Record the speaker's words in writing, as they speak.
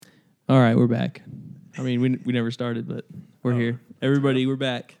All right, we're back. I mean, we never started, but we're here. Everybody, we're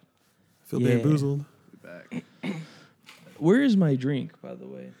back. Feel bamboozled. Back. Where is my drink, by the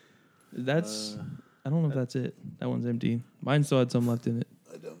way? That's I don't know if that's it. That one's empty. Mine still had some left in it.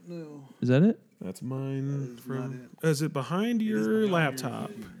 I don't know. Is that it? That's mine. From Is it behind your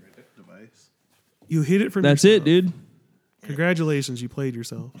laptop? device. You hit it from. That's yourself. it, dude. Congratulations, you played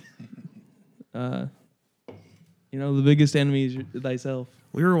yourself. You know, the biggest enemy is thyself.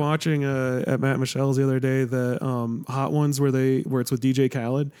 We were watching at Matt Michelle's the other day the Hot Ones where it's with DJ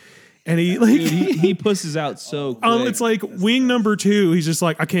Khaled, and he like Dude, he pusses out so quick. it's like wing number 2. He's just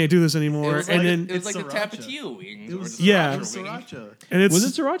like, I can't do this anymore, and then it was like It's the sriracha. Tapatio wings. It was Yeah. sriracha. and it's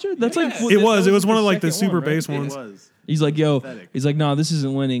Was it sriracha? That's like It was. It was one of like the second super one, right? base It ones. was. He's like, yo, Pathetic. he's like, no, this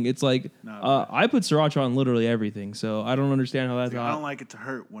isn't winning. It's like, No. I put sriracha on literally everything, so I don't understand how that's Like, I hot. don't like it to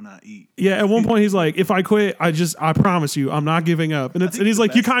hurt when I eat. Yeah, at one point he's like, if I quit, I promise you, I'm not giving up. And he's the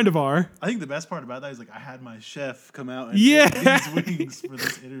like, you best- kind of are. I think the best part about that is like I had my chef come out and Yeah. make these wings for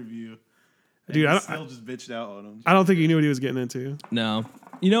this interview. And Dude, he I still just bitched out on them. I don't think he knew what he was getting into. No.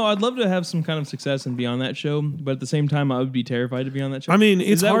 You know, I'd love to have some kind of success and be on that show, but at the same time, I would be terrified to be on that show. I mean,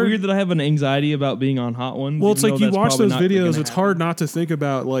 is it's that hard. weird that I have an anxiety about being on Hot Ones? Well, it's even like though you that's watch probably those not gonna videos, it's happen? hard not to think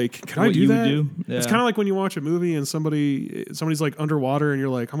about, like, can I What do you would that? do? It's Yeah. kind of like when you watch a movie and somebody's like underwater and you're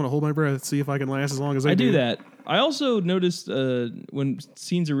like, I'm going to hold my breath, see if I can last as long as I do that. I also noticed when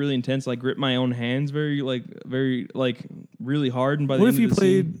scenes are really intense, like grip my own hands very really hard. And by the What end if you of the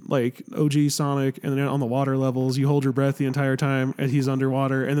scene, played like OG Sonic and then on the water levels, you hold your breath the entire time and he's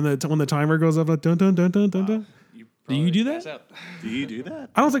underwater, and then when the timer goes up, like dun dun dun dun dun dun. do you do that? Do you do that?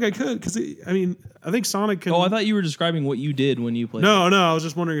 I don't think I could because I think Sonic can. Oh, I thought you were describing what you did when you played. No, I was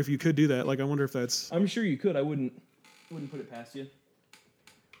just wondering if you could do that. Like, I wonder if that's. I'm sure you could. I wouldn't put it past you.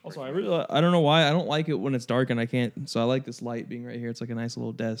 Also, I don't know why I don't like it when it's dark and I can't. So I like this light being right here. It's like a nice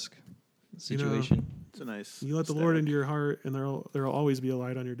little desk situation. It's a nice. You let the Lord into your heart, and there'll always be a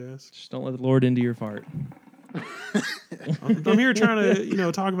light on your desk. Just don't let the Lord into your fart. I'm here trying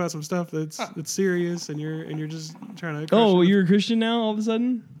to talk about some stuff that's serious, and you're just trying to. Oh, you're a Christian now all of a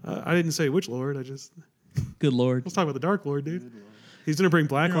sudden? I didn't say which Lord. I just Good Lord. let's talk about the Dark Lord, dude. He's gonna bring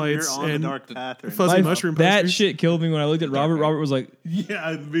black lights You're on and the dark path. Right fuzzy now. mushroom That posters. shit killed me when I looked at Robert. Robert was like, Yeah,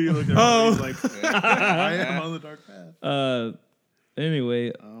 I immediately looked at Oh. him. He's like, I am on the dark path.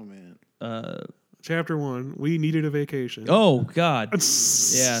 anyway. Oh man. Chapter 1. We needed a vacation. Oh, God.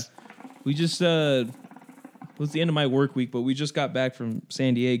 Yeah. We just, it was the end of my work week, but we just got back from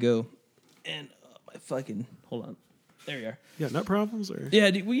San Diego. And my fucking, hold on. There you are. Yeah, nut problems or Yeah,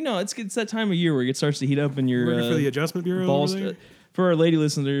 dude, well, it's that time of year where it starts to heat up and your working for the Adjustment Bureau. balls. Over there? For our lady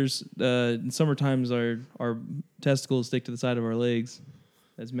listeners, in summer times, our testicles stick to the side of our legs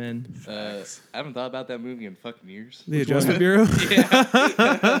as men. I haven't thought about that movie in fucking years. The Adjustment Bureau.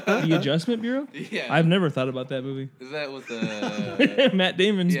 The Adjustment Bureau? Yeah. I've never thought about that movie. Is that with the... Matt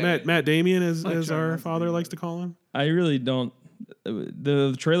Damon's. Yeah. Matt Damien, as Like our John father Cena. likes to call him. I really don't.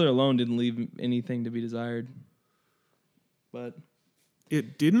 The trailer alone didn't leave anything to be desired. But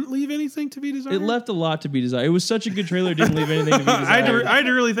It didn't leave anything to be desired. it left a lot to be desired. It was such a good trailer, it didn't leave anything to be I desired. had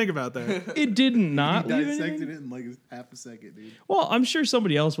to really think about that. It did not He leave dissected anything. it in like half a second, dude. Well, I'm sure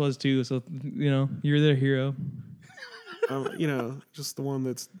somebody else was too. So you're their hero. Just the one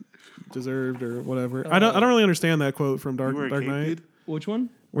that's deserved or whatever. I don't really understand that quote from Dark You were a Dark cape, Knight, dude? Which one?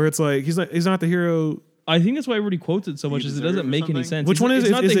 where it's like he's not the hero. I think that's why everybody quotes it so much. Is it deserve doesn't or make any something? sense. Which one is It's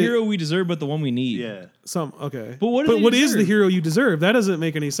it? not Is the it- hero we deserve, but the one we need. Yeah. Okay, But what do they what is deserve? the hero you deserve? That doesn't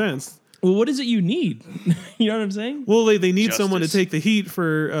make any sense. Well, what is it you need? You know what I'm saying? Well, they need someone to Justice. take the heat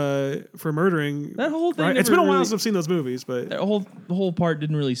for murdering. That whole thing. Right? It's never been a while really- since I've seen those movies, but That whole part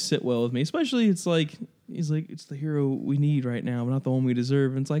didn't really sit well with me. Especially, it's like he's like, it's the hero we need right now, but not the one we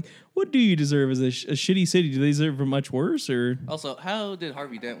deserve. And it's like, what do you deserve as a shitty city? Do they deserve much worse? Or Also, how did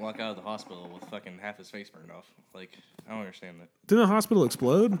Harvey Dent walk out of the hospital with fucking half his face burned off? Like, I don't understand that. didn't the hospital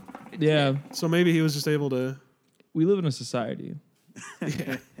explode? yeah, So maybe he was just able to. we live in a society.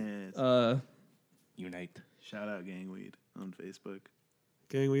 Unite. Shout out Gangweed on Facebook.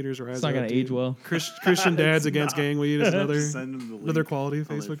 Gang leaders rise. It's not gonna up, age dude. well. Christian dads against gang weed is Just send them the another link quality on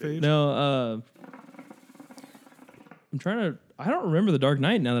their Facebook page. No, I'm trying to. I don't remember the Dark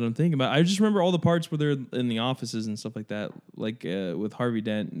Knight now that I'm thinking about it. I just remember all the parts where they're in the offices and stuff like that, like with Harvey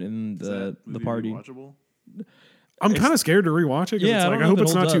Dent and Is the that movie party. rewatchable? I'm kind of scared to rewatch it. 'Cause Yeah, it's I like, don't I know hope if it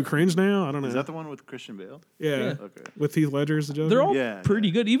it's not holds too up. cringe now. I don't know. Is that the one with Christian Bale? yeah. Okay. With Heath Ledger as the Joker. They're all Yeah, pretty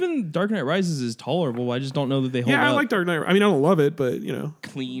yeah. good. Even Dark Knight Rises is tolerable. I just don't know that they hold yeah, up. I like Dark Knight. I mean, I don't love it, but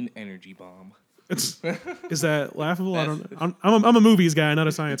Clean energy bomb. Is that laughable? I don't know. I'm a movies guy, not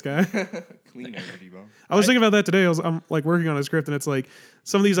a science guy. Clean energy, bro. I was thinking about that today. I'm like working on a script, and it's like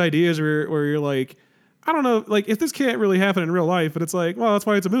some of these ideas where you're like, I don't know, like if this can't really happen in real life, but it's like, well, that's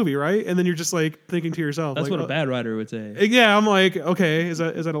why it's a movie, right? And then you're just like thinking to yourself, That's like, what a bad writer would say. Yeah, I'm like, okay, is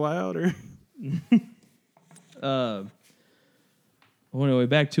that allowed or? Anyway,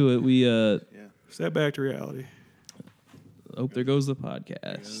 back to it. We Step back to reality. there goes the Goes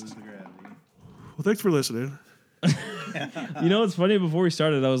podcast. the gravity. Well, thanks for listening. You know what's funny? Before we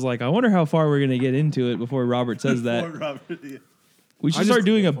started, I was like, I wonder how far we're gonna get into it before Robert says that. Poor Robert, yeah. We should I start just-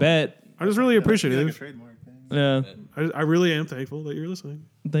 doing a bet. I'm just really Like a appreciative. trademark thing. Yeah. I really am thankful that you're listening.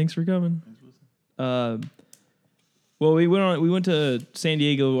 Thanks for coming. Well, we went to San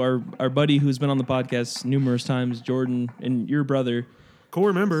Diego. Our buddy who's been on the podcast numerous times, Jordan, and your brother.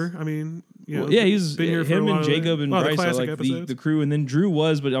 Core member. I mean, you know, Well, yeah, he's been here for a him lot and of Jacob and the Bryce are classic like episodes. the crew, and then Drew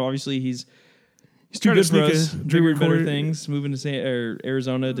was, but obviously he's trying too to good for sneak us. a Drew bigger did better core- things, moving to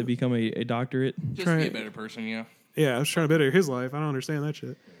Arizona to become a doctorate. Just Try be a it. better person, you know. Yeah, I was trying to better his life. I don't understand that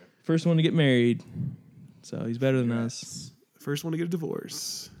shit. First one to get married, so he's better than us. First one to get a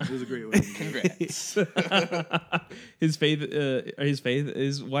divorce. It was a great wedding. Congrats.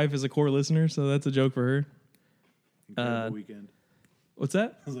 His wife is a core listener, so that's a joke for her. Incredible weekend. What's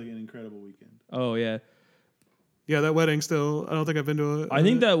that? It was like an incredible weekend. Oh yeah, Yeah, that wedding still. I don't think I've been to a. I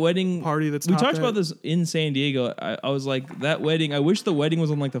think that wedding party that's we topped talked that. about this in San Diego. I was like that wedding. I wish the wedding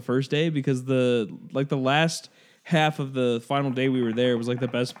was on like the first day because the last half of the final day we were there was like the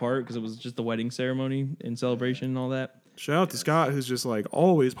best part because it was just the wedding ceremony and celebration and all that. Shout out to Scott, who's just like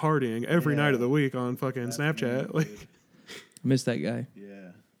always partying every Yeah. night of the week on fucking Snapchat. Like Miss that guy.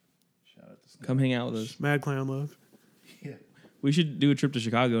 Yeah. Shout out to Snap. Come hang out with us. mad clown love. Yeah. We should do a trip to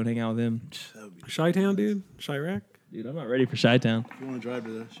Chicago and hang out with him. That would be Chi-Town, dude. Chirac. Dude, I'm not ready for Chi-Town. If you want to drive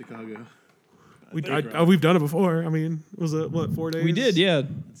to Chicago. We've done it before. I mean, was it what 4 days? We did, yeah.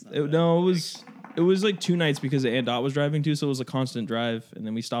 not It was like 2 nights because Aunt Dot was driving too, so it was a constant drive, and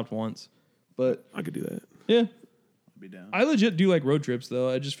then we stopped once. But I could do that. yeah, I'll be down. I legit do like road trips though.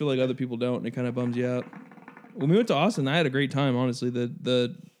 I just feel like other people don't, and it kind of bums you out. When we went to Austin, I had a great time. Honestly,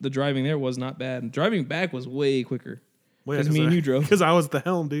 the driving there was not bad. Driving back was way quicker. Well, 'Cause me and you drove. Because I was at the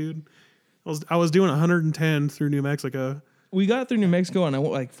helm, dude. I was doing 110 through New Mexico. We got through New Mexico and I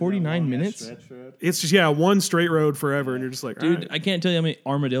went like 49 minutes. Stretch road. It's just one straight road forever, and you're just like, Dude, all right. I can't tell you how many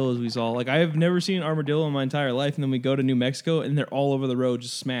armadillos we saw. Like I have never seen an armadillo in my entire life, and then we go to New Mexico and they're all over the road,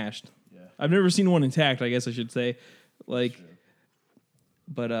 just smashed. Yeah. I've never seen one intact. I guess I should say, like.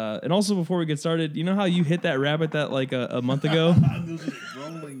 But and also before we get started, you know how you hit that rabbit that like a month ago? I'm just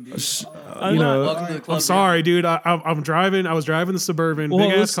rolling, dude. I'm You not- know, Welcome to the club. I'm sorry, dude. I'm driving. I was driving the Suburban, Well,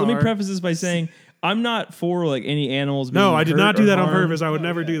 big ass car. let me preface this by saying I'm not for like any animals. No, being I did hurt not do or that on harmed, purpose. I would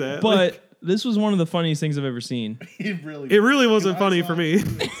never do that. But this was one of the funniest things I've ever seen. It really. It really wasn't I funny saw for it me. too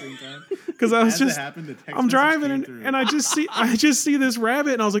at the same time. because I was As it just happened, the text I'm message driving came and, through. and I just see this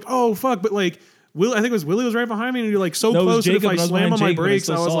rabbit and I was like, oh fuck, but like I think it was Willie was right behind me and you're like so No, it was close that if Jacob, I and I was slam on behind my Jacob, and I brakes,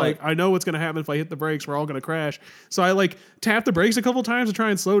 still I was saw like, it. I know what's gonna happen if I hit the brakes, we're all gonna crash. So I like tapped the brakes a couple times to try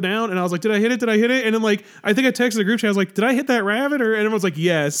and slow down and I was like, did I hit it? And then like I think I texted the group chat, I was like, did I hit that rabbit? And everyone's like,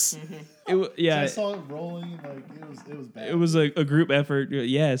 yes. Yeah, I saw it rolling. Like it was bad. it was a group effort.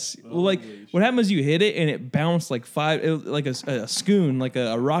 Yes. Well, like Holy what happened is you hit it and it bounced like like a scoon, like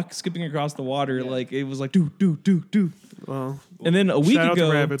a rock skipping across the water. Like it was like do. Well, And then a week shout out to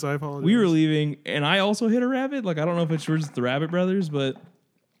ago, rabbits, I apologize. we were leaving and I also hit a rabbit. Like I don't know if it's the Rabbit Brothers, but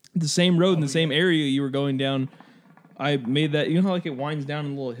the same road in the same area you were going down. I made that. You know how like it winds down a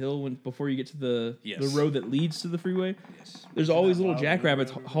little hill before you get to the road that leads to the freeway. Yes. There's always little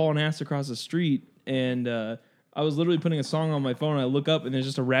jackrabbits hauling ass across the street, and I was literally putting a song on my phone. And I look up, and there's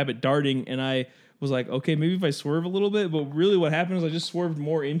just a rabbit darting, and I was like, okay, maybe if I swerve a little bit. But really, what happened is I just swerved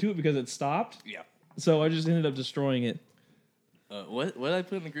more into it because it stopped. Yeah. So I just ended up destroying it. What did I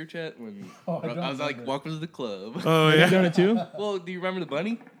put in the group chat when I was like, "Welcome to the club"? Oh You yeah. done it too? Well, do you remember the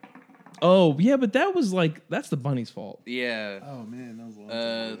bunny? Oh yeah, but that was like that's the bunny's fault. Yeah. Oh man, that was a long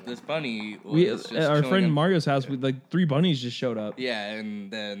time ago. This bunny was We just at our chilling friend in- Mario's house, with like 3 bunnies just showed up. Yeah,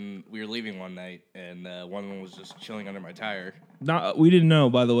 and then we were leaving one night, and one of them was just chilling under my tire. We didn't know,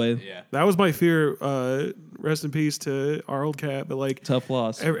 by the way. Yeah. That was my fear. Rest in peace to our old cat. But like Tough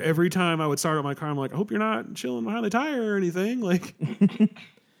loss. every time I would start up my car, I'm like, I hope you're not chilling behind the tire or anything. Like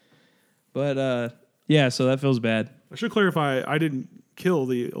But yeah, so that feels bad. I should clarify, I didn't kill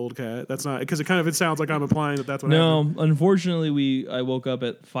the old cat. That's not because it sounds like I'm implying that that's what happened. No, unfortunately, I woke up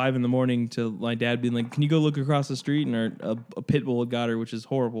at 5 a.m. to my dad being like, "Can you go look across the street?" And a pit bull had got her, which is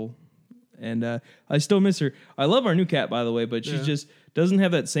horrible. And I still miss her. I love our new cat, by the way, but she just doesn't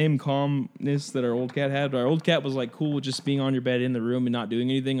have that same calmness that our old cat had. Our old cat was like cool with just being on your bed in the room and not doing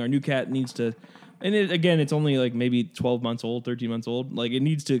anything. Our new cat needs to, and it's only like maybe 12 months old, 13 months old. Like it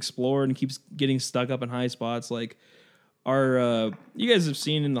needs to explore and keeps getting stuck up in high spots. Like our, you guys have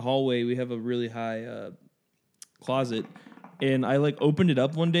seen in the hallway, we have a really high closet. And I like opened it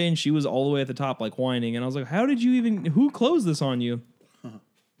up one day and she was all the way at the top, like whining. And I was like, who closed this on you?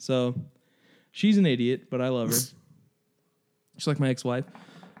 So she's an idiot, but I love her. She's like my ex-wife.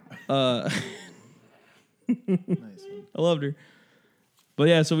 Nice one. I loved her. But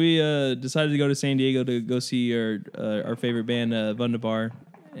yeah, so we decided to go to San Diego to go see our favorite band, Vundabar,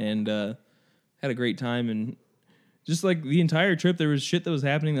 and had a great time. And just like the entire trip, there was shit that was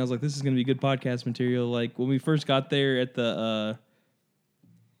happening. I was like, this is going to be good podcast material. Like when we first got there at the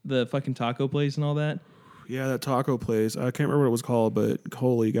fucking taco place and all that. Yeah, that taco place. I can't remember what it was called, but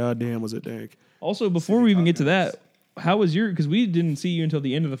holy goddamn, was it dank. Also, before we even get to that, how was because we didn't see you until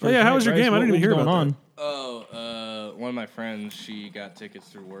the end of the first how night, was your right? game? So I didn't even hear going about on? that. Oh, one of my friends, she got tickets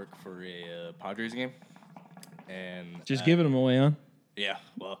through work for a Padres game. And Just giving them away, huh? yeah,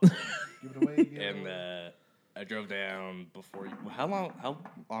 well. Give it away. Give it And away. I drove down before how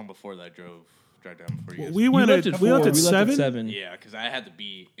long before that I drive down before you guys? We went at we left at 7. 7. Yeah, because I had to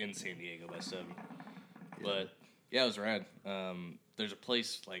be in San Diego by 7. But yeah, it was rad. There's a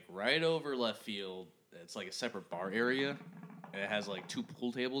place like right over left field. It's like a separate bar area. And it has like 2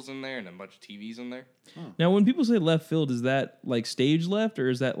 pool tables in there and a bunch of TVs in there. Now, when people say left field, is that like stage left, or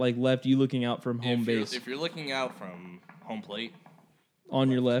is that like left you looking out from home base If you're looking out from home plate, on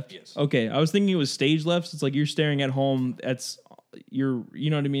your left? Yes. Okay, I was thinking it was stage left. So it's like you're staring at home. You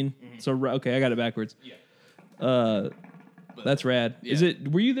know what I mean? Mm-hmm. So okay, I got it backwards. yeah. That's rad. Yeah.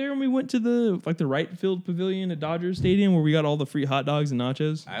 Were you there when we went to the right field pavilion at Dodger Stadium where we got all the free hot dogs and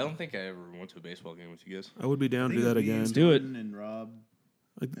nachos? I don't think I ever went to a baseball game with you guys. I would be down to do I think that it was me again. and Do it. Jordan And Rob.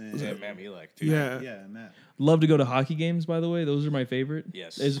 Yeah, Matt Melek too. Yeah. Yeah, Matt. Love to go to hockey games, by the way. Those are my favorite.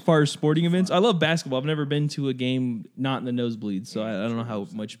 Yes. As far as sporting events, I love basketball. I've never been to a game not in the nosebleeds, so I don't know how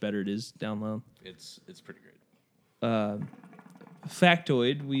much better it is down low. It's pretty great.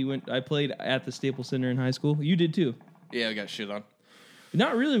 Factoid: I played at the Staples Center in high school. You did too. Yeah, I got shit on.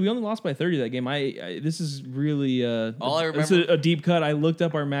 Not really. We only lost by 30 that game. This is really All I it's remember- a deep cut. I looked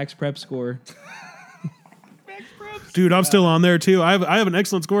up our max prep score. Dude, I'm still on there too. I have an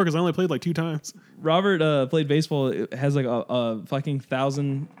excellent score because I only played like 2 times. Robert played baseball. It has like a fucking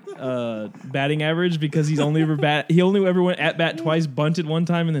 1,000 batting average because he only ever went at bat twice, bunted one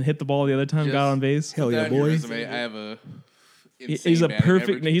time, and then hit the ball the other time, Just- got on base. Hell yeah, Down your boy. resume, I have a. He's a insane batting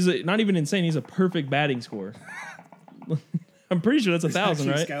perfect. average. Not even insane. He's a perfect batting score. I'm pretty sure that's 1,000,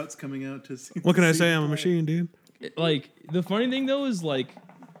 Actually, right? Scouts coming out to see. What can I see say? him I'm a play. machine, dude. Like the funny thing though is like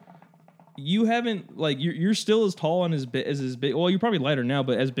you haven't like you're still as tall and as big. Well, you're probably lighter now,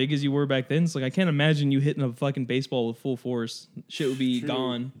 but as big as you were back then. It's like I can't imagine you hitting a fucking baseball with full force. Shit would be True.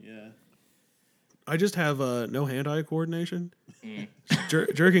 gone. Yeah. I just have no hand-eye coordination.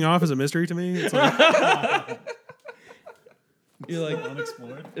 Jerking off is a mystery to me. It's like, You're like,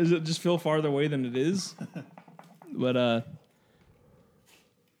 Unexplored. does it just feel farther away than it is? But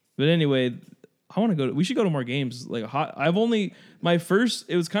anyway, I want to go. We should go to more games. Like I've only my first.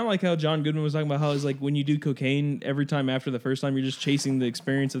 It was kind of like how John Goodman was talking about how it's like when you do cocaine, every time after the first time, you're just chasing the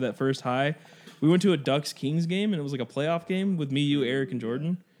experience of that first high. We went to a Ducks Kings game and it was like a playoff game with me, you, Eric, and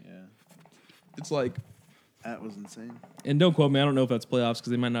Jordan. Yeah. It's like, That was insane. and don't quote me. I don't know if that's playoffs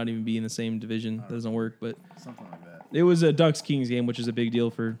because they might not even be in the same division. That doesn't work, but Something like that. it was a Ducks Kings game, which is a big deal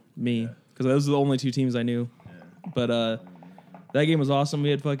for me because those are the only 2 teams I knew. Yeah. But that game was awesome. We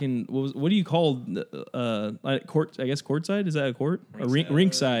had fucking what do you call court? I guess courtside. Is that a court? A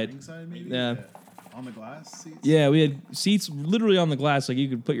rinkside. Ringside, maybe? Yeah. On the glass seats? Yeah, we had seats literally on the glass, like you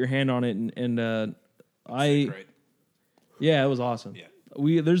could put your hand on it, and Great. yeah, it was awesome.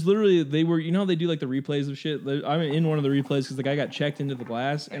 Yeah. There's literally they were how they do like the replays of shit. I'm in one of the replays because the guy got checked into the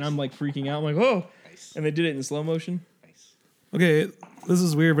glass, and I'm like freaking out. I'm like, whoa! Nice. And they did it in slow motion. Nice. okay, this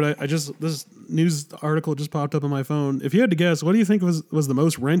is weird, but this news article just popped up on my phone. If you had to guess, what do you think was the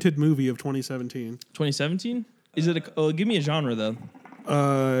most rented movie of 2017? 2017? Is it give me a genre though?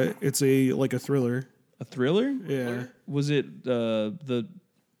 It's a thriller. A thriller? Yeah. Was it the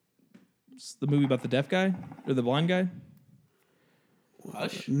movie about the deaf guy or the blind guy?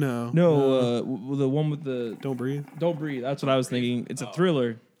 Hush. No. No, the one with the Don't Breathe. Don't Breathe. That's what I was thinking. It's a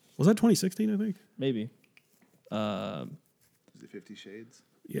thriller, Was that 2016, I think? maybe. Is it 50 Shades?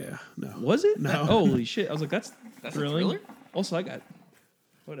 Yeah. No. Was it? No. Holy shit! I was like, that's That's thrilling. a thriller. Also, I got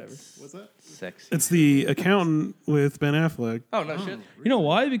whatever. What's that? Sexy. It's The Accountant with Ben Affleck. Oh no shit. You know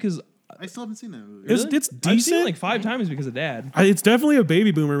why? Because I still haven't seen that movie. It's I've seen decent. it like 5 times because of Dad. It's definitely a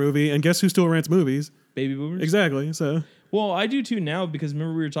baby boomer movie, and guess who still rents movies? Baby boomers. Exactly. So Well, I do too now because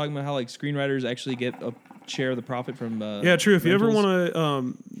remember we were talking about how like screenwriters actually get a share of the profit from. yeah, true. If you ever rentals.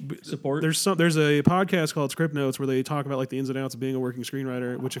 want to Support. there's a podcast called Script Notes where they talk about like the ins and outs of being a working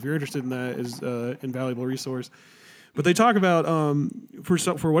screenwriter, which if you're interested in that is an invaluable resource. But they talk about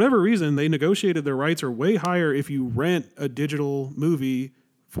for whatever reason they negotiated their rights are way higher if you rent a digital movie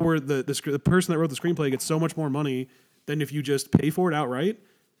for the person that wrote the screenplay gets so much more money than if you just pay for it outright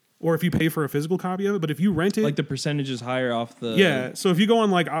or if you pay for a physical copy of it. But if you rent it, like the percentage is higher off the. yeah. So if you go on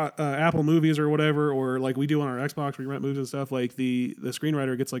like Apple Movies or whatever, or like we do on our Xbox, we rent movies and stuff. Like the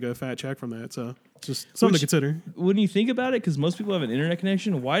screenwriter gets like a fat check from that. So it's just something to consider. When you think about it, because most people have an internet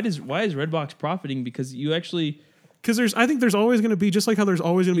connection, why is Redbox profiting? Because you actually. Because I think there's always going to be, just like how there's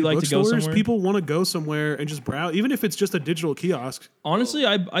always going to be like to go bookstores, somewhere? people want to go somewhere and just browse, even if it's just a digital kiosk. Honestly,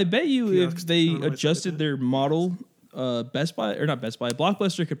 I bet you Kiosks, if I they don't know why I said adjusted that. their model, Best Buy or not Best Buy,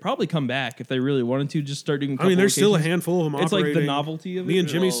 Blockbuster could probably come back if they really wanted to. Just start doing. I mean, there's still a locations. handful of them It's operating. like the novelty of it. Me and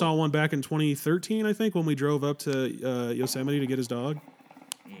Jimmy Well- saw one back in 2013, I think, when we drove up to Yosemite to get his dog.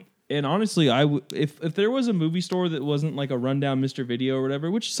 And honestly, if there was a movie store that wasn't like a rundown Mr. Video or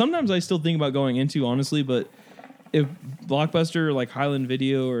whatever, which sometimes I still think about going into, honestly, but if Blockbuster or like Highland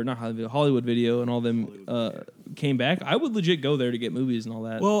Video or not Highland Video, Hollywood Video and all them came back, I would legit go there to get movies and all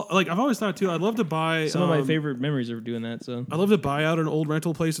that. Well, like I've always thought too, I'd love to buy Some of my favorite memories of doing that. So I love to buy out an old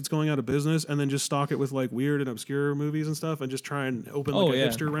rental place that's going out of business and then just stock it with like weird and obscure movies and stuff and just try and open like Oh, a yeah.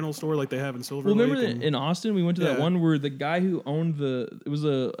 hipster rental store like they have in Silver well, Lake. remember that and- in Austin we went to that Yeah. one where the guy who owned it was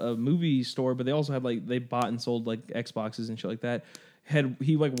a movie store, but they also had like they bought and sold like Xboxes and shit like that.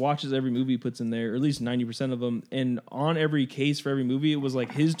 He like watches every movie he puts in there, or at least 90% of them, and on every case for every movie, it was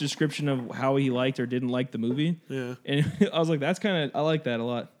like his description of how he liked or didn't like the movie. Yeah. And I was like, that's kind of I like that a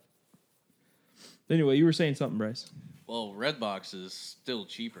lot. Anyway, you were saying something, Bryce. Well, Redbox is still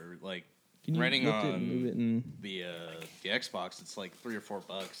cheaper. Like Can you renting lift it and move it and the Xbox, it's like $3 or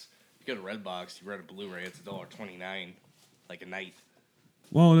 $4. You go to Redbox, you rent a Blu-ray, it's $1.29, like a night.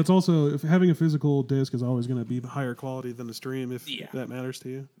 Well, and it's also if having a physical disc is always going to be higher quality than the stream if Yeah. that matters to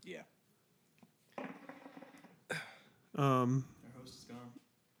you. Yeah.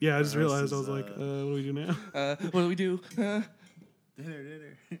 Yeah, I just Our host realized I is, was like, what do we do now? What do we do?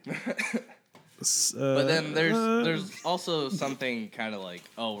 Dinner. But then there's also something kind of like,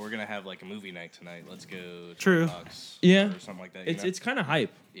 oh, we're gonna have like a movie night tonight. Let's go to True. Redbox Yeah. or something like that. you know? it's kind of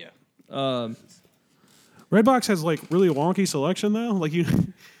hype. yeah. Redbox has like really wonky selection though. Like you,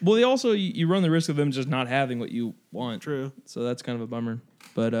 Well, they also you run the risk of them just not having what you want. true. So that's kind of a bummer.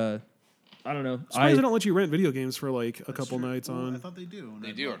 But I don't know. Surprised they don't let you rent video games for like a couple nights I on. thought they do.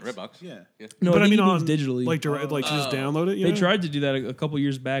 They do on Redbox. Yeah. No, but I think mean it on means digitally. like direct, like you just download it. You They know? tried to do that a couple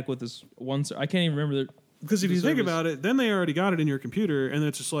years back with this one. I can't even remember. Because if the you think service. about it, then they already got it in your computer, and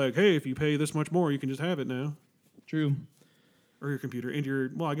it's just like, hey, if you pay this much more, you can just have it now, True. or your computer, and your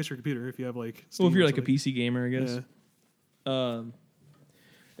I guess your computer if you have like. Well, if Steam you're or like a something. PC gamer, I guess. Yeah.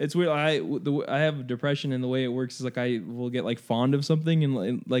 It's weird. I have depression, and the way it works is like I will get like fond of something,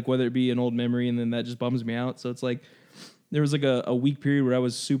 and like whether it be an old memory, and then that just bums me out. So it's like there was like a week period where I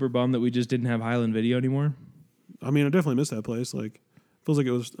was super bummed that we just didn't have Highland Video anymore. I mean, I definitely miss that place. Like, feels like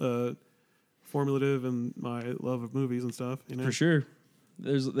it was formulative in my love of movies and stuff. You know, For sure.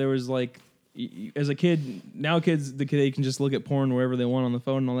 There was like as a kid, now they can just look at porn wherever they want on the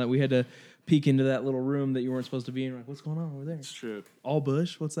phone and all that. We had to peek into that little room that you weren't supposed to be in. Like, what's going on over there? True. All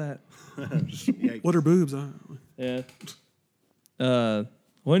bush? What's that? Yikes. What are boobs? Yeah.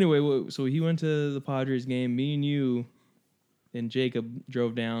 Well, anyway, so he went to the Padres game. Me and you and Jacob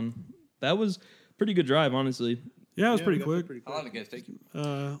drove down. That was a pretty good drive, honestly. Yeah, it was Yeah, pretty we got there quick. pretty How long did you guys take you?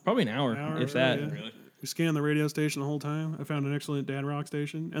 Probably an hour, Hour, if that. yeah. Really? We scanned the radio station the whole time. I found an excellent dad rock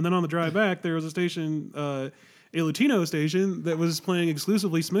station, and then on the drive back, there was a station, a Latino station that was playing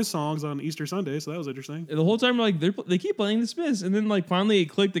exclusively Smith songs on Easter Sunday. So that was interesting. The whole time, like they keep playing the Smiths, and then like finally it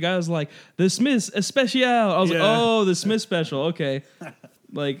clicked. The guy was like, "The Smiths Especial." I was like, Yeah. "Oh, the Smith special." Okay,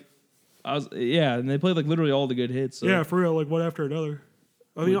 and they played like literally all the good hits. So Yeah, for real. Like one after another.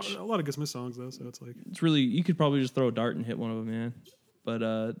 I mean, Which- a lot of good Smith songs though. So it's like, it's really you could probably just throw a dart and hit one of them, man.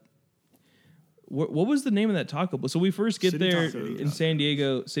 But what was the name of that taco? So we first get City there Tacos. in San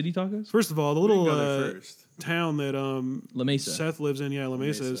Diego, City Tacos, first of all, the We didn't little go there first. town that La Mesa. Seth lives in, La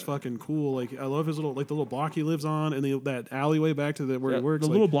Mesa, is Mesa. fucking cool. Like I love his little the little block he lives on, and that alleyway back to where Yeah, he works. the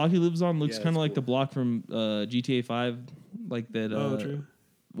like, little block he lives on looks Yeah, kind of it's like the cool. block from GTA 5, like that. oh, true.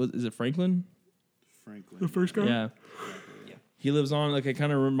 Is it Franklin? Franklin. The first guy. Yeah. he lives on. Like it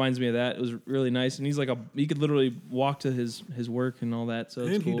kind of reminds me of that. It was really nice, and he's like he could literally walk to his work and all that. So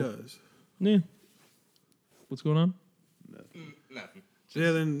it's And cool. he does. Yeah. What's going on? Nothing.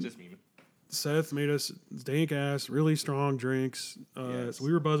 Yeah, then Just memeing. Seth made us dank ass, really strong drinks. Yes. So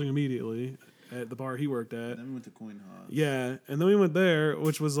we were buzzing immediately at the bar he worked at. Then we went to Coin Hoss. Yeah, and then we went there,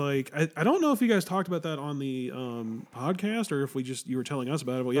 which was like I don't know if you guys talked about that on the podcast or if you were telling us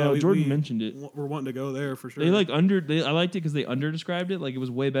about it. But yeah, Jordan mentioned it. We're wanting to go there for sure. They I liked it because they under described it. Like it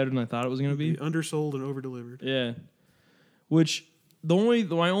was way better than I thought it was gonna be. Undersold and over delivered. Yeah. Which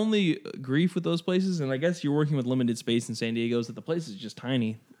my only grief with those places, and I guess you're working with limited space in San Diego, is that the place is just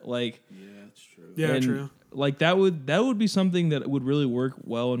tiny. Like Yeah, that's true. Yeah, and, true. Like that would be something that would really work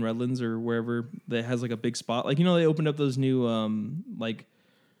well in Redlands or wherever that has like a big spot. Like they opened up those new like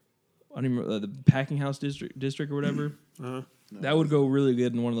I don't even remember, the packing house district or whatever. Uh-huh. That would go really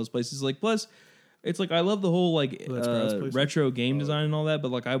good in one of those places. Like plus, it's like I love the whole like That's Brad's place. retro game design and all that. But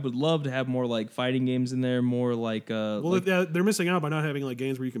like I would love to have more like fighting games in there. More like Well, like, yeah, they're missing out by not having like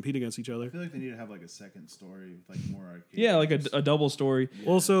games where you compete against each other. I feel like they need to have like a second story, with, like more arcade. yeah, like games. a double story.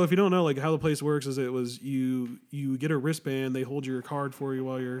 Also, if you don't know, like how the place works is it was you get a wristband, they hold your card for you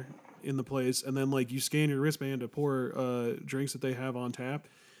while you're in the place, and then like you scan your wristband to pour drinks that they have on tap.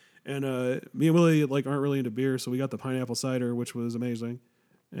 And me and Willie like aren't really into beer, so we got the pineapple cider, which was amazing.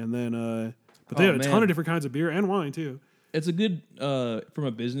 And then but they Oh, had a ton man. of different kinds of beer and wine too. It's a good from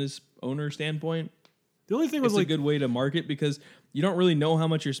a business owner standpoint. The only thing was It's like a good way to market because you don't really know how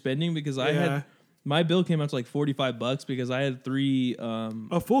much you're spending. Because I Yeah. had my bill came out to like $45 because I had 3.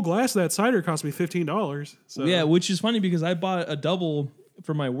 a full glass of that cider cost me $15. So Yeah, which is funny because I bought a double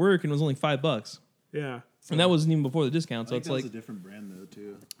for my work and it was only $5, yeah, and that wasn't even before the discount. I So think it's that was like, a different brand though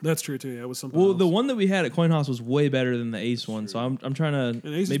too. that's true too. Yeah, it was something. well, else. the one that we had at Coin House was way better than the Ace one. So I'm trying And to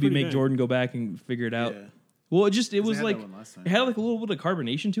Ace is maybe pretty make good. Jordan go back and figure it out. Yeah. Well, it they was had like that one last time. it had like a little bit of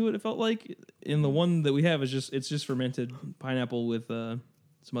carbonation to it. It felt like, in the one that we have is it's just fermented pineapple with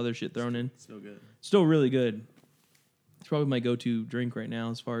some other shit thrown in. So good. Still really good. It's probably my go-to drink right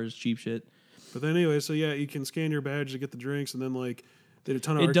now as far as cheap shit. But then anyway, so yeah, you can scan your badge to get the drinks, and then like did a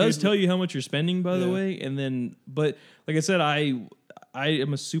ton of. It does arcade- tell you how much you're spending, by the Yeah. way, and then but like I said, I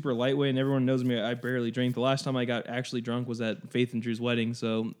am a super lightweight, and everyone knows me. I barely drink. The last time I got actually drunk was at Faith and Drew's wedding.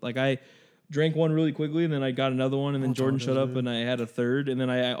 So like I drank one really quickly, and then I got another one, and then Jordan showed up, and I had a third, and then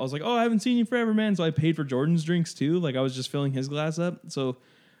I was like, oh, I haven't seen you forever, man. So I paid for Jordan's drinks too. Like I was just filling his glass up. So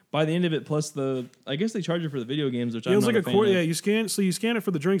by the end of it, plus I guess they charge you for the video games, which Yeah, I'm it was not like a fan quarter. of. Yeah, you scan it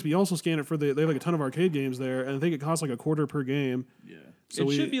for the drinks, but you also scan it for they have like a ton of arcade games there, and I think it costs like $0.25 per game. Yeah. So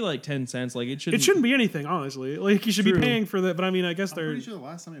it should be like 10 cents. Like It shouldn't be anything, honestly. Like you should True. be paying for that, but I mean, I guess I'm they're. pretty sure the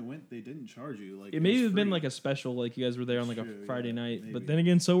last time I went, they didn't charge you. Like It may was have been free. like a special, like you guys were there on like a True, Friday yeah, night. maybe. But then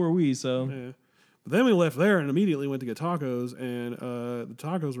again, so were we. So Yeah. But then we left there and immediately went to get tacos, and the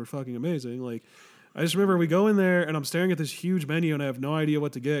tacos were fucking amazing. Like, I just remember we go in there and I'm staring at this huge menu and I have no idea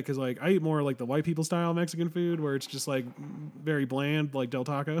what to get because like I eat more like the white people style Mexican food where it's just like very bland, like Del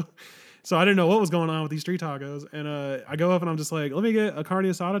Taco. So I didn't know what was going on with these street tacos, and I go up and I'm just like, let me get a carne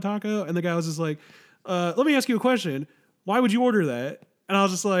asada taco, and the guy was just like, let me ask you a question. Why would you order that? And I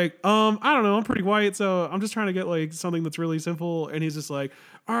was just like, I don't know, I'm pretty white, so I'm just trying to get like something that's really simple. And he's just like,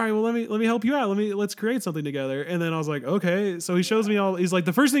 all right, well let me help you out. Let's create something together. And then I was like, okay. So he shows me all. He's like,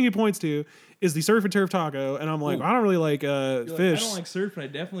 the first thing he points to is the surf and turf taco, and I'm like, Ooh. I don't really like You're fish. I don't like surf,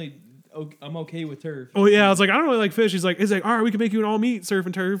 but I'm okay with turf. Oh yeah, I was like, I don't really like fish. He's like, all right, we can make you an all meat surf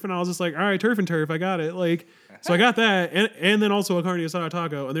and turf, and I was just like, all right, turf and turf, I got it. Like, so I got that, and then also a carne asada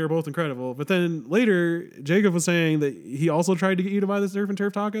taco, and they were both incredible. But then later, Jacob was saying that he also tried to get you to buy the surf and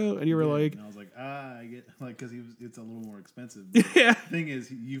turf taco, and you were like, and I was like, I get like because it's a little more expensive. yeah, Thing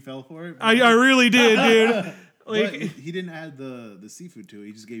is, you fell for it. I really did, dude. But Like, he didn't add the seafood to it.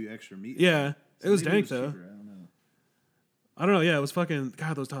 He just gave you extra meat. yeah, So it was maybe dank though. cheaper, I don't know. I don't know. Yeah, it was fucking.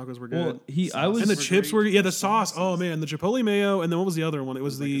 God, those tacos were good. Well, I was and the were chips great. were the The sauce. Oh sauces. man, the chipotle mayo, and then what was the other one? It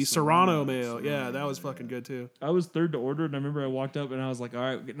was like the a serrano Serrano- mayo. Yeah, Serrano, that was yeah. fucking good too. I was third to order, and I remember I walked up and I was like, all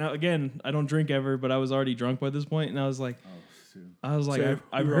right. Now again, I don't drink ever, but I was already drunk by this point, and I was like, Oh, shoot. I've we were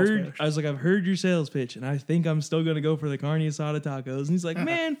all heard, Spanish. I was like, I've heard your sales pitch, and I think I'm still gonna go for the carne asada tacos. And he's like,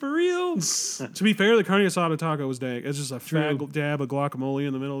 man, for real? To be fair, the carne asada taco was dank. It's just a fat True. dab of guacamole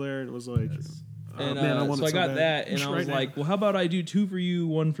in the middle there, and it was like, And man, I so wanted I got bad. that, and I Right was now. like, well, how about I do 2 for you,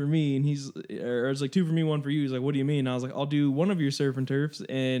 1 for me? And I was like, 2 for me, 1 for you. He's like, what do you mean? And I was like, I'll do 1 of your surf and turfs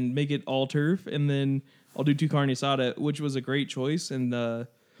and make it all turf, and then I'll do 2 carne asada, which was a great choice. And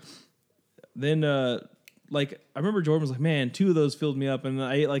then like I remember Jordan was like, man, 2 of those filled me up, and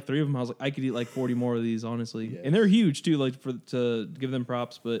I ate like 3 of them. I was like, I could eat like 40 more of these, honestly. Yes. And they're huge too, like to give them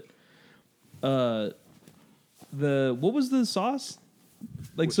props, but what was the sauce?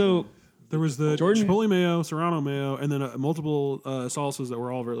 Like so. There was the Jordan- chipotle mayo, serrano mayo, and then multiple salsas that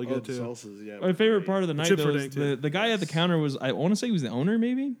were all really good too. Salsas, yeah. My favorite part of the night chips though were was dank, too. the guy at the counter was, I want to say he was the owner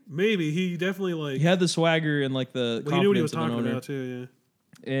maybe. Maybe he definitely like He had the swagger and like the well, he knew what he was confidence of an talking owner. about too.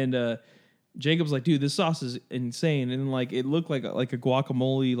 Yeah. And Jacob's like, dude, this sauce is insane, and like it looked like a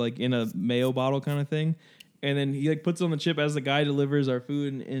guacamole like in a mayo bottle kind of thing. And then he like puts it on the chip as the guy delivers our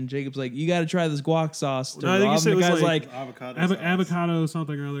food, and Jacob's like, "You got to try this guac sauce." To No, I think he Rob. said And it the was guy's like like, Avocado. Avocado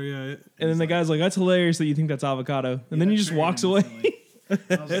something or other. Yeah. and then the guy's like, "That's hilarious that you think that's avocado," and then he just walks away. I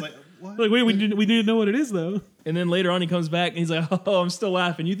was like, what? Like wait, we didn't know what it is though. And then later on, he comes back and he's like, "Oh, I'm still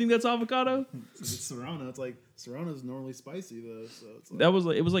laughing. You think that's avocado?" It's Serrano. It's like Serrano's normally spicy though, so it's like, That was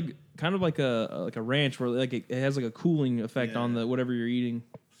like, it was like kind of like a ranch where like it has like a cooling effect on the whatever you're eating.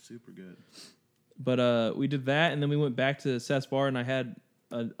 super good. But we did that, and then we went back to Seth's bar, and I had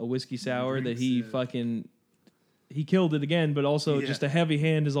a whiskey sour that he he killed it again, but also just a heavy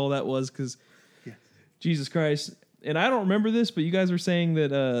hand is all that was, because Jesus Christ. And I don't remember this, but you guys were saying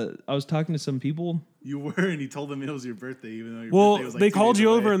that I was talking to some people. You were, and you told them it was your birthday, even though your Well, birthday was like they 2 called days you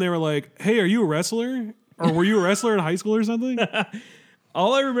away. over and they were like, "Hey, are you a wrestler? Or were you a wrestler in high school or something?"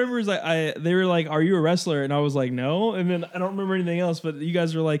 All I remember is they were like, "Are you a wrestler?" And I was like, "No." And then I don't remember anything else. But you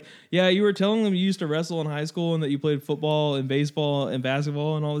guys were like, "Yeah, you were telling them you used to wrestle in high school and that you played football and baseball and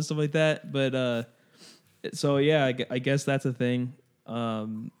basketball and all this stuff like that." But so yeah, I guess that's a thing.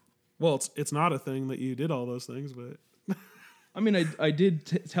 Well, it's not a thing that you did all those things, but I mean, I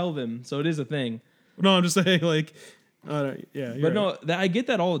did tell them, so it is a thing. no, I'm just saying like, yeah. But no, I get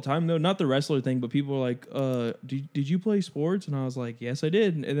that all the time though. Not the wrestler thing, but people are like, did you play sports?" And I was like, "Yes, I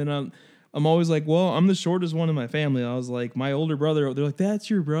did." And then I'm always like, "Well, I'm the shortest one in my family." I was like, "My older brother." They're like, "That's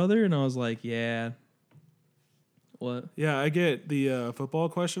your brother?" And I was like, "Yeah." What? Yeah, I get the football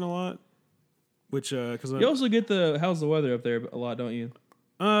question a lot, which because You also get the "How's the weather up there?" a lot, don't you?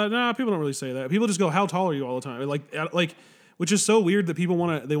 nah, people don't really say that. People just go, "How tall are you?" all the time. Like, which is so weird that people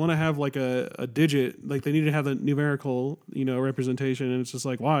want to have like a digit, like they need to have the numerical, representation, and it's just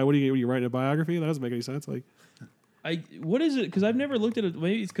like, why? What are you writing a biography? That doesn't make any sense. Like, What is it? Because I've never looked at it.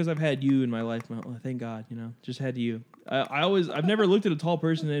 Maybe it's because I've had you in my life. Well, thank God, just had you. I've never looked at a tall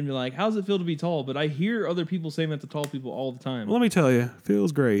person and be like, "How's it feel to be tall?" But I hear other people saying that to tall people all the time. well, let me tell you,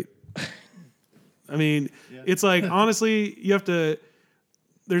 feels great. I mean, it's like honestly, you have to.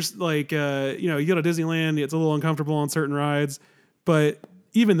 There's like, you go to Disneyland, it's a little uncomfortable on certain rides, but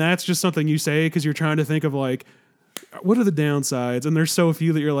even that's just something you say because you're trying to think of like, what are the downsides? And there's so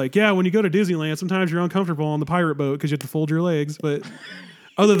few that you're like, yeah, when you go to Disneyland, sometimes you're uncomfortable on the pirate boat because you have to fold your legs. But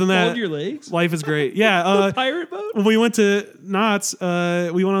other than that, Fold your legs? life is great. Yeah. Pirate boat? When we went to Knott's,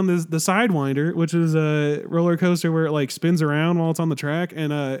 we went on the Sidewinder, which is a roller coaster where it like spins around while it's on the track.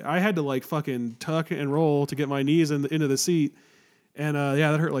 And I had to like fucking tuck and roll to get my knees into the seat. And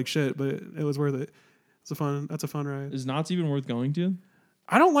that hurt like shit, but it was worth it. That's a fun ride. Is Knott's even worth going to?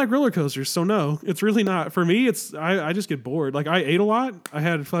 I don't like roller coasters, so no, it's really not. For me, I just get bored. Like I ate a lot. I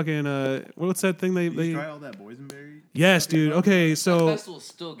had fucking what's that thing Did you try all that boysenberry? Yes, dude. Okay, The so festival's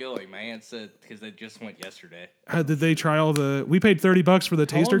still going. My aunt said because they just went yesterday. did they try all the? We paid $30 for the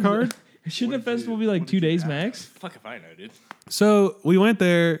taster long is card. Shouldn't a What did festival you- be like what 2 did you days ask? max? Fuck if I know, dude. So we went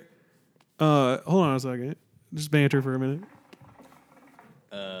there. Hold on a second. Just banter for a minute.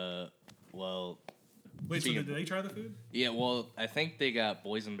 Well, Wait, Speaking did they try the food? yeah, well, I think they got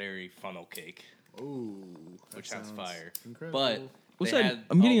boysenberry funnel cake, Oh, which sounds fire. incredible. But What's they that? had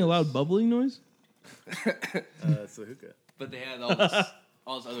I'm getting all a loud this- bubbling noise. It's a hookah. But they had all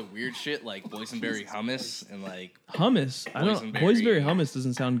this other weird shit like boysenberry hummus and like Hummus. I don't. Boysenberry. Boysenberry hummus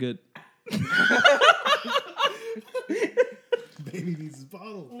doesn't sound good. Baby needs his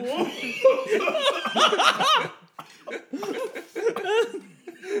bottle.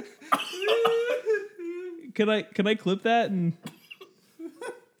 Can I clip that and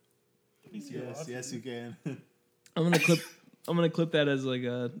Yes, you can. I'm gonna clip that as like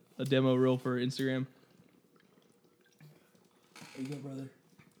a demo reel for Instagram. There you go, brother.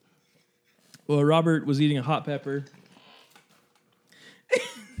 Well, Robert was eating a hot pepper.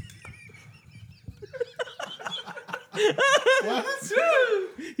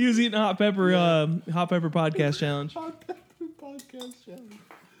 He was eating a hot pepper podcast challenge. Podcast challenge.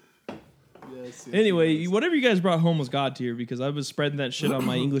 Yes. Anyway, whatever you guys brought home was God tier because I was spreading that shit on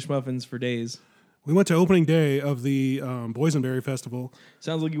my English muffins for days. We went to opening day of the Boysenberry Festival.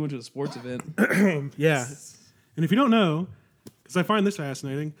 Sounds like you went to a sports event. Yeah. And if you don't know, because I find this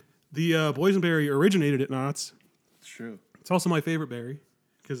fascinating, the boysenberry originated at Knott's. It's true. It's also my favorite berry.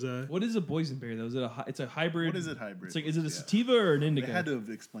 Because What is a boysenberry though? Is it it's a hybrid? What is it hybrid? It's like, is it a Yeah. sativa or an They indica? had to have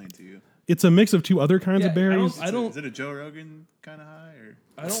explained to you. It's a mix of two other kinds of berries. Is it a Joe Rogan kind of high? Or?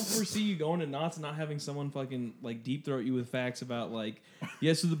 I don't foresee you going to Knott's and not having someone fucking like deep throat you with facts about like,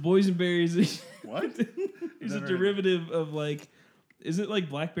 so the boysenberries is What? is a derivative of like, is it like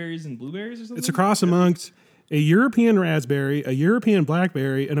blackberries and blueberries or something? It's a cross amongst a European raspberry, a European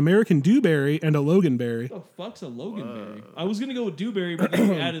blackberry, an American dewberry, and a loganberry. What the fuck's a loganberry? I was gonna go with dewberry, but then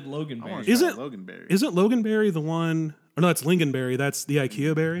you added loganberry. Is it Loganberry? Isn't loganberry the one? Oh no, that's lingonberry. That's the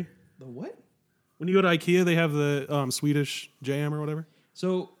IKEA berry. The what? When you go to IKEA, they have the Swedish jam or whatever.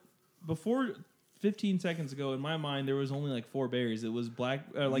 So before 15 seconds ago, in my mind, there was only like 4 berries. It was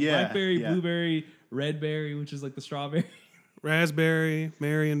blackberry, blueberry, red berry, which is like the strawberry. Raspberry,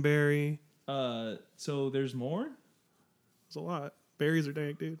 Marionberry. So there's more? There's a lot. Berries are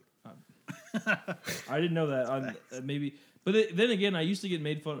dank, dude. I didn't know that. Maybe, but then again, I used to get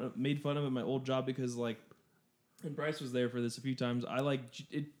made fun of at my old job because like, and Bryce was there for this a few times. I like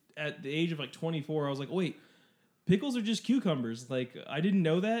it at the age of like 24. I was like, oh, wait, pickles are just cucumbers. Like I didn't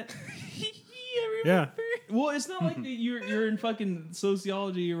know that. Yeah. Well, it's not like you're in fucking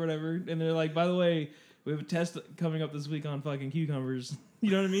sociology or whatever, and they're like, by the way, we have a test coming up this week on fucking cucumbers.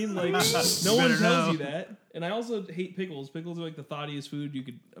 You know what I mean? Like, no one tells you that. And I also hate pickles. Pickles are like the thoughtiest food you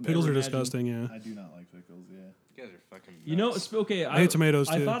could. Pickles are imagine. disgusting. Yeah. I do not like pickles. Yeah. You guys are fucking nuts. You know, it's okay. I hate tomatoes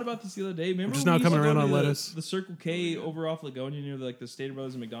too. I thought about this the other day. Remember, just when now we used coming to go around to on the, lettuce. The Circle K over off Lagonia near like the Stater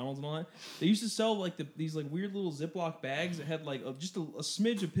Brothers and McDonald's and all that. They used to sell like these like weird little Ziploc bags that had like just a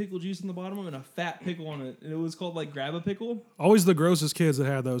smidge of pickle juice in the bottom of them and a fat pickle on it. And it was called like Grab a Pickle. Always the grossest kids that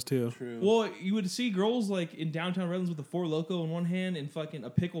had those too. True. Well, you would see girls like in downtown Redlands with a Four Loko in one hand and fucking a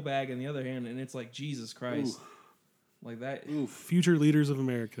pickle bag in the other hand, and it's like Jesus Christ, like that. Future leaders of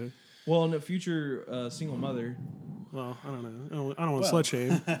America. Well, and a future single mother. Well, I don't know. I don't want to slut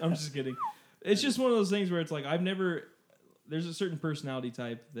shame. I'm just kidding. It's just one of those things where it's like I've never. There's a certain personality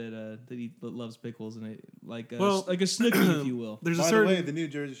type that loves pickles and like a Snooky, if you will. There's By a certain. the way, the new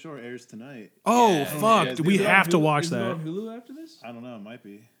Jersey Shore airs tonight. Oh Yeah. fuck! Yeah, We is it have to Hulu? watch Is it that. on Hulu after this? I don't know. It might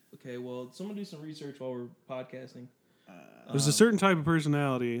be. Okay, well, someone do some research while we're podcasting. There's a certain type of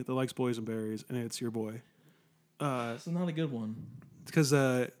personality that likes boysenberries, and it's your boy. It's not a good one. It's because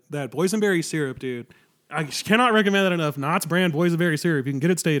that boysenberry syrup, dude. I cannot recommend that enough. Knott's brand boysenberry syrup. You can get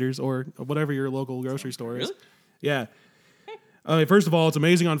it at Staters or whatever your local grocery store is. Really? Yeah. First of all, it's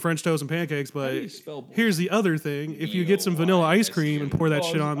amazing on French toast and pancakes, How do you but spell boy? here's the other thing. If you get some vanilla ice cream and pour that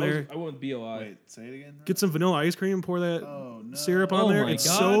shit on there, I went BOI. Wait, say it again. get some vanilla ice cream and pour that Oh no. syrup on Oh there. my It's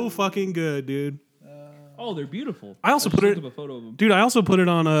God. so fucking good, dude. Oh, they're beautiful. I also just put it- looked up a photo of them. Dude, I also put it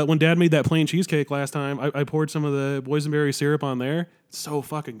on when Dad made that plain cheesecake last time. I poured some of the boysenberry syrup on there. It's so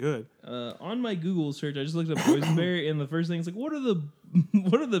fucking good. On my Google search, I just looked up boysenberry, and the first thing is like, what are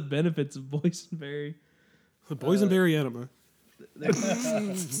the benefits of boysenberry? The boysenberry enema.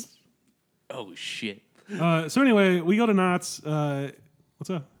 Oh shit. So anyway, we go to Knott's. What's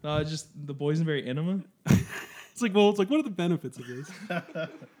up? Just the boysenberry enema. It's like, what are the benefits of this?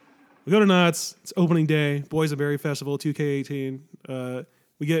 We go to Knott's. It's opening day, Boysenberry Festival 2K18.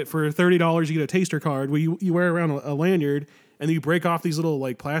 We get for $30, you get a taster card where you wear around a lanyard, and then you break off these little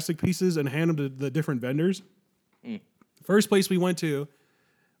like plastic pieces and hand them to the different vendors. First place we went to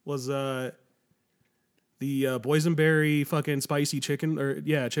was the boysenberry fucking spicy chicken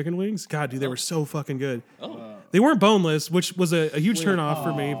chicken wings. God, dude, they were so fucking good. They weren't boneless, which was a huge turnoff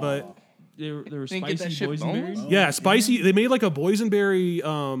for me, but They were Didn't spicy get that shit boysenberries. boneless? yeah, spicy. They made like a boysenberry,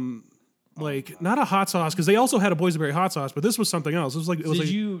 like not a hot sauce because they also had a boysenberry hot sauce, but this was something else. It was like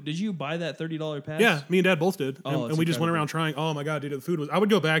Did you buy that $30 pass? yeah, me and Dad both did, Oh, and that's we just went incredible. around trying. Oh my god, dude, the food was. I would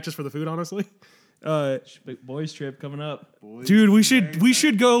go back just for the food, honestly. Big boys trip coming up. Dude, we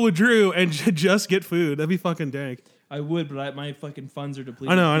should go with Drew and just get food. That'd be fucking dank. I would, but my fucking funds are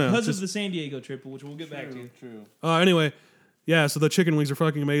depleted. I know. Because Just- of the San Diego trip, which we'll get back to. True. Anyway, yeah. So the chicken wings are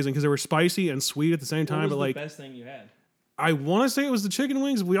fucking amazing because they were spicy and sweet at the same What time. was But the like, best thing you had? I want to say it was the chicken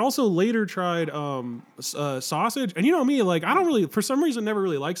wings. We also later tried sausage, and you know me, like I don't really, for some reason, never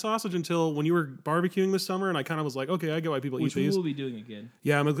really liked sausage until when you were barbecuing this summer, and I kind of was like, okay, I get why people Which eat we these. will be doing again.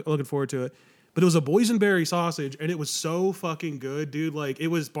 Yeah, I'm looking forward to it. But it was a boysenberry sausage, and it was so fucking good, dude. Like it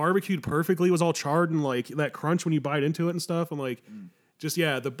was barbecued perfectly. It was all charred and like that crunch when you bite into it and stuff. And like, just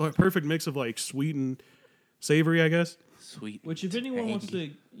the perfect mix of like sweet and savory, I guess. Sweet. Which, if anyone wants to,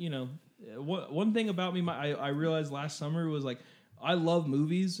 one thing about me, I realized last summer was like, I love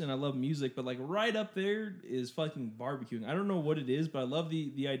movies and I love music, but like right up there is fucking barbecuing. I don't know what it is, but I love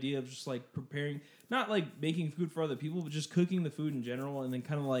the idea of just like preparing, not like making food for other people, but just cooking the food in general, and then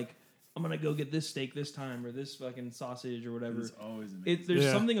kind of like I'm gonna go get this steak this time or this fucking sausage or whatever. It's always amazing. There's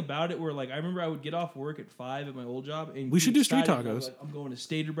Yeah. something about it where like I remember I would get off work at 5 at my old job and We be should do street excited. I was tacos. like, I'm going to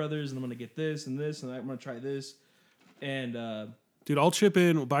Stater Brothers and I'm gonna get this and this and I'm gonna try this. And Dude, I'll chip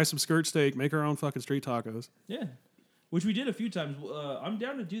in, we'll buy some skirt steak, make our own fucking street tacos. yeah, which we did a few times. I'm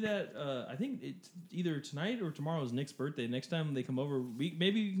down to do that. I think it's either tonight or tomorrow is Nick's birthday. Next time they come over, maybe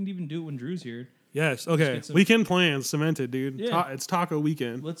we can even do it when Drew's here. Yes, okay. get some- Weekend plans cemented, dude. Yeah. It's taco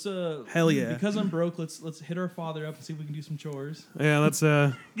weekend. Let's Hell yeah. Because I'm broke, let's hit our father up and see if we can do some chores. Yeah, that's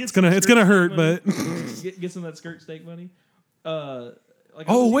Get it's some gonna skirt hurt, steak money. but get some of that skirt steak money. Like I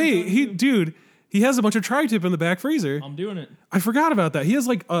oh was wait, even telling you, he has a bunch of tri-tip in the back freezer. I'm doing it. I forgot about that. He has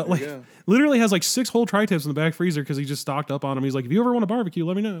like go. literally has like 6 whole tri-tips in the back freezer because he just stocked up on them. He's like, if you ever want a barbecue,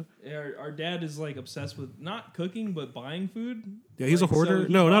 let me know. Our dad is like obsessed with not cooking but buying food. Yeah, he's Like, a hoarder. so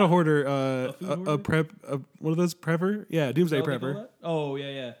he No, not a bought- hoarder. food A hoarder? prep. What are those? Prepper? Yeah, doomsday Is that what they prepper. call that? Oh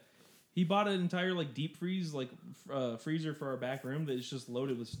yeah. He bought an entire like deep freeze freezer for our back room that is just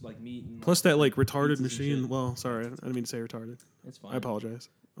loaded with like meat and Plus that like retarded pizzas and machine. shit. Well, sorry, I didn't mean to say retarded. it's fine. I apologize.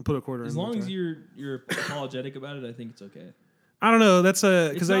 I'll put a quarter As in. long that's as all. you're apologetic about it, I think it's okay. I don't know. That's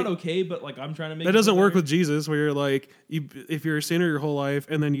It's because not okay, but like I'm trying to make that it doesn't work better. with Jesus, where you're like, if you're a sinner your whole life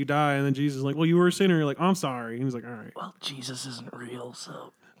and then you die, and then Jesus is like, well, you were a sinner. You're like, I'm sorry. And he's like, all right. Well, Jesus isn't real,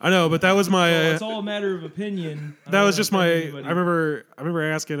 so. I know, but that was my. So it's all a matter of opinion. I That don't was wanna just my. offend anybody. I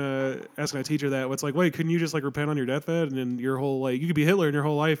remember asking a teacher that. What's like, wait, couldn't you just like repent on your deathbed and then your whole like you could be Hitler in your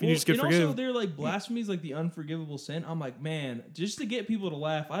whole life and you just get and forgiven? also, they're like blasphemies, like the unforgivable sin. I'm like, man, just to get people to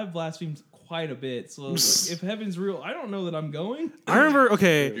laugh, I've blasphemed quite a bit. So like, if heaven's real, I don't know that I'm going. I remember.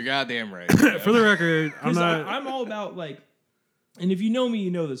 Okay, You're goddamn right. for the record, I'm 'Cause not. I'm all about like, and if you know me,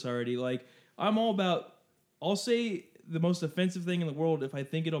 you know this already. Like, I'm all about. I'll say the most offensive thing in the world if I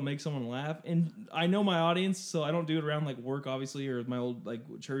think it'll make someone laugh, and I know my audience, so I don't do it around like work, obviously, or my old like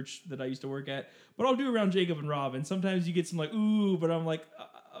church that I used to work at. But I'll do it around Jacob and Rob, and sometimes you get some like ooh, but I'm like,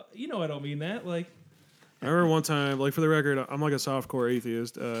 you know, I don't mean that. Like, I remember one time, like for the record, I'm like a softcore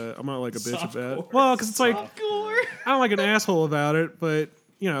atheist. I'm not like a bitch about Softcore. it. Well, because it's like Softcore. I'm like an asshole about it, but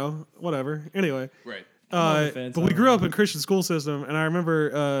you know, whatever. Anyway. Right. on the fence, But I we don't grew know. up in Christian school system, and I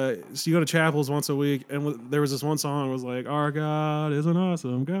remember so you go to chapels once a week, and there was this one song that was like, "Our God is an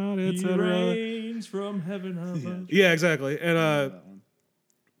awesome God," He etc. reigns from heaven above. Yeah, exactly. And That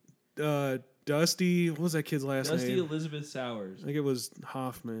one. Dusty, what was that kid's last Dusty name? Elizabeth Sowers. I think it was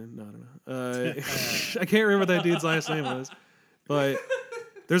Hoffman. No, I don't know. I can't remember what that dude's last name was, but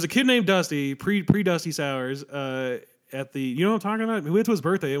there's a kid named Dusty, pre Dusty Sowers. At the, you know what I'm talking about? We went to his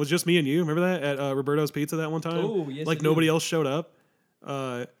birthday. It was just me and you. Remember that at Roberto's Pizza that one time? Oh, yes, Like I nobody do. else showed up.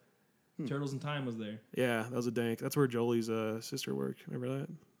 Turtles in Time was there. Yeah, that was a dank. That's where Jolie's sister worked. Remember that?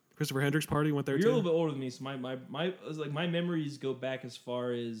 Christopher Hendricks' party went there You're too. a little bit older than me, so my memories go back as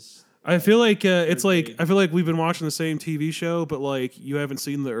far as I feel like it's like grade. I feel like we've been watching the same TV show, but like you haven't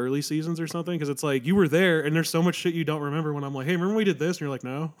seen the early seasons or something because it's like you were there and there's so much shit you don't remember. When I'm like, hey, remember we did this? And you're like,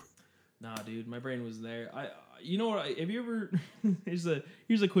 no. Nah, dude, my brain was there. You know what? Have you ever?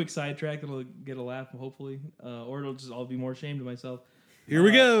 here's a quick sidetrack that'll get a laugh, hopefully, or I'll be more ashamed of myself. Here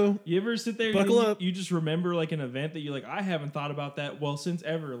we go. You ever sit there? Buckle and up. You just remember like an event that you're like, I haven't thought about that since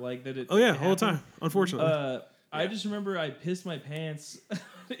ever. Like that. Oh yeah, it all the happened. time. Unfortunately, I just remember I pissed my pants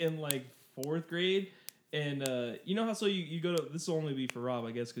in like 4th grade. And you know how you go to, this will only be for Rob,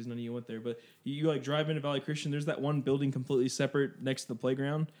 I guess, because none of you went there, but you like drive into Valley Christian, there's that one building completely separate next to the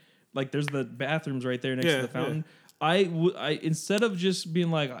playground. Like there's the bathrooms right there next to the fountain. I instead of just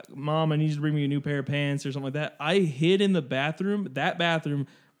being like, Mom, I need you to bring me a new pair of pants or something like that, I hid in that bathroom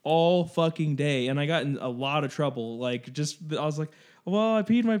all fucking day, and I got in a lot of trouble. Like I was like, well, I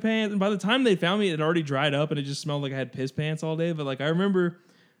peed my pants, and by the time they found me, it had already dried up, and it just smelled like I had piss pants all day. But like I remember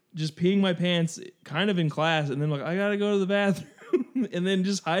just peeing my pants kind of in class, and then like I gotta go to the bathroom, and then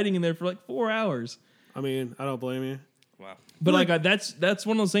just hiding in there for like 4 hours. I mean, I don't blame you. Wow. But like that's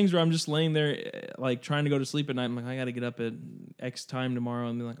one of those things where I'm just laying there like trying to go to sleep at night. I'm like, I gotta get up at X time tomorrow,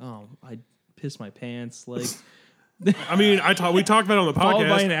 and be like, oh, I pissed my pants. Like I mean, we talked about it on the followed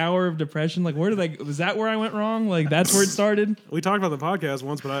by podcast. an hour of depression. Like, was that where I went wrong? Like that's where it started. We talked about the podcast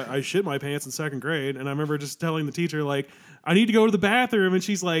once, but I shit my pants in 2nd grade, and I remember just telling the teacher like, I need to go to the bathroom, and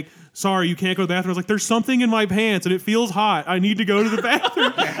she's like, sorry, you can't go to the bathroom. I was like, there's something in my pants, and it feels hot. I need to go to the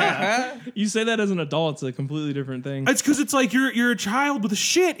bathroom. You say that as an adult, it's a completely different thing. It's because it's like you're a child with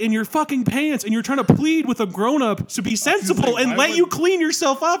shit in your fucking pants, and you're trying to plead with a grown up to be sensible and let you clean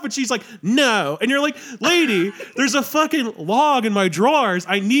yourself up. And she's like, no. And you're like, lady, there's a fucking log in my drawers.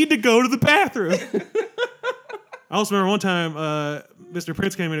 I need to go to the bathroom. I also remember one time, Mr.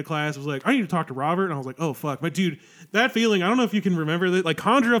 Prince came into class, was like, I need to talk to Robert. And I was like, oh, fuck. But, dude, that feeling, I don't know if you can remember that. Like,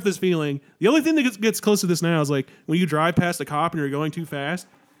 conjure up this feeling. The only thing that gets close to this now is, like, when you drive past a cop and you're going too fast,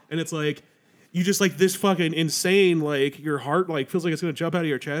 and it's like, you just, like, this fucking insane, like, your heart, like, feels like it's going to jump out of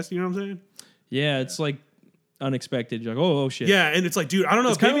your chest. You know what I'm saying? Yeah, it's like unexpected. You're like, oh shit. Yeah, and it's like, dude, I don't know.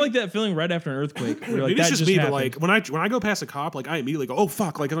 It's kind of like that feeling right after an earthquake. Where Maybe like, it's just me, but like when I go past a cop, like I immediately go, oh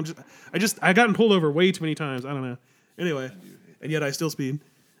fuck, like I gotten pulled over way too many times. I don't know. Anyway, and yet I still speed.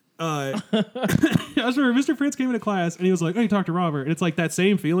 I was remember Mr. Prince came into class and he was like, "Oh, you talk to Robert," and it's like that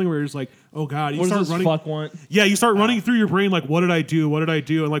same feeling where it's like, "Oh God," you what start does this running. Fuck want? Yeah, you start running through your brain like, "What did I do? What did I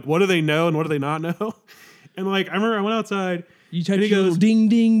do?" And like, what do they know and what do they not know? And like, I remember I went outside. You touch your little ding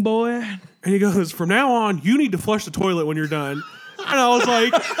ding boy. And he goes, "From now on, you need to flush the toilet when you're done." And I was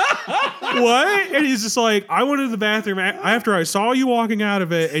like, "What?" And he's just like, "I went into the bathroom after I saw you walking out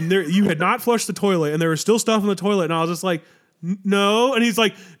of it, and you had not flushed the toilet, and there was still stuff in the toilet." And I was just like, "No." And he's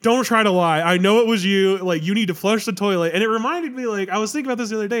like, "Don't try to lie. I know it was you. Like, you need to flush the toilet." And it reminded me, like, I was thinking about this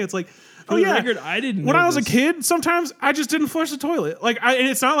the other day. It's like, For the record, I didn't. When know I was this. a kid, sometimes I just didn't flush the toilet. Like, and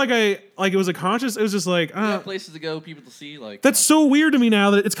it's not like it was a conscious. It was just like, You got places to go, people to see. Like that's so weird to me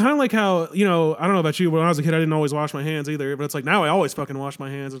now that it's kind of like how, I don't know about you, but when I was a kid, I didn't always wash my hands either. But it's like now I always fucking wash my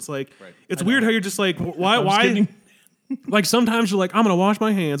hands. It's like, it's weird how you're just like, why? Like sometimes you're like, I'm gonna wash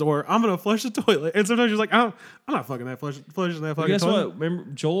my hands or I'm gonna flush the toilet, and sometimes you're like, I'm not fucking that flushing that fucking Guess toilet. what? Remember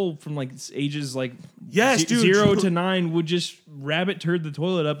Joel from like ages like Yes, dude, 0 Joel- to 9 would just rabbit turd the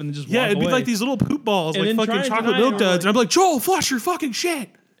toilet up and then just Yeah, walk it'd be away. like these little poop balls, And like then try fucking and chocolate deny milk it, duds, or and I'm like, Joel, flush your fucking shit.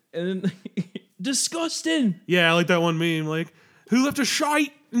 and then disgusting, Yeah, I like that one meme, like, who left a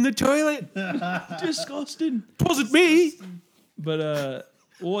shite in the toilet? disgusting. It wasn't me. But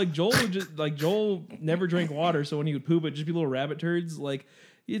well, like Joel would just like Joel never drank water, so when he would poop, it'd just be little rabbit turds. Like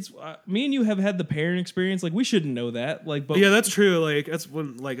it's me and you have had the parent experience. Like we shouldn't know that. Like, but Yeah, that's true. Like that's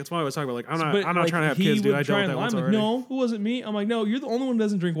that's why I was talking about. Like I'm not trying to have he kids, dude. would I try dealt with and that lie. once I'm like, already. no, it wasn't me. I'm like, no, you're the only one who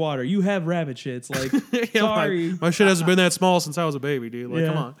doesn't drink water. You have rabbit shits. Like, Yeah, sorry, my shit hasn't been that small since I was a baby, dude. Like, Yeah.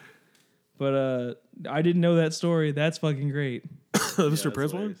 come on. but I didn't know that story. That's fucking great. Mr.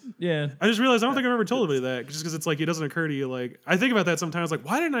 Prince one. Yeah, I just realized I don't think I've ever told anybody that, just because it's like it doesn't occur to you. Like I think about that sometimes. Like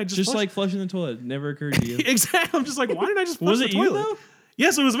why didn't I just flush? like flushing the toilet never occurred to you. Exactly. I'm just like, why didn't I just flush Was the it you toilet? though?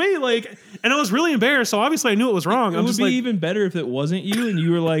 Yes, it was me. Like, and I was really embarrassed. So obviously I knew it was wrong. It I'm would just be like, even better if it wasn't you and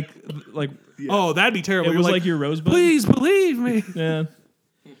you were like, oh, that'd be terrible. it You're was like your rosebud. please believe me. Yeah.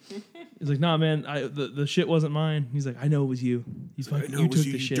 He's like, nah, man, the shit wasn't mine. He's like, I know it was you. He's like, No, you it was took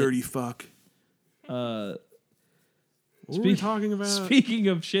you, the you shit. dirty fuck. What were we talking about? Speaking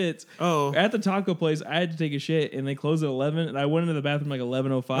of shits, Oh. at the taco place, I had to take a shit, and they closed at 11, and I went into the bathroom like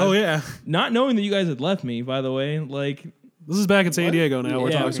 11:05. Oh yeah. Not knowing that you guys had left me, by the way. Like, This is back in San Diego now.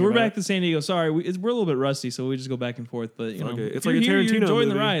 We're yeah, talking. so we're about. back to San Diego. Sorry, we're a little bit rusty, so we just go back and forth. But you know, Okay. It's if like you're a here, you're Tarantino enjoying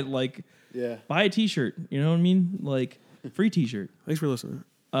the movie. ride. Like, Yeah. buy a T-shirt. You know what I mean? Like, free T-shirt. Thanks for listening.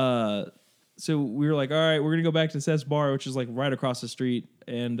 So we were like, all right, we're gonna go back to Seth's bar, which is like right across the street.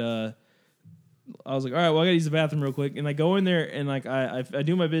 And I was like, all right, well, I gotta use the bathroom real quick. And I go in there and like I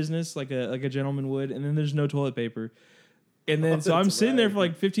do my business like a gentleman would, and then there's no toilet paper. And then so I'm That's sitting there right. for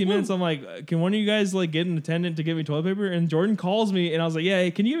like 15 minutes. I'm like, can one of you guys like get an attendant to get me toilet paper? And Jordan calls me, and I was like, yeah,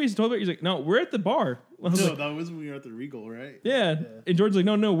 hey, can you give me some toilet paper? He's like, no, we're at the bar. I was No, like, that was when we were at the Regal, right? yeah. And Jordan's like,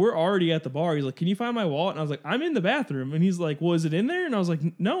 no, we're already at the bar. He's like, can you find my wallet? And I was like, I'm in the bathroom. And he's like, well, is it in there? And I was like,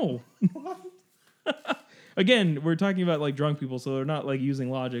 no. Again, we're talking about like drunk people, so they're not like using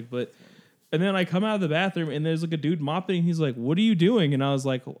logic. But and then I come out of the bathroom and there's like a dude mopping. And he's like, what are you doing? And I was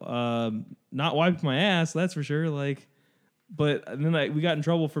like, not wiping my ass, that's for sure. Like, but and then we got in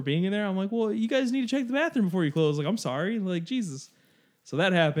trouble for being in there. I'm like, well, you guys need to check the bathroom before you close. Like, I'm sorry. Like, Jesus. So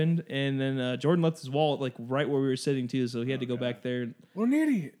that happened, and then Jordan left his wallet like right where we were sitting too, so he had to go back there. What an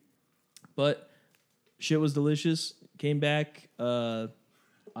idiot. But shit was delicious. Came back. I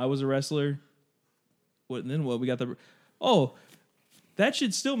was a wrestler. What? And then what? We got the. Oh, that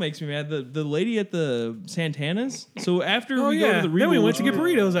shit still makes me mad. The lady at the Santana's. So after Oh we go yeah. to the Then Regal, we went to get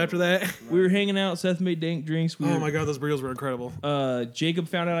burritos after that. we were hanging out. Seth made dank drinks. Oh my god, those burritos were incredible. Jacob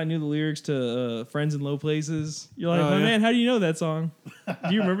found out I knew the lyrics to "Friends in Low Places." You're like, Oh, my yeah. man, how do you know that song?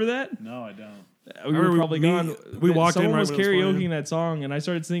 Do you remember that? No, I don't. We were remember probably me- gone. we walked in Someone right was when it was karaokeing playing. that song, and I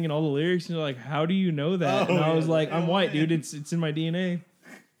started singing all the lyrics. And you're like, "How do you know that?" Oh, and I was yeah. like, "I'm Oh, white, man. dude. It's in my DNA.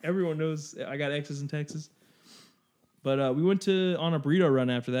 Everyone knows I got exes in Texas." But we went on a burrito run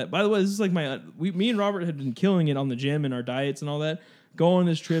after that. By the way, this is like me and Robert had been killing it on the gym and our diets and all that. go on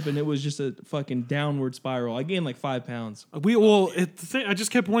this trip, and it was just a fucking downward spiral. I gained like 5 pounds. I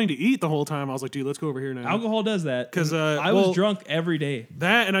just kept wanting to eat the whole time. I was like, dude, let's go over here now. Alcohol does that. 'Cause, I was drunk every day.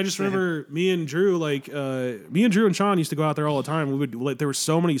 That, and I just remember me and Drew and Sean used to go out there all the time. There were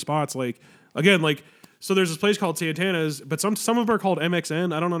so many spots, so there's this place called Santana's, but some of them are called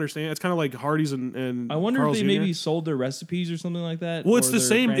MXN. I don't understand. It's kind of like Hardee's and I wonder Carl's if they Jr. maybe sold their recipes or something like that. Well, it's or the their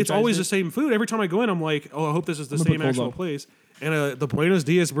same. It's always the franchise same food. Every time I go in, I'm like, oh, I hope this is the I'm gonna same put cold actual on. place. And the Buenos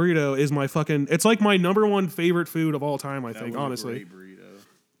Dias burrito is my fucking. It's like my number one favorite food of all time. I think, honestly, Great burrito.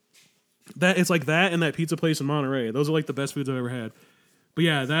 that it's like that and that pizza place in Monterey. Those are like the best foods I've ever had. But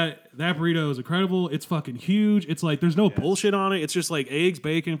yeah, that burrito is incredible. It's fucking huge. It's like there's no bullshit on it. It's just like eggs,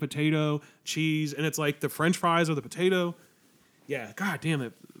 bacon, potato, cheese, and it's like the French fries or the potato. Yeah, god damn,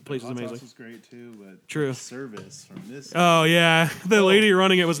 that place is Hot amazing. sauce was great too, but True. the service from this. Oh yeah, the lady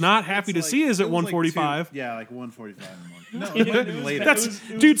running it was not happy to It's see us it at was like 1:45. Yeah, like 1:45 a month. No, it might have been later. That's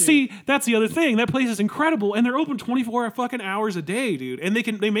the other thing. That place is incredible, and they're open 24 fucking hours a day, dude. And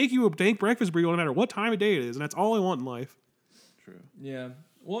they make you a dank breakfast burrito no matter what time of day it is, and that's all I want in life. True. Yeah.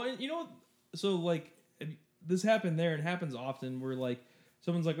 Well, you know, so like this happened there, and happens often. Where like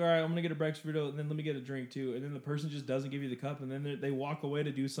someone's like, "All right, I'm gonna get a breakfast burrito, and then let me get a drink too," and then the person just doesn't give you the cup, and then they walk away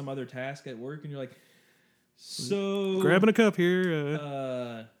to do some other task at work, and you're like, "So Grabbing a cup here.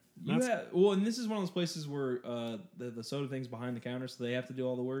 well, and this is one of those places where the soda thing's behind the counter, so they have to do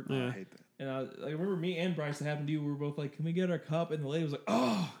all the work. Yeah. I hate that. And I remember me and Bryce, it happened to you. We were both like, "Can we get our cup?" And the lady was like,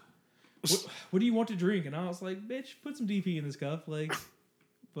 "Oh, what do you want to drink?" And I was like, "Bitch, put some DP in this cup." Like,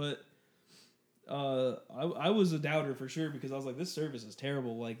 but I was a doubter for sure because I was like, this service is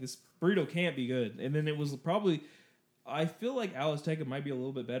terrible. Like, this burrito can't be good. And then it was probably, I feel like Azteca might be a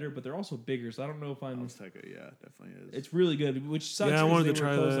little bit better, but they're also bigger. So I don't know if I'm. Azteca, yeah, definitely is. It's really good, which sucks. Yeah, I wanted to they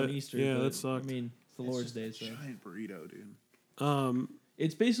try were closed that. on Easter. Yeah, but, that sucked. I mean, it's the Lord's Day, so Giant burrito, dude.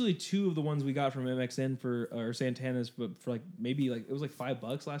 it's basically two of the ones we got from MXN or Santana's, but for like maybe like it was like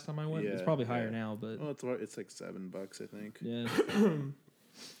 $5 last time I went. It's Yeah, probably higher yeah. now, but Well, it's like $7, I think. yeah.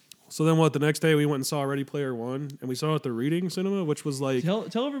 So then the next day we went and saw Ready Player One, and we saw it at the Reading Cinema, which was like.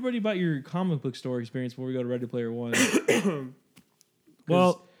 Tell everybody about your comic book store experience before we go to Ready Player One.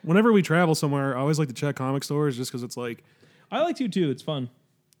 Well, whenever we travel somewhere, I always like to check comic stores just because it's like. I like to too. It's fun.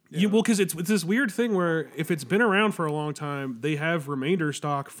 Because it's this weird thing where if it's been around for a long time, they have remainder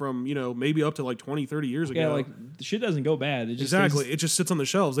stock from, maybe up to like 20, 30 years ago. Yeah, like the shit doesn't go bad. It just Exactly. stays- It just sits on the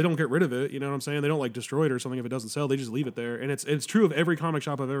shelves. They don't get rid of it. You know what I'm saying? They don't like destroy it or something if it doesn't sell. They just leave it there. And it's true of every comic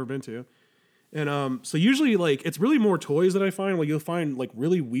shop I've ever been to. And so usually like it's really more toys that I find. Like you'll find like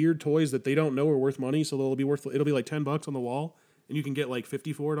really weird toys that they don't know are worth money. So it'll be like $10 on the wall, and you can get like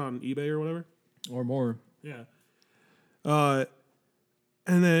 50 for it on eBay or whatever. or more. Yeah.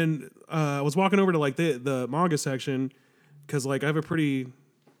 And then I was walking over to like the manga section because like I have a pretty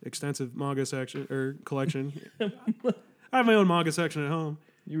extensive manga section or collection. I have my own manga section at home.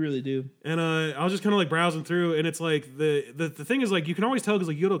 You really do. And I was just kind of like browsing through, and it's like the thing is like you can always tell because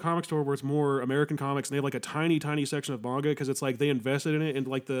like you go to a comic store where it's more American comics, and they have like a tiny section of manga because it's like they invested in it in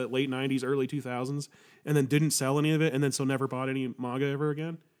like the late '90s, early 2000s, and then didn't sell any of it, and then so never bought any manga ever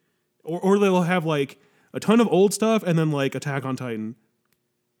again. Or they'll have like a ton of old stuff, and then like Attack on Titan.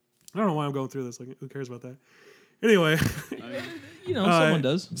 I don't know why I'm going through this. Like, who cares about that? Anyway. Someone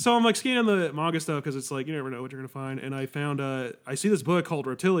does. So I'm like scanning the manga stuff because it's like you never know what you're gonna find. And I found I see this book called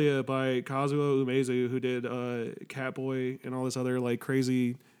Reptilia by Kazuo Umezu, who did Catboy and all this other like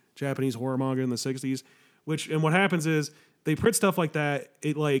crazy Japanese horror manga in the '60s. And what happens is they print stuff like that.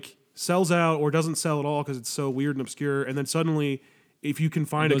 It like sells out or doesn't sell at all because it's so weird and obscure. And then suddenly, if you can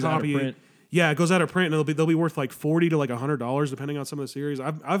find a goes out of copy. print. Yeah, it goes out of print and they'll be worth like $40 to like $100 depending on some of the series.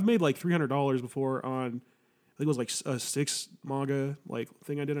 I've made like $300 before on I think it was like a 6 manga like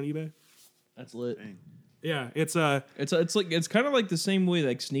thing I did on eBay. That's lit. Dang. Yeah, it's It's kind of like the same way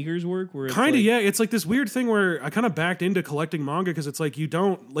like sneakers work, where it's kind of like, yeah. It's like this weird thing where I kind of backed into collecting manga because it's like you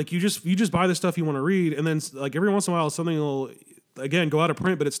don't like you just buy the stuff you want to read, and then like every once in a while something will again go out of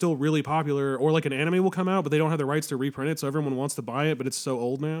print, but it's still really popular, or like an anime will come out, but they don't have the rights to reprint it, so everyone wants to buy it, but it's so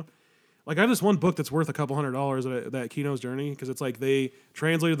old now. Like I have this one book that's worth a couple $100 that Kino's Journey because it's like they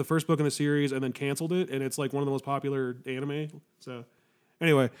translated the first book in the series and then canceled it, and it's like one of the most popular anime. So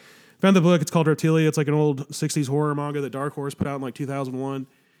anyway, found the book. It's called Reptilia. It's like an old '60s horror manga that Dark Horse put out in like 2001.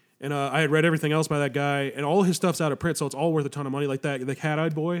 And I had read everything else by that guy, and all his stuff's out of print, so it's all worth a ton of money. Like that, the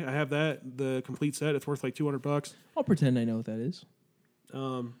Cat-Eyed Boy, I have that, the complete set. It's worth like $200. I'll pretend I know what that is.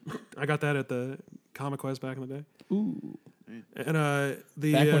 I got that at the Comic Quest back in the day. Ooh. And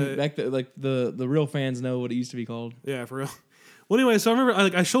Like the real fans know what it used to be called. yeah, for real. Well, anyway, so I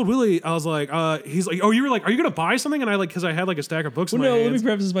remember I showed Willie. I was like, he's like, oh, you were like, are you gonna buy something? And I like, because I had like a stack of books. Well, in my no, hands. let me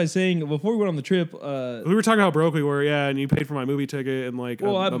preface this by saying before we went on the trip, We were talking how broke we were, yeah, and you paid for my movie ticket and like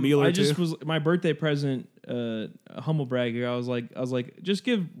a meal or I two. just was my birthday present. A humble brag here. I was like, just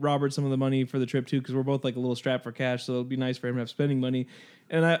give Robert some of the money for the trip too, because we're both like a little strapped for cash, so it'd be nice for him to have spending money.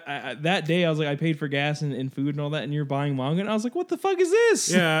 And I that day I was like, I paid for gas and food and all that, and you're buying manga, and I was like, what the fuck is this?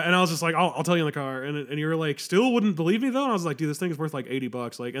 Yeah, and I was just like, I'll tell you in the car, and you were like, still wouldn't believe me though. And I was like, dude, this thing is worth like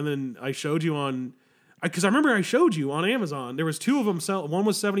 $80. Like, and then I showed you on. Because I remember I showed you on Amazon. There was two of them. One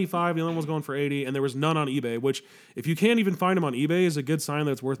was 75, the other one was going for 80, and there was none on eBay. Which, if you can't even find them on eBay, is a good sign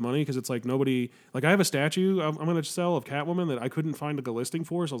that it's worth money. Because it's like nobody. Like I have a statue I'm going to sell of Catwoman that I couldn't find like a listing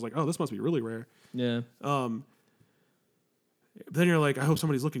for. So I was like, oh, this must be really rare. Yeah. Then you're like, I hope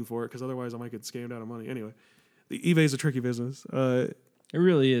somebody's looking for it because otherwise I might get scammed out of money. Anyway, the eBay is a tricky business. It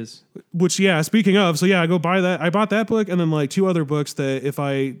really is. Which, yeah, speaking of, so yeah, I go buy that. I bought that book and then like two other books that if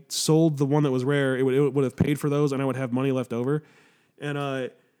I sold the one that was rare, it would have paid for those and I would have money left over. And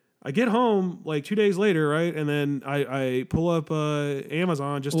I get home like 2 days later, right? And then I pull up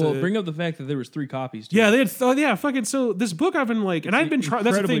Amazon just to bring up the fact that there was 3 copies. Too. Yeah, they had fucking. So this book I've been like, and I'd been trying.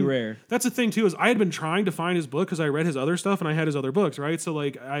 That's the thing. Rare. That's the thing too is I had been trying to find his book because I read his other stuff and I had his other books, right? So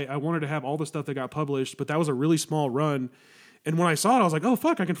like I wanted to have all the stuff that got published, but that was a really small run. And when I saw it, I was like, oh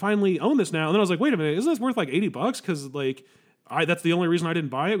fuck, I can finally own this now. And then I was like, wait a minute, isn't this worth like $80? Because like that's the only reason I didn't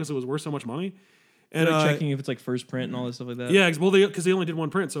buy it because it was worth so much money. And like checking if it's like first print and all this stuff like that. Yeah, well, because they only did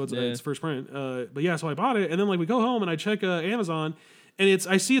one print, so it's first print. But yeah, so I bought it, and then like we go home and I check Amazon, and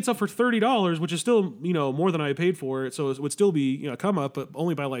I see it's up for $30, which is still more than I paid for it, so it would still be a come up, but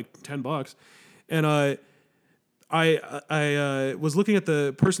only by like $10. And I was looking at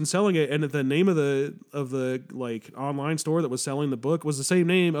the person selling it, and the name of the like online store that was selling the book was the same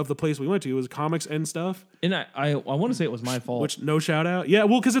name of the place we went to. It was Comics and Stuff. And I want to say it was my fault. Which no shout out. Yeah,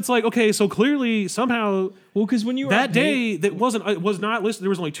 well, because it's like okay, so clearly somehow. Well, because when you were that day that was not listed. There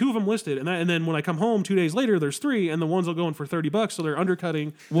was only 2 of them listed, and then when I come home 2 days later, there's 3, and the ones are going for $30, so they're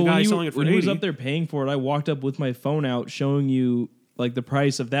undercutting the guy selling it for $80. When he was up there paying for it, I walked up with my phone out showing you like the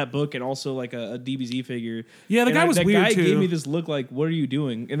price of that book and also like a DBZ figure. Yeah, the guy was weird too. That guy gave me this look like, what are you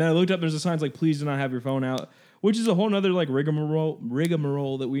doing? And then I looked up, there's a sign like, please do not have your phone out, which is a whole nother like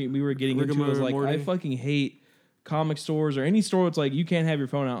rigmarole that we were getting into. I was like, I fucking hate comic stores or any store. It's like, you can't have your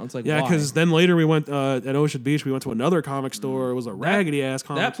phone out. It's like, yeah, because then later we went at Ocean Beach, we went to another comic store. It was a raggedy ass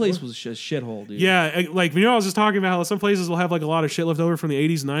comic That place store. was just shithole, dude. Yeah, like, I was just talking about how some places will have like a lot of shit left over from the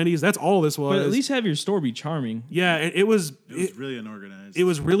 80s and 90s. That's all this was. But at least have your store be charming. Yeah, it was really unorganized. It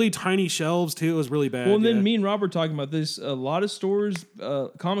was really tiny shelves too. It was really bad. Well, and then me and Robert talking about this. A lot of stores,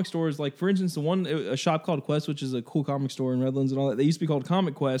 comic stores, like for instance, a shop called Quest, which is a cool comic store in Redlands and all that. They used to be called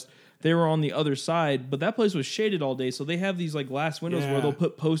Comic Quest. They were on the other side, but that place was shaded all day. So they have these like glass windows where they'll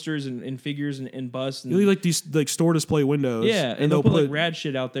put posters and figures and busts. And, really like these like store display windows. Yeah, and they'll put like rad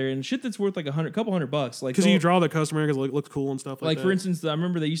shit out there and shit that's worth like couple $100. Like because you draw the customer because it looks cool and stuff like that. Like for instance, I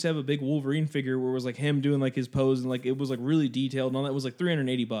remember they used to have a big Wolverine figure where it was like him doing like his pose and like it was like really detailed and all that. It was like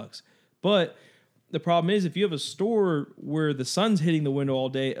 $380. But the problem is if you have a store where the sun's hitting the window all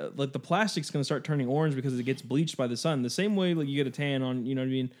day, like the plastic's going to start turning orange because it gets bleached by the sun. The same way like you get a tan on, you know what I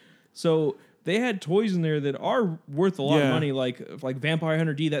mean? So they had toys in there that are worth a lot of money, like Vampire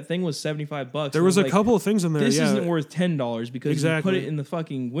Hunter D. That thing was $75. There was a couple of things in there. This isn't worth $10 because you put it in the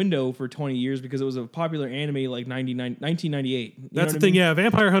fucking window for 20 years because it was a popular anime like 1998. That's the thing. Yeah,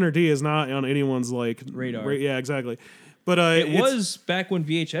 Vampire Hunter D is not on anyone's like radar. Yeah, exactly. But it was back when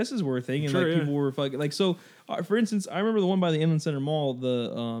VHSs were a thing and people were fucking like so. For instance, I remember the one by the Inland Center Mall,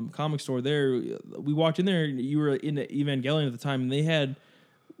 the comic store there. We walked in there. You were into Evangelion at the time, and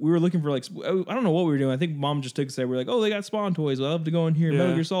we were looking for like I don't know what we were doing. I think Mom just took us there. We were like, oh, they got Spawn toys. Well, I'll have to go in here.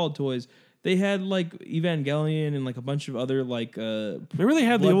 Metal Gear Solid toys. They had like Evangelion and like a bunch of other like. Remember they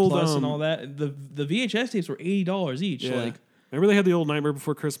had the old Plus and all that. The VHS tapes were $80 each. Yeah. Like remember they had the old Nightmare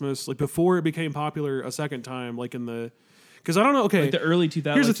Before Christmas, like before it became popular a second time, like in the. Because I don't know, okay. Like the early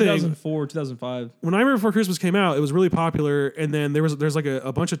 2000s, here's like the thing. 2004, 2005. When Nightmare Before Christmas came out, it was really popular, and then there's like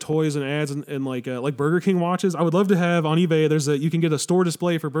a bunch of toys and ads and like Burger King watches. I would love to have on eBay. You can get a store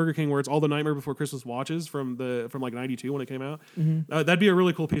display for Burger King where it's all the Nightmare Before Christmas watches from like '92 when it came out. Mm-hmm. That'd be a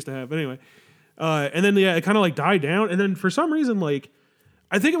really cool piece to have. But anyway, and then it kind of like died down, and then for some reason like.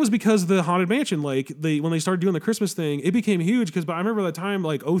 I think it was because of the Haunted Mansion, like when they started doing the Christmas thing, it became huge. Because I remember that time,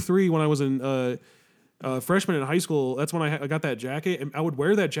 like 2003, when I was in freshman in high school, that's when I got that jacket, and I would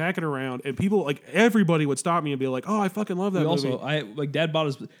wear that jacket around, and people, like everybody, would stop me and be like, "Oh, I fucking love that movie." Also, Dad bought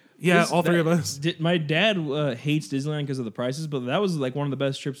us. Yeah, all three of us. My dad hates Disneyland because of the prices, but that was like one of the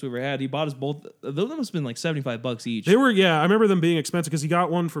best trips we ever had. He bought us both. Those must have been like $75 each. They were, yeah. I remember them being expensive because he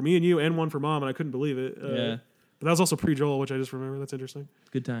got one for me and you and one for mom, and I couldn't believe it. Yeah. But that was also pre-Joel, which I just remember. That's interesting.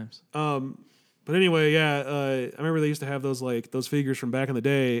 Good times. But anyway, yeah, I remember they used to have those figures from back in the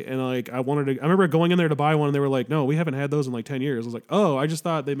day, and like I remember going in there to buy one, and they were like, "No, we haven't had those in like 10 years." I was like, "Oh, I just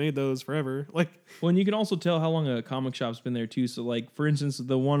thought they made those forever." Like, well, and you can also tell how long a comic shop's been there too. So, like for instance,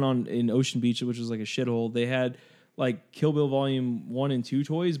 the one in Ocean Beach, which was like a shithole, they had like Kill Bill Volume 1 and 2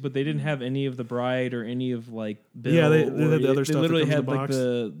 toys, but they didn't have any of the Bride or any of like Bill. Yeah, they had the other stuff. They literally that comes had in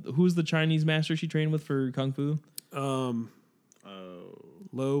the like box. who's the Chinese master she trained with for kung fu?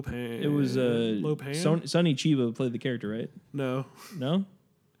 Lo Pan. It was Lo Pan. Sonny Chiba played the character, right? No. No.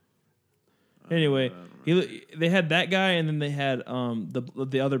 Anyway, they had that guy, and then they had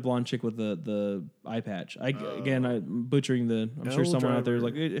the other blonde chick with the eye patch. I'm butchering the. I'm sure Elle someone out there is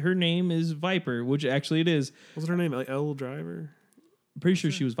Driver. like her name is Viper, which actually it is. What was her name? Like Elle Driver. I'm pretty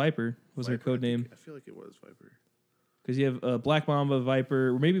sure she was Viper. Was her code name? I feel like it was Viper. Because you have Black Mamba, Viper,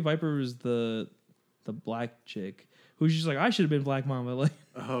 or maybe Viper was the black chick who's just like I should have been Black Mamba. Like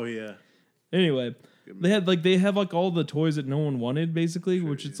Oh yeah. anyway. They have all the toys that no one wanted, basically,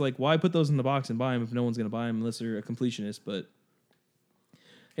 which it's like, why put those in the box and buy them if no one's gonna buy them unless they're a completionist? But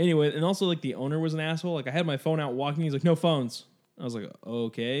anyway, and also like the owner was an asshole. Like I had my phone out walking, he's like, no phones. I was like,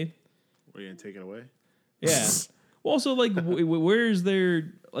 okay, Were you gonna take it away? yeah. Well, also like, where is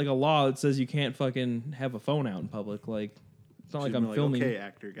there like a law that says you can't fucking have a phone out in public? Like, it's not like Should've I'm been filming. Okay,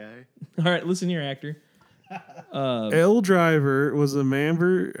 actor guy. All right, listen here, actor. Elle Driver was a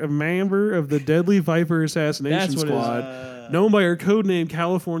member of the Deadly Viper Assassination That's what it is. Squad, known by her code name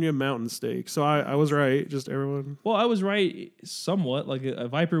California Mountain Steak. So I was right. Just everyone. Well, I was right somewhat. Like a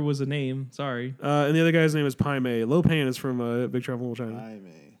Viper was a name. Sorry. And the other guy's name is Pai Mei. Lo Pan is from Big Trouble in Little China. I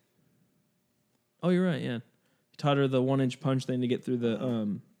may. Oh, you're right. Yeah, he taught her the 1-inch punch thing to get through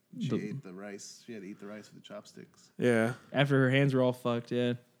the She ate the rice. She had to eat the rice with the chopsticks. Yeah. after her hands were all fucked.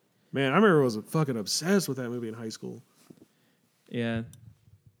 Yeah, Man, I remember I was fucking obsessed with that movie in high school. yeah.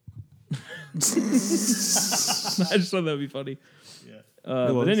 I just thought that'd be funny. Yeah. It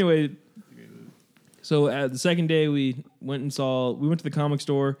But was. anyway, so the second day we went to the comic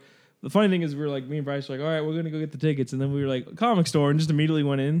store. The funny thing is, we were like, me and Bryce were like, all right, we're gonna go get the tickets, and then we were like, comic store, and just immediately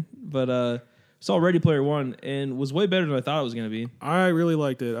went in. But saw Ready Player One and was way better than I thought it was gonna be. I really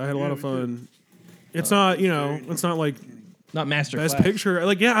liked it. I had a lot of fun. It's not, it's not like Not master Best class. Picture.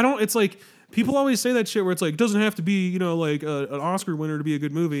 Like, yeah, I don't. It's like people always say that shit where it's like it doesn't have to be, like an Oscar winner to be a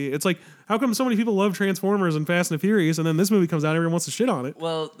good movie. It's like how come so many people love Transformers and Fast and the Furious, and then this movie comes out, everyone wants to shit on it.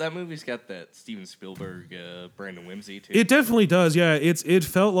 Well, that movie's got that Steven Spielberg, Brandon Whimsy too. It definitely does. Yeah, it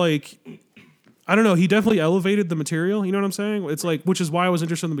felt like. I don't know. He definitely elevated the material. You know what I'm saying? It's like, which is why I was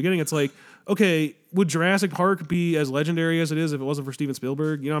interested in the beginning. It's like, okay, would Jurassic Park be as legendary as it is if it wasn't for Steven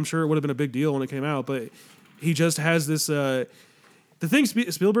Spielberg? I'm sure it would have been a big deal when it came out, but he just has this. The thing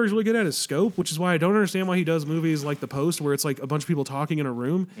Spielberg's really good at is scope, which is why I don't understand why he does movies like The Post, where it's like a bunch of people talking in a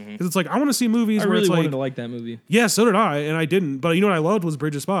room. Because it's like, I want to see movies I where really it's wanted like. to like that movie. Yeah, so did I, and I didn't. But you know what I loved was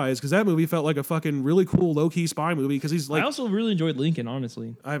Bridge of Spies, because that movie felt like a fucking really cool, low-key spy movie, because he's like. I also really enjoyed Lincoln,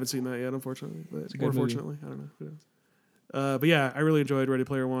 honestly. I haven't seen that yet, unfortunately. But, a good or movie. fortunately, I don't know. Who knows? But yeah, I really enjoyed Ready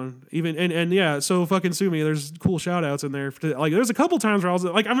Player One. Even and yeah, so fucking sue me. There's cool shout outs in there. Like, there's a couple times where I was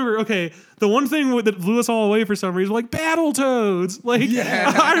like, I remember, okay, the one thing that blew us all away for some reason, like Battletoads. Like,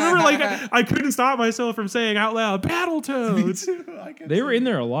 I remember, like, I couldn't stop myself from saying out loud, Battletoads. They were in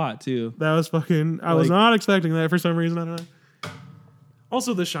there a lot too. That was fucking. I was Like- not expecting that for some reason. I don't know.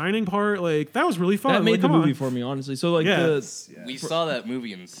 Also, the Shining part, like, that was really fun. That made Like, the come movie on. for me, honestly. So like Yeah. Yeah. We saw that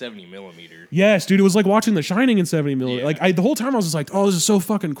movie in 70 millimeter. Yes, dude, it was like watching The Shining in 70 mm. Yeah. Like, the whole time I was just like, oh, this is so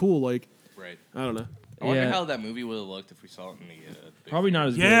fucking cool. Like, Right. I don't know. I wonder Yeah. how that movie would have looked if we saw it in the. Big probably not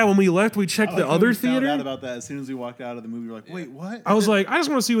as Yeah, good. when we left, we checked the other We found out theater. about that as soon as we walked out of the movie. We're like, wait, what? I was like, I just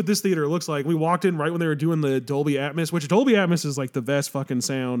want to see what this theater looks like. We walked in right when they were doing the Dolby Atmos, which Dolby Atmos is like the best fucking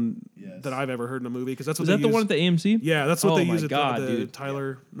sound Yes. that I've ever heard in a movie, because that's what Was they that the use. one at the AMC? Yeah, that's what Oh they my use at God, the dude.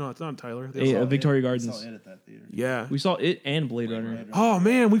 Tyler. No, it's not Tyler. The Yeah, other- Victoria We Gardens. saw it at that theater. yeah. We saw it and Blade Runner. Oh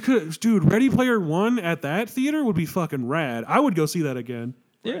man, we could, dude. Ready Player One at that theater would be fucking rad. I would go see that again.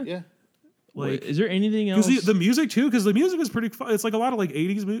 Yeah. Yeah. Like, Is there anything else? because the music too, because the music is pretty fun. It's like a lot of like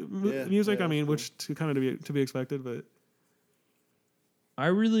 80s Yeah, music. yeah, I mean, it's which to kind of to be expected, but I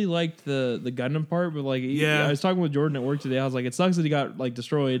really liked the Gundam part, but like, Yeah. I was talking with Jordan at work today. I was like, it sucks that he got like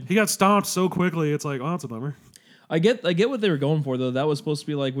destroyed. he got stomped so quickly. It's like, oh, that's a bummer. I get what they were going for though. That was supposed to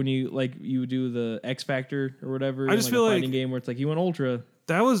be like when you do the X Factor or whatever. I just in, feel a like- fighting game where it's like you went ultra.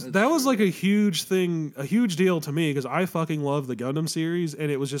 That was like a huge thing, a huge deal to me because I fucking love the Gundam series, and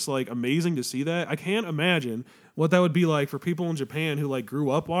it was just like amazing to see that. I can't imagine what that would be like for people in Japan who like grew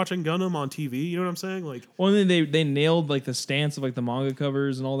up watching Gundam on TV. You know what I'm saying? Like, well, and then they nailed like the stance of like the manga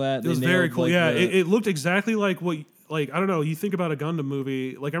covers and all that. it was very cool. Yeah, it looked exactly like what. Like, I don't know, you think about a Gundam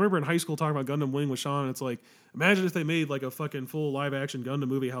movie. Like, I remember in high school talking about Gundam Wing with Sean, and it's like, imagine if they made like a fucking full live action Gundam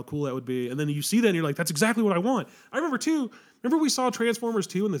movie, how cool that would be. And then you see that and you're like, that's exactly what I want. I remember too, we saw Transformers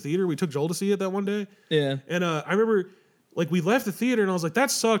 2 in the theater? We took Joel to see it that one day. Yeah. And I remember, like, we left the theater and I was like, that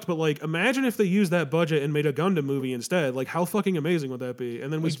sucked, but like, imagine if they used that budget and made a Gundam movie instead. Like, how fucking amazing would that be?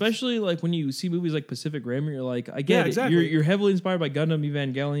 And then especially like when you see movies like Pacific Rim, you're like, I get it. Exactly. You're heavily inspired by Gundam,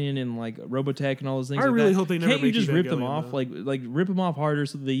 Evangelion, and like Robotech and all those things. I like really that. hope they never Can't you make just rip them Evangelion, off? though. Like rip them off harder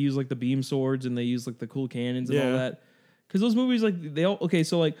so that they use like the beam swords and they use like the cool cannons and all Yeah. that. Because those movies, like they all okay.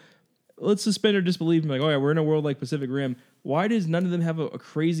 So like, let's suspend our disbelief and be like, oh yeah, we're in a world like Pacific Rim. Why does none of them have a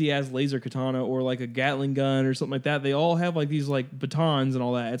crazy ass laser katana or like a Gatling gun or something like that? They all have like these like batons and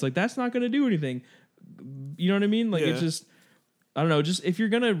all that. It's like that's not going to do anything. You know what I mean? Like it's just, I don't know. Just if you're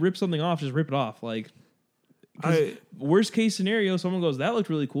gonna rip something off, just rip it off. Like, worst case scenario, someone goes, that looked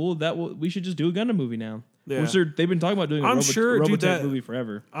really cool. we should just do a Gundam movie now. Yeah. Which they've been talking about doing a Robotech movie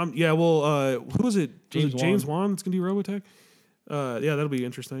forever. Yeah, well, who was it? James Wan that's gonna do Robotech. Yeah, that'll be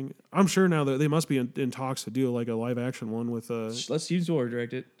interesting. I'm sure now that they must be in talks to do like a live action one with. Let's use Zor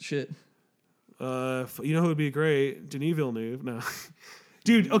direct it. Shit. You know who would be great? Denis Villeneuve. No,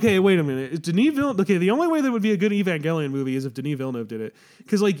 dude. Okay, wait a minute. Is Denis Villeneuve? Okay, the only way that would be a good Evangelion movie is if Denis Villeneuve did it.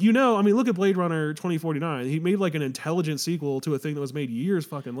 Because like I mean, look at Blade Runner 2049. He made like an intelligent sequel to a thing that was made years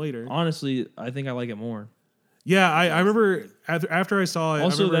fucking later. Honestly, I think I like it more. Yeah, I remember after I saw it.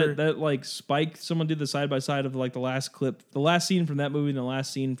 Also, that like Spike, someone did the side by side of like the last clip, the last scene from that movie, and the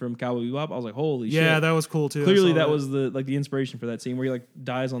last scene from Cowboy Bebop. I was like, holy shit! Yeah, that was cool too. Clearly, that was the inspiration for that scene where he like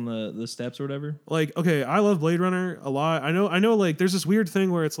dies on the steps or whatever. Like, okay, I love Blade Runner a lot. I know. Like, there's this weird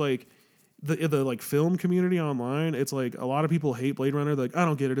thing where it's like the like film community online. It's like a lot of people hate Blade Runner. They're like, I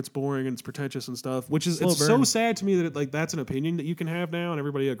don't get it. It's boring and it's pretentious and stuff. Which is so sad to me that that's an opinion that you can have now and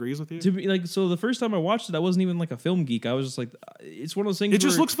everybody agrees with you. To be like, so the first time I watched it, I wasn't even like a film geek. I was just like, it's one of those things. It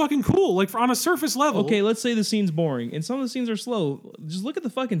just looks fucking cool, like on a surface level. Okay, let's say the scene's boring and some of the scenes are slow. Just look at the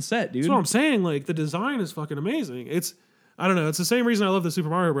fucking set, dude. That's what I'm saying. Like the design is fucking amazing. I don't know. It's the same reason I love the Super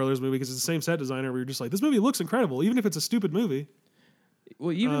Mario Brothers movie because it's the same set designer. Where you're just like, this movie looks incredible, even if it's a stupid movie.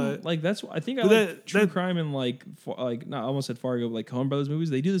 Well, even like that's I think I like true crime and like not I almost said Fargo, but like Coen Brothers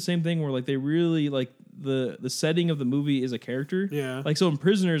movies. They do the same thing where like they really like the setting of the movie is a character. Yeah. Like so in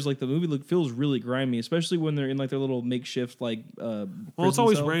Prisoners, like the movie feels really grimy, especially when they're in like their little makeshift like. Well, it's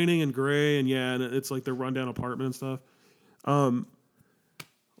always raining and gray and and it's like their rundown apartment and stuff.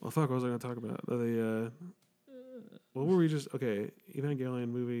 Well, fuck, what was I going to talk about? What were we just? Okay, Evangelion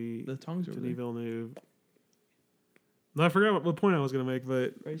movie. The tongues are Denis Villeneuve. No, I forgot what point I was going to make,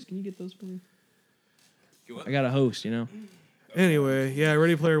 but... Bryce, can you get those for me? I got a host, you know? Anyway, yeah,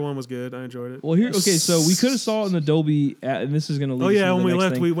 Ready Player One was good. I enjoyed it. Well, okay, so we could have saw it in the Dolby, and this is going to lead us to when the we next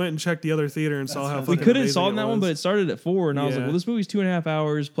left, thing. we went and checked the other theater and saw how We fucking could have amazing saw it that was. one, but it started at 4, and I was like, Yeah. well, this movie's 2.5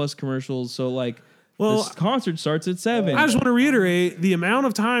 hours plus commercials, so like, Well, this concert starts at 7. I just want to reiterate the amount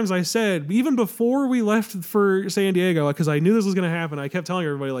of times I said, even before we left for San Diego, because I knew this was going to happen, I kept telling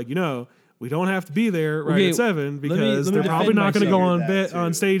everybody, like, we don't have to be there right at 7 because let me they're probably not going to go myself.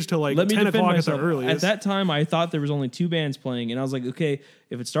 on stage till like Let me 10 defend o'clock myself. at the earliest. At that time, I thought there was only 2 bands playing, and I was like, okay,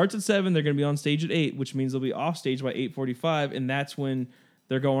 if it starts at 7, they're going to be on stage at 8, which means they'll be off stage by 8:45, and that's when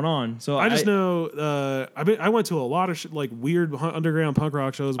they're going on. So I just know I went to a lot of like weird underground punk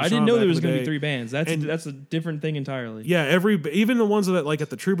rock shows. I didn't know there was going to be 3 bands. That's a different thing entirely. Yeah, even the ones that like at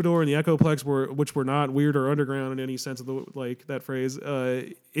the Troubadour and the Echoplex which were not weird or underground in any sense of the like that phrase.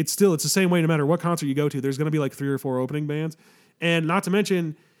 It's the same way no matter what concert you go to. There's going to be like 3 or 4 opening bands, and not to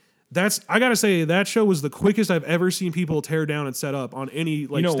mention. I gotta say that show was the quickest I've ever seen people tear down and set up on any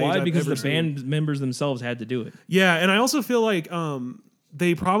like. You know stage why? I've Because ever the seen. band members themselves had to do it. Yeah, and I also feel like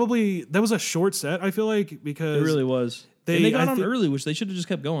they probably that was a short set. I feel like because It really was. And they got on early, which they should have just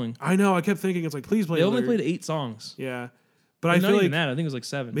kept going. I know. I kept thinking it's like please play. They only played 8 songs. Yeah, but I Not feel even like that. I think it was like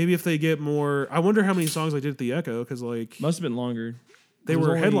 7. maybe if they get more. I wonder how many songs they did at the Echo because like Must have been longer. they It was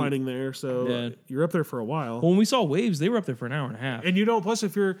were only- headlining there, so Yeah. you're up there for a while. Well, when we saw Waves, they were up there for an hour and a half. And you don't. Plus,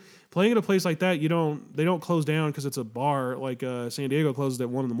 if you're playing at a place like that, they don't close down because it's a bar. Like San Diego closes at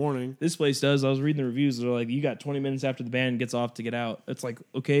 1 a.m. This place does. I was reading the reviews. They're like, you got 20 minutes after the band gets off to get out. It's like,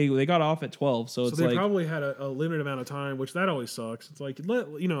 okay, they got off at 12, so So it's they like probably had a limited amount of time, which that always sucks. It's like let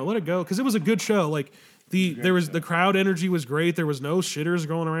it go because it was a good show. Like the crowd energy was great. There was no shitters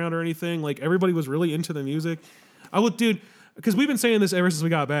going around or anything. Like everybody was really into the music. because we've been saying this ever since we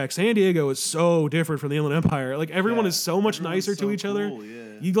got back. San Diego is so different from the Inland Empire. Like everyone is so much Everyone's nicer so to each other. cool,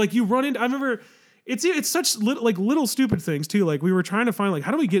 yeah. You run into. I remember. It's such little stupid things too. Like we were trying to find like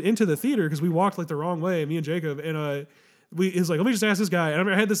how do we get into the theater because we walked like the wrong way. Me and Jacob and he's like, let me just ask this guy. And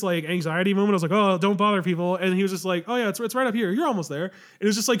I had this like anxiety moment. I was like, oh, don't bother people. And he was just like, oh yeah, it's right up here. You're almost there. And it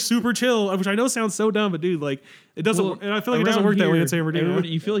was just like super chill, which I know sounds so dumb, but dude, like it doesn't. Well, and I feel like it doesn't work that way in San Bernardino.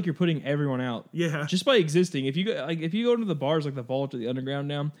 You feel like you're putting everyone out. Yeah. Just by existing. If you go into the bars like the Vault or the Underground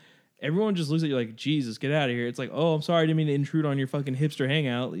now, everyone just looks at you like, Jesus, get out of here. It's like, oh, I'm sorry, I didn't mean to intrude on your fucking hipster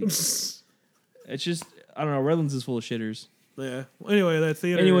hangout. It's just, I don't know. Redlands is full of shitters. Yeah. Well, anyway, that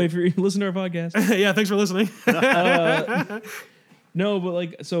theater. Anyway, if you're listening to our podcast. Yeah, thanks for listening. No, but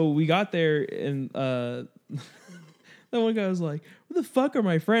like, so we got there and that one guy was like, where the fuck are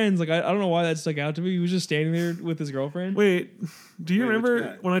my friends? Like, I don't know why that stuck out to me. He was just standing there with his girlfriend. Wait, do you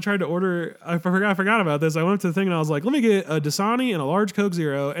remember when I tried to order? I forgot about this. I went up to the thing and I was like, let me get a Dasani and a large Coke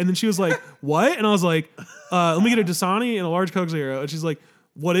Zero. And then she was like, what? And I was like, let me get a Dasani and a large Coke Zero. And she's like,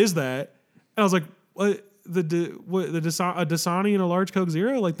 what is that? And I was like, what? A Dasani and a large Coke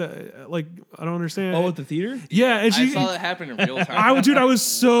Zero? Like that? Like I don't understand. Oh, at the theater? Yeah, and I saw that happen in real time. I was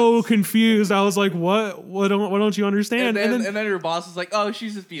so confused. I was like, what? What don't you understand? And then her boss was like, oh,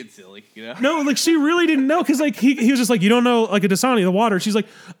 she's just being silly, you know? No, like she really didn't know because like he was just like, you don't know like a Dasani, the water. She's like,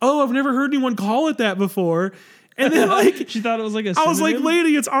 oh, I've never heard anyone call it that before. And then like she thought it was like a I was like, synonym?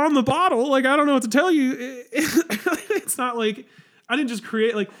 lady, it's on the bottle. Like I don't know what to tell you. It's not like I didn't just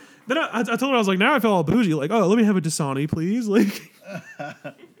create like. Then I told her I was like, now I feel all bougie. Like, oh, let me have a Dasani, please. Like,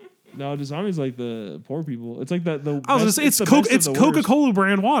 no, Dasani's like the poor people. It's like the I was gonna say it's Coca-Cola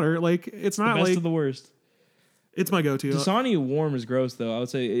brand water. Like, it's not the best like of the worst. It's my go-to. Dasani warm is gross though. I would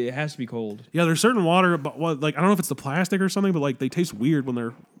say it has to be cold. Yeah, there's certain water, but like I don't know if it's the plastic or something, but like they taste weird when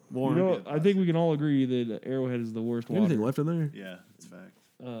they're warm. You know, I think we can all agree that Arrowhead is the worst water. Anything left in there? Yeah, it's fact.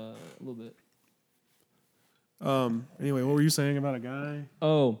 A little bit. Anyway, what were you saying about a guy?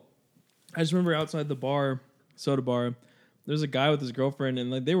 Oh, I just remember outside the bar, soda bar, there's a guy with his girlfriend,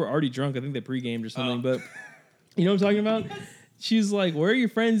 and like they were already drunk. I think they pre-gamed or something. But you know what I'm talking about? She's like, "Where are your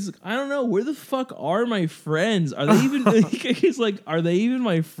friends?" I don't know. Where the fuck are my friends? Are they even? He's like, "Are they even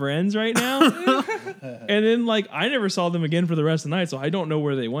my friends right now?" And then like I never saw them again for the rest of the night, so I don't know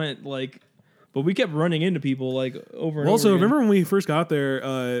where they went. Like, but we kept running into people like over and over. Also, again. remember when we first got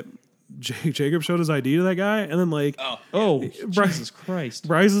there? Jacob showed his ID to that guy, and then like, Jesus Christ,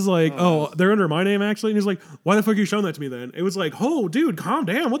 Bryce is like, oh, they're under my name actually, and he's like, why the fuck are you showing that to me then? It was like, oh, dude, calm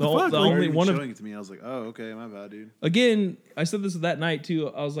down, what the fuck? The Like, only one showing it to me, I was like, oh, okay, my bad, dude. Again, I said this that night too.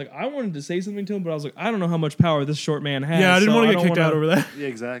 I was like, I wanted to say something to him, but I was like, I don't know how much power this short man has. yeah, I didn't so want to get kicked out over that. Yeah,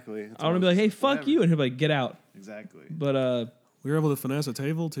 exactly. I want to be like, hey, fuck you, and he'll be like, get out. Exactly. But We were able to finesse a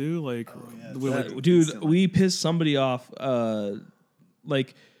table too, like, dude, we pissed somebody off.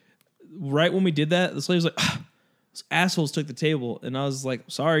 Like right when we did that, the slave was like, those assholes took the table, and I was like,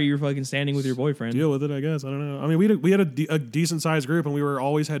 sorry, you're fucking standing with your boyfriend. deal with it, I guess. I don't know. I mean, we had a decent sized group, and we were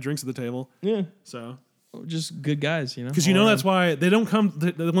always had drinks at the table. Yeah, So. just good guys, you know. Because you know that's why they don't come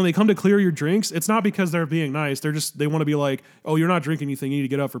when they come to clear your drinks. It's not because they're being nice. They want to be like, oh, you're not drinking anything. You need to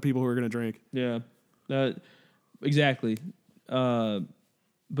get up for people who are going to drink. Yeah, exactly.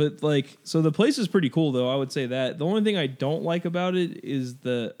 But like, so the place is pretty cool though. I would say that the only thing I don't like about it is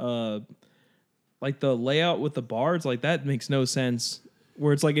the like the layout with the bars. Like that makes no sense.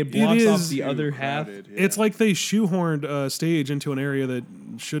 Where it's like it blocks off the other half. Yeah. It's like they shoehorned stage into an area that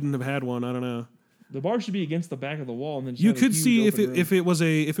shouldn't have had one. I don't know. The bar should be against the back of the wall, and then just You have a could huge see if open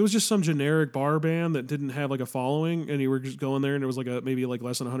room. it was just some generic bar band that didn't have like a following, and you were just going there, and it was like maybe like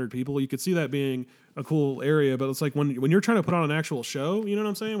less than 100 people. You could see that being a cool area, but it's like when you're trying to put on an actual show, you know what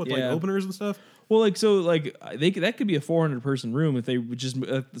I'm saying, with like Yeah. openers and stuff. Well, like so, like that could be a 400-person room if they would just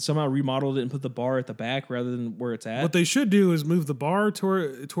somehow remodeled it and put the bar at the back rather than where it's at. What they should do is move the bar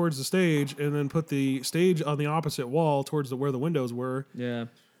towards the stage, and then put the stage on the opposite wall towards where the windows were. Yeah.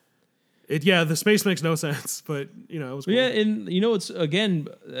 The space makes no sense, but you know it was cool. Yeah, and you know, it's again,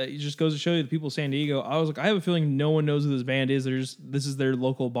 it just goes to show you the people of San Diego. I was like, I have a feeling no one knows who this band is. This is their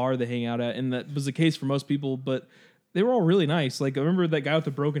local bar they hang out at, and that was the case for most people. But they were all really nice. Like I remember that guy with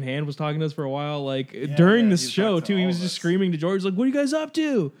the broken hand was talking to us for a while. Like during this show too, he was just screaming to George, like, "What are you guys up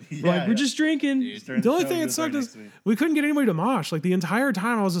to?" We're just drinking. The only thing that sucked is we couldn't get anybody to mosh. Like the entire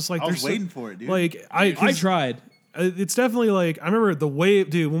time, I was just like, I was waiting for it, dude. Like I tried. It's definitely like I remember the wave,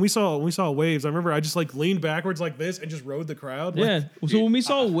 dude. When we saw waves, I remember I just like leaned backwards like this and just rode the crowd. Like, Yeah. So when we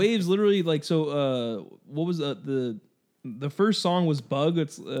saw waves, literally, like, so what was the first song was "Bug"?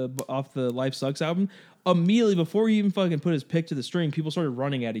 It's off the Life Sucks album. immediately before he even fucking put his pick to the string, people started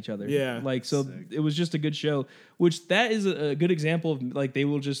running at each other. Yeah. Like, so it was just a good show, which that is a good example of like, they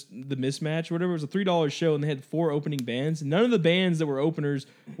will just, the mismatch or whatever. It was a $3 show and they had 4 opening bands. None of the bands that were openers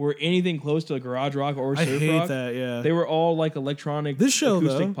were anything close to a garage rock or surf I hate rock. that, yeah. They were all like electronic, This show,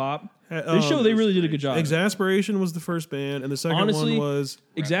 acoustic though, pop. This show, they really did a good job. Exasperation was the first band, and the second Honestly, one was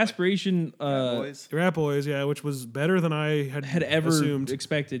Exasperation, Boys. Rat Boys, yeah, which was better than I had ever assumed.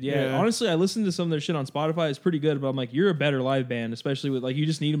 expected. Yeah. Honestly, I listened to some of their shit on Spotify. It's pretty good, but I'm like, you're a better live band, especially with like, you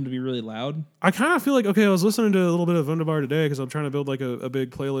just need them to be really loud. I kind of feel like, okay, I was listening to a little bit of Vundabar today because I'm trying to build like a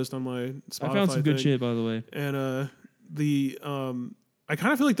big playlist on my Spotify. I found some good thing. shit, by the way. And I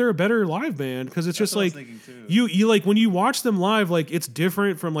kind of feel like they're a better live band because it's just what I was like thinking, too. you like when you watch them live, like it's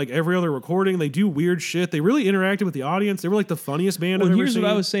different from like every other recording. They do weird shit. They really interacted with the audience. They were like the funniest band Well, I've ever here's seen.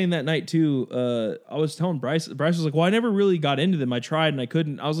 what I was saying that night too. I was telling Bryce. Bryce was like, "Well, I never really got into them. I tried and I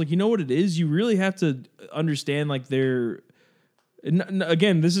couldn't." I was like, "You know what it is? You really have to understand like they're."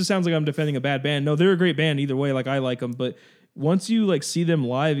 Again, sounds like I'm defending a bad band. No, they're a great band either way. Like I like them, but once you like see them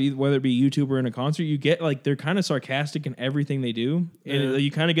live, whether it be YouTube or in a concert, you get like they're kind of sarcastic in everything they do, and you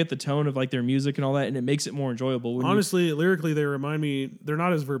kind of get the tone of like their music and all that, and it makes it more enjoyable. When Honestly, lyrically, they remind me. They're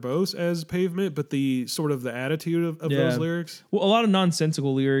not as verbose as Pavement, but the sort of the attitude of those lyrics. Well, a lot of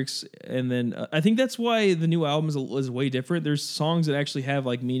nonsensical lyrics, and then I think that's why the new album is way different. There's songs that actually have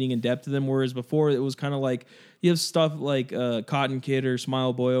like meaning and depth to them, whereas before it was kind of like you have stuff like Cotton Kid or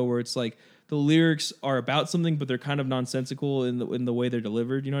Smile Boyo, where it's like the lyrics are about something, but they're kind of nonsensical in the way they're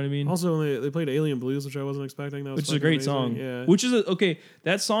delivered. You know what I mean? Also, they played Alien Blues, which I wasn't expecting. That was Which is a great amazing. song. Yeah. Which is okay.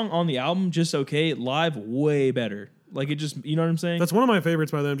 That song on the album, just okay. Live, way better. Like it just, you know what I'm saying? That's one of my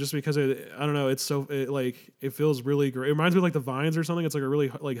favorites by them, just because I don't know, it's so it feels really great. It reminds me of like the Vines or something. It's like a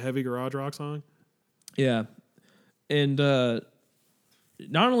really like heavy garage rock song. Yeah, and not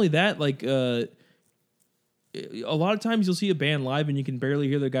only that, like a lot of times you'll see a band live and you can barely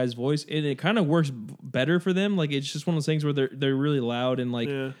hear the guy's voice, and it kind of works better for them. Like it's just one of those things where they're really loud and like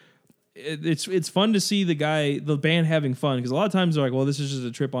it's fun to see the band having fun, because a lot of times they're like, well, this is just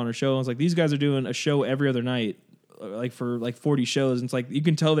a trip on a show. And it's like these guys are doing a show every other night, like for like 40 shows, and it's like you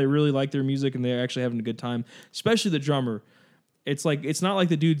can tell they really like their music and they're actually having a good time, especially the drummer. It's like it's not like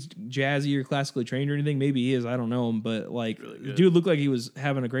the dude's jazzy or classically trained or anything. Maybe he is, I don't know him, but like the dude looked like he was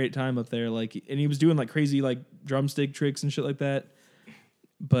having a great time up there. Like, and he was doing like crazy like drumstick tricks and shit like that.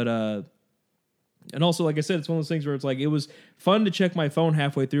 But and also, like I said, it's one of those things where it's like it was fun to check my phone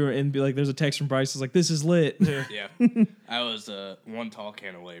halfway through and be like, "There's a text from Bryce. It's like this is lit." Yeah, I was one tall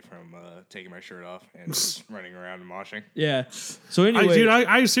can away from taking my shirt off and just running around and moshing. Yeah. So anyway,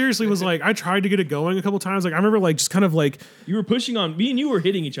 I seriously was like, I tried to get it going a couple times. Like I remember like just kind of like you were pushing on me and you were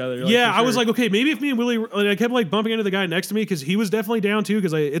hitting each other. Like, yeah, for I was sure. like, okay, maybe if me and Willie, like, I kept like bumping into the guy next to me because he was definitely down too.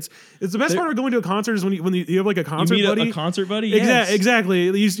 Because it's the best part of going to a concert is when you have like a concert you meet buddy. a concert buddy. Yes.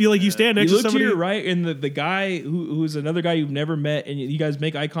 Exactly. You stand next You to look somebody. to your right, and the guy who's another guy you've never met, and you guys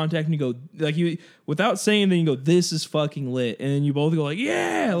make eye contact, and you go like you without saying, then you go, "This is fucking lit," and then you both go like,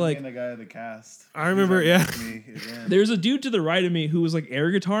 "Yeah!" Like And the guy of the cast. I remember, He's yeah. right next to me again. there's a dude to the right of me who was like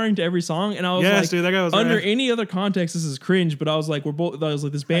air guitaring to every song, and I was Yes, like, dude, that guy was under rad. any other context, this is cringe, but I was like, I was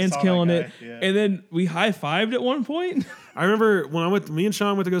like, this band's saw that killing guy, it, yeah. and then we high fived at one point. I remember when me and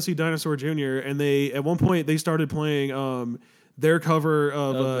Sean went to go see Dinosaur Jr. and they at one point they started playing their cover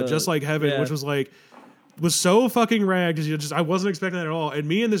of Just Like Heaven, yeah. which was so fucking rad because I wasn't expecting that at all. And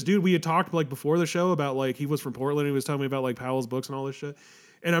me and this dude, we had talked like before the show about like he was from Portland. And he was telling me about like Powell's books and all this shit.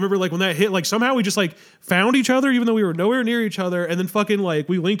 And I remember like when that hit, like somehow we just like found each other even though we were nowhere near each other. And then fucking like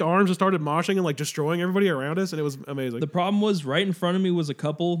we linked arms and started moshing and like destroying everybody around us. And it was amazing. The problem was right in front of me was a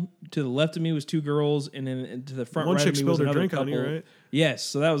couple. To the left of me was 2 girls, and then to the front One right chick of me was spilled her another drink on couple. you, right? Yes,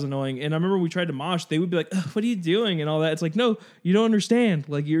 so that was annoying. And I remember we tried to mosh. They would be like, "Ugh, what are you doing?" and all that. It's like, no, you don't understand.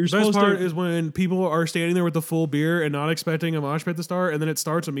 Like you're The best supposed part to. is when people are standing there with the full beer and not expecting a mosh pit to start, and then it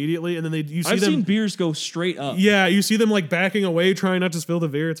starts immediately, and then you see I've them. seen beers go straight up. Yeah, you see them like backing away, trying not to spill the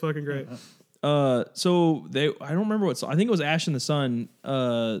beer. It's fucking great. So I don't remember what song. I think it was Ash in the Sun.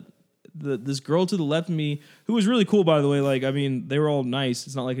 This girl to the left of me, who was really cool, by the way. Like, I mean, they were all nice.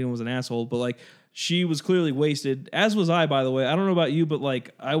 It's not like anyone was an asshole, but like, she was clearly wasted, as was I, by the way. I don't know about you, but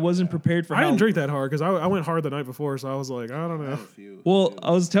like, I wasn't prepared for. I didn't drink that hard because I went hard the night before, so I was like, I don't know. Well,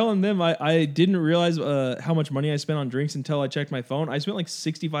 I was telling them I didn't realize how much money I spent on drinks until I checked my phone. I spent like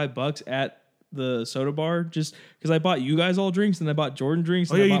 $65 at the soda bar just because I bought you guys all drinks and I bought Jordan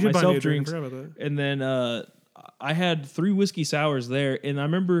drinks Oh and yeah, I you bought did buy me myself a drink. drinks. I forgot about that. And then I had 3 whiskey sours there, and I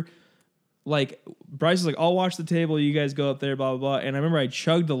remember like Bryce was like, "I'll watch the table, you guys go up there, blah blah blah." And I remember I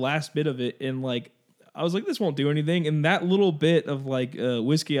chugged the last bit of it, and like I was like, this won't do anything. And that little bit of like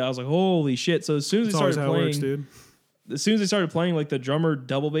whiskey, I was like, holy shit. So as soon as they started playing, dude. as soon as they started playing like the drummer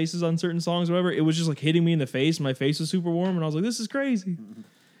double basses on certain songs or whatever, it was just like hitting me in the face. My face was super warm, and I was like, this is crazy.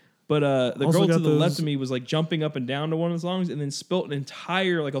 But the Also girl to got the left those- of me was like jumping up and down to one of the songs, and then spilt an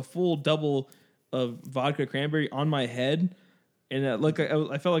entire like a full double of vodka cranberry on my head, and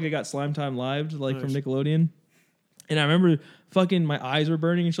I felt like I got Slime Time Live like from Nickelodeon. And I remember fucking my eyes were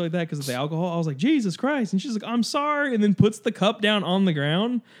burning and shit like that because of the alcohol. I was like, Jesus Christ. And she's like, I'm sorry. And then puts the cup down on the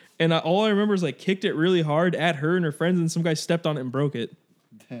ground. And all I remember is like kicked it really hard at her and her friends. And some guy stepped on it and broke it.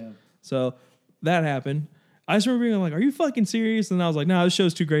 Damn. So that happened. I just remember being like, are you fucking serious? And I was like, no, this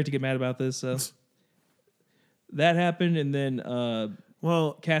show's too great to get mad about this. So that happened. And then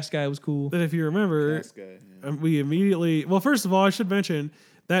Well, Cast Guy was cool. then if you remember, This guy. Yeah. we immediately. Well, first of all, I should mention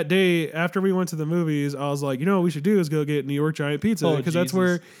that day after we went to the movies, I was like, you know what we should do is go get New York Giant Pizza Oh, because that's Jesus.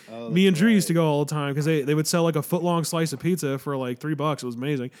 where Oh, me and that's Drew used to right. go all the time because they would sell like a foot long slice of pizza for like $3. It was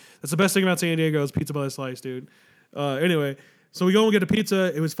amazing. That's the best thing about San Diego is pizza by the slice, dude. Anyway, so we go and get a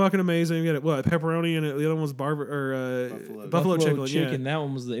pizza. It was fucking amazing. We had pepperoni and the other one was buffalo chicken. Yeah. That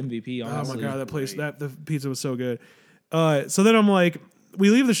one was the MVP, Oh honestly. my god, that place, the pizza was so good. So then I'm like, we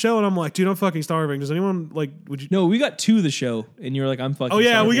leave the show and I'm like, dude, I'm fucking starving. Does anyone like? Would you? No, we got to the show, and you were like, I'm fucking Oh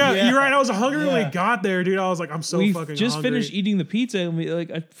yeah, we starving. got. You're right. I was hungry when we got there, dude. I was like, I'm so We fucking. just hungry. finished eating the pizza, and we like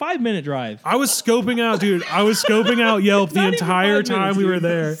a 5-minute drive. I was scoping out, dude. I was scoping out Yelp the Not even entire 5 time minutes, we were dude.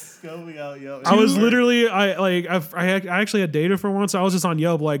 there. Scoping out, yo. I was literally, I actually had data for once. So I was just on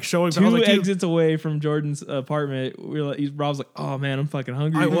Yelp, like showing. I was 2 like, dude, exits away from Jordan's apartment. We were like, Rob's like, "Oh man, I'm fucking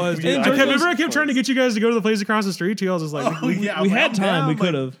hungry." I was. And Dude. I Jordan kept, goes, I kept trying to get you guys to go to the place across the street. You all just like, Oh, yeah, we I'm had like, time. I'm We down,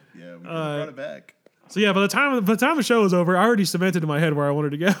 could have. Yeah, we brought it back. So yeah, by the time the show was over, I already cemented in my head where I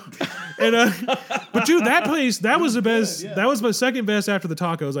wanted to go. And but dude, that place, that was the best. yeah. That was my second best after the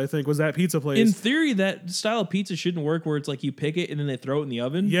tacos. I think was that pizza place. In theory, that style of pizza shouldn't work where it's like you pick it and then they throw it in the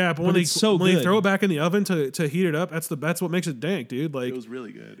oven. yeah, but when it's so when good. they throw it back in the oven to heat it up, that's what makes it dank, dude. Like It was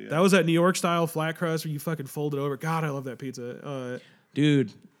really good. Yeah. that was that New York style flat crust where you fucking fold it over. God, I love that pizza.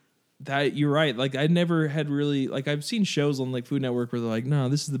 Dude, that you're right. Like I never had really like I've seen shows on like Food Network where they're like, no,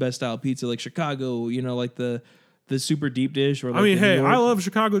 this is the best style of pizza, like Chicago. You know, like the super deep dish. Or like I mean, the New hey, York. I love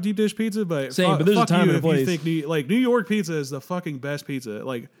Chicago deep dish pizza, but Same, but there's a fuck time you and a if you place. think New York pizza is the fucking best pizza.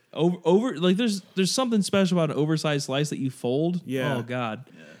 Like over like there's something special about an oversized slice that you fold. Yeah. Oh God,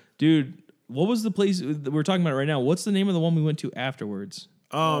 dude, what was the place that we're talking about right now? What's the name of the one we went to afterwards?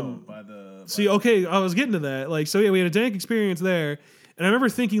 by the See, okay, I was getting to that. Like, so yeah, we had a dank experience there, and I remember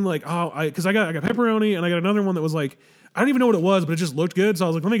thinking like, because I got pepperoni, and I got another one that was like, I don't even know what it was, but it just looked good, so I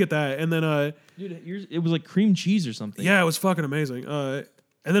was like, let me get that, and then Dude, it was like cream cheese or something. yeah, it was fucking amazing.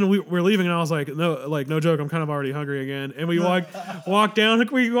 And then we're leaving, and I was like, no joke, I'm kind of already hungry again, and we walked down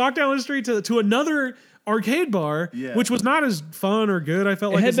the street to another arcade bar, Yeah. which was not as fun or good. I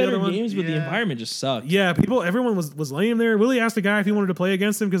felt It like had as the better other one. games, but the Yeah. environment just sucked. Yeah, everyone was lame there. Willie asked the guy if he wanted to play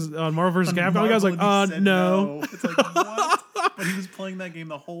against him because on Marvel vs. Capcom, the guy was like, Marvel, and he said no. It's like, what? But he was playing that game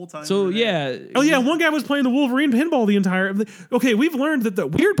the whole time. So we were there. yeah. Oh yeah, one guy was playing the Wolverine pinball the entire. Okay, we've learned that the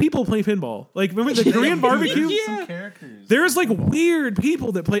weird people play pinball. Like remember the Korean barbecue? There's Yeah. some characters. There's like weird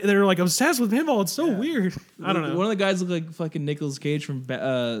people that play. They're like obsessed with pinball. It's so weird. I don't know. One of the guys looked like fucking Nicolas Cage from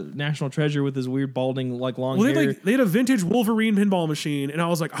National Treasure with his weird balding like long Well, hair. they had a vintage Wolverine pinball machine, and I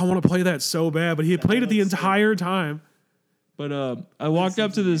was like, I want to play that so bad, but he had played it the looks so entire time. But I walked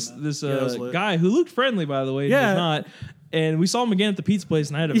up to this that was lit. guy who looked friendly, by the way. Yeah. He was not. And we saw him again at the pizza place,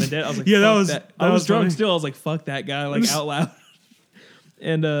 and I had a vendetta. I was like, Yeah, that fuck was- that. that I was was drunk funny. still. I was like, fuck that guy, like out loud.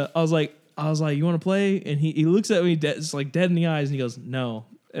 And I was like, you want to play? And he looks at me just like dead in the eyes, and he goes, no.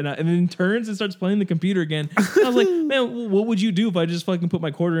 And then turns and starts playing the computer again. And I was like, man, what would you do if I just fucking put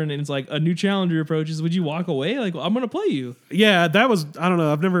my quarter in and it's like a new challenger approaches? Would you walk away? Like, I'm gonna play you. Yeah, that was. I don't know.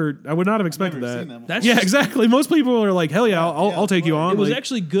 I would not have expected Never that. seen them. That's Yeah, just- exactly. Most people are like, hell yeah, I'll take you on. It was Like,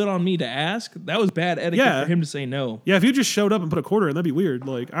 actually good on me to ask. That was bad etiquette Yeah. for him to say no. yeah, if you just showed up and put a quarter in, that'd be weird.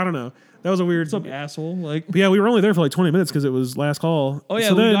 Like, I don't know. That was a weird. Some asshole. Like, But yeah, we were only there for like 20 minutes because it was last call. oh yeah,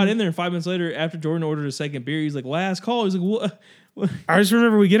 So we then- got in there. And 5 minutes later, after Jordan ordered a second beer, he's like, last call. He's like, what? I just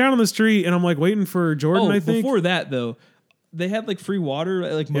remember we get out on the street and I'm like waiting for Jordan. Oh, I think. before that though, they had like free water,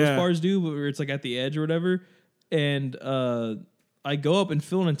 like most Yeah. bars do, but where it's like at the edge or whatever. And I go up and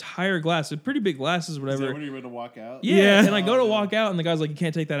fill an entire glass, so pretty big glasses or Is that whatever. when you were to walk out? Yeah. And I go to walk out, and the guy's like, "You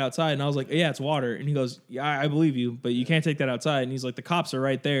can't take that outside." And I was like, "Yeah, it's water." And he goes, "Yeah, I believe you, but you can't take that outside." And he's like, "The cops are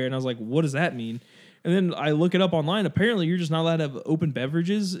right there." And I was like, "What does that mean?" And then I look it up online. Apparently, you're just not allowed to have open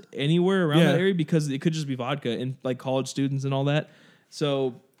beverages anywhere around Yeah. that area because it could just be vodka and like college students and all that.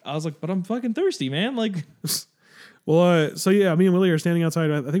 So I was like, "But I'm fucking thirsty, man!" Like, Well, so yeah, me and Willie are standing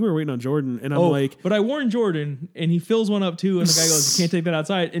outside. I think we were waiting on Jordan, and I'm like, but I warned Jordan, and he fills one up too. And the guy goes, "You can't take that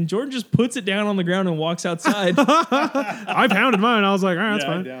outside." And Jordan just puts it down on the ground and walks outside. I pounded mine. I was like, all right, that's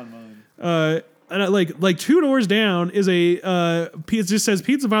Yeah, I fine. down mine. And I, like 2 doors down is it just says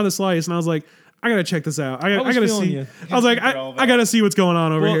pizza by the slice, and I was like, I gotta check this out. I was gotta feeling see. you. I was like, I gotta see what's going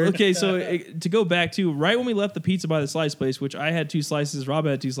on over Well, here. okay, so to go back to right when we left the pizza by the slice place, which I had 2 slices, Rob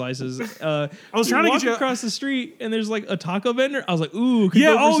had 2 slices. I was trying to get you across the street, and there's like a taco vendor. I was like, ooh, Yeah,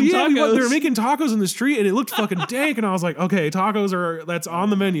 tacos. they were making tacos in the street, and it looked fucking dank. And I was like, okay, that's on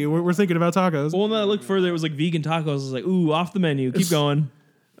the menu. We're thinking about tacos. Well, then I looked further, it was like vegan tacos. I was like, ooh, off the menu. Keep going.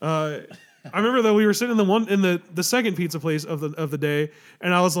 I remember though we were sitting in the second pizza place of the day,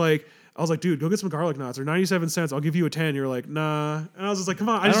 and I was like, dude, go get some garlic knots. They're 97 cents. I'll give you a 10. You're like, nah. And I was just like, come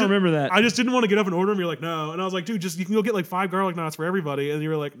on. I don't remember that. I just didn't want to get up and order them. You're like, no. And I was like, dude, you can go get like 5 garlic knots for everybody. And you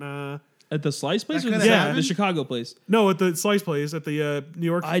were like, nah. At the slice place That or could've happened. the Chicago place? No, at the slice place at the New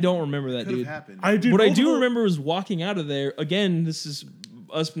York. I don't remember that, Could have dude. happened. I do. What I do remember was walking out of there. Again, this is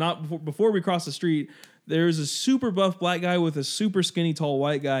us not before we crossed the street. There's a super buff black guy with a super skinny tall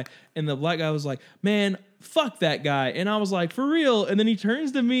white guy, and the black guy was like, "Man, fuck that guy." And I was like, "For real?" And then he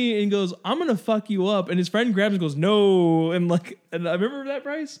turns to me and goes, "I'm gonna fuck you up." And his friend grabs and goes, "No." And I remember that,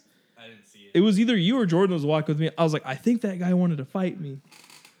 Bryce. I didn't see it. It was either you or Jordan was walking with me. I was like, "I think that guy wanted to fight me."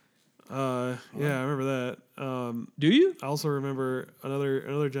 Yeah, I remember that. Do you? I also remember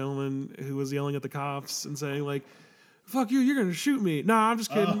another gentleman who was yelling at the cops and saying like, "Fuck you, you're gonna shoot me." Nah, I'm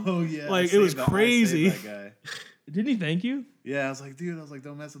just kidding. Oh yeah, Like I it was saved that- I saved crazy. that guy. Didn't he thank you? Yeah, I was like, dude,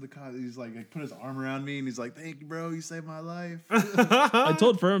 don't mess with the cop. He's like put his arm around me, and he's like, thank you, bro, you saved my life. I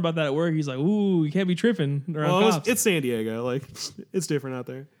told Fern about that at work. He's like, "Ooh, you can't be tripping around Well, cops." it's San Diego. Like it's different out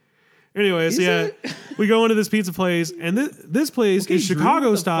there. Anyways, Is yeah, it? we go into this pizza place, and this place Okay, is Drew, Chicago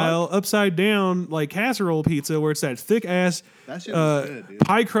what the style, upside down like casserole pizza, where it's that thick ass That shit was good, dude.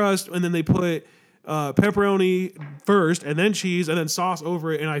 pie crust, and then they put pepperoni first, and then cheese, and then sauce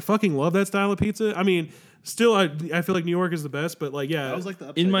over it. And I fucking love that style of pizza. I mean, still, I feel like New York is the best, but like, yeah, That was like the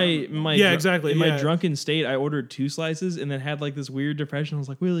in upside my down. Yeah, exactly, in my yeah. drunken state, I ordered 2 slices and then had like this weird depression. I was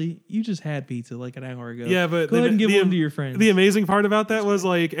like, "Willie, you just had pizza like an hour ago." Yeah, but go ahead and give the, one to your friends. The amazing part about that was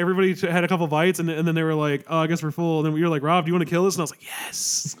like everybody had a couple bites, and then they were like, "Oh, I guess we're full." And then we were like, "Rob, do you want to kill us?" And I was like,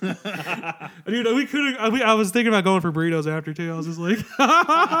 "Yes." Dude, we could. I was thinking about going for burritos after too. I was just like,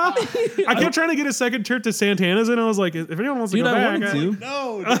 I kept trying to get a second trip to Santana's, and I was like, if anyone wants to Dude, go I back, wanted to.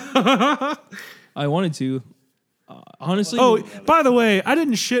 No, dude. I wanted to. Honestly, Oh, by the way, I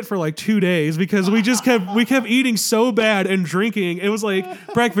didn't shit for like 2 days because we kept eating so bad and drinking. It was like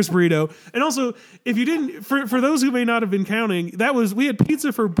breakfast burrito. And also, if you didn't, for those who may not have been counting, we had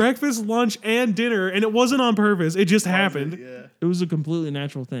pizza for breakfast, lunch, and dinner, and it wasn't on purpose. It just happened. Yeah, it was a completely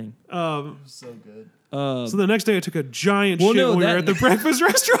natural thing. it was so good. So the next day, I took a giant Well, shit no, when we were that- at the breakfast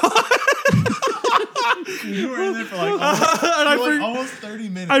restaurant. You were in there for like almost 30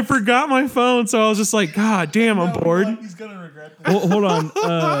 minutes. I forgot my phone, so I was just like, God damn, I'm bored. He's gonna regret that. Well, hold on.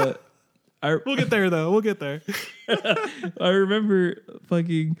 We'll get there, though. We'll get there. I remember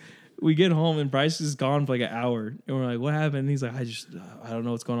fucking. We get home and Bryce is gone for like an hour, and we're like, "What happened?" And he's like, I don't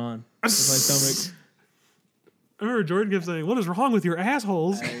know what's going on with my stomach." I remember Jordan kept saying, "What is wrong with your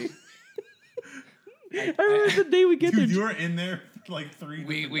assholes?" I remember the day we get Dude, there. you were in there like 3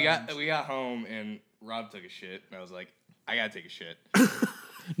 We got home and Rob took a shit, and I was like, I gotta take a shit.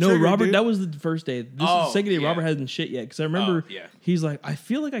 No, Triggered, Robert, dude. that was the first day. This is the Oh, second day yeah. Robert hasn't shit yet. Because I remember yeah. he's like, "I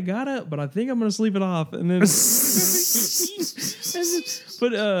feel like I got it, but I think I'm going to sleep it off." And then,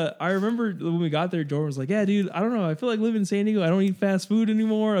 but I remember when we got there, Jordan was like, "Yeah, dude, I don't know. I feel like living in San Diego. I don't eat fast food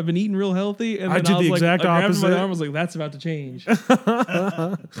anymore. I've been eating real healthy." And I then did was the like, exact I grabbed him by the opposite. arm, was like, "That's about to change."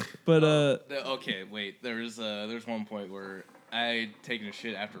 But Okay, wait. There's one point where I'd taken a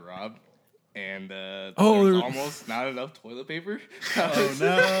shit after Rob, and there was almost not enough toilet paper. Oh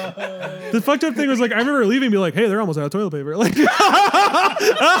no! The fucked up thing was like I remember leaving and be like, "Hey, they're almost out of toilet paper." Like,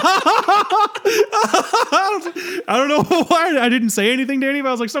 I don't know why I didn't say anything to anybody.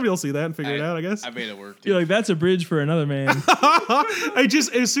 I was like, somebody will see that and figure it out. I guess. I made it work. you're Dude. like, "That's a bridge for another man." I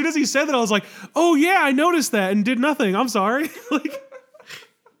just as soon as he said that, I was like, "Oh yeah, I noticed that and did nothing. I'm sorry." Like,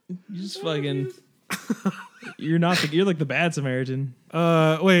 You just fucking. You're like the bad Samaritan.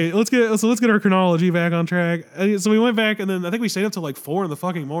 wait, let's get our chronology back on track. So we went back and then I think we stayed up till like 4 in the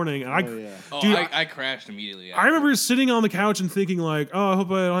fucking morning. And Oh yeah. dude, I crashed immediately. I remember sitting on the couch and thinking like, "Oh, I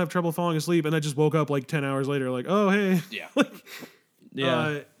hope I don't have trouble falling asleep," and I just woke up like 10 hours later, like, "Oh, hey." Yeah.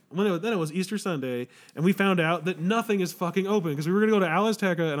 Yeah. then it was Easter Sunday, and we found out that nothing is fucking open because we were gonna go to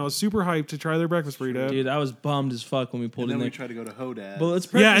Azteca, and I was super hyped to try their breakfast burrito. Dude, I was bummed as fuck when we pulled And in then there. we tried to go to Hodad. But let's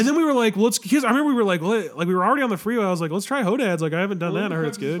Yeah, and then we were like, well, because I remember we were like we were already on the freeway. I was like, let's try Hodad's. Like I haven't done that. And I heard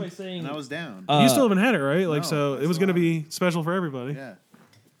it's good. and I was down. You still haven't had it, right? Like No, so, it that's was gonna why. be special for everybody. Yeah.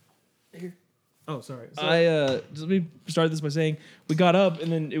 Oh, sorry. Let me start this by saying we got up and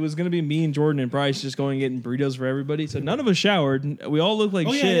then it was gonna be me and Jordan and Bryce just going and getting burritos for everybody. So none of us showered. We all looked like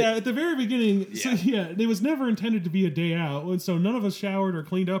Oh shit. yeah. At the very beginning, so it was never intended to be a day out, and so none of us showered or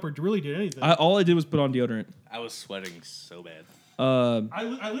cleaned up or really did anything. All I did was put on deodorant. I was sweating so bad.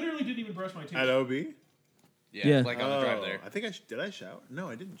 I literally didn't even brush my teeth. At OB? Yeah. Like on the drive there. I think did I shower? No,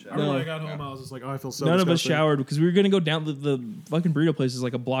 I didn't shower. I remember No. when I got home, I was just like, oh, I feel so. None of us disgusting. showered because we were gonna go down the fucking burrito place is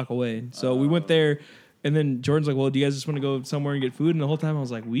like a block away. So we went there, and then Jordan's like, "Well, do you guys just want to go somewhere and get food?" And the whole time I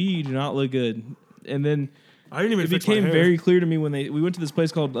was like, "We do not look good." And then I didn't even. it fix my became hair. very clear to me when we went to this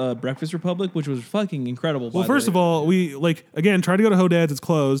place called Breakfast Republic, which was fucking incredible. Well, first of all, we again tried to go to Hodad's. It's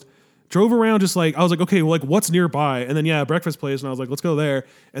closed. Drove around just I was like, okay, well, what's nearby? And then breakfast place, and I was like, let's go there.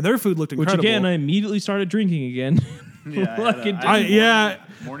 And their food looked which incredible. again, I immediately started drinking again. Yeah, Fucking I had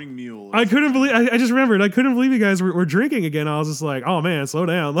I- morning mule. I couldn't believe. I just remembered. I couldn't believe you guys were drinking again. I was just like, oh man, slow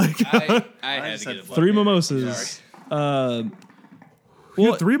down. Like I had just to get had a blood 3 pressure. mimosas. you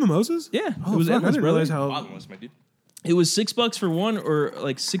Well, had 3 mimosas. yeah, Oh, it was fuck, I endless, didn't brother. realize how. Bottomless, my dude. It was $6 for one, or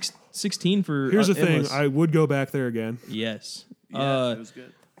like 16 for. Here's the thing. endless. I would go back there again. Yes. Yeah, it was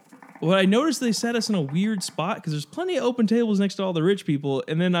good. What I noticed, they set us in a weird spot because there's plenty of open tables next to all the rich people,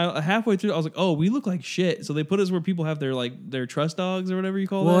 and then halfway through, I was like, "Oh, we look like shit." So they put us where people have their trust dogs or whatever you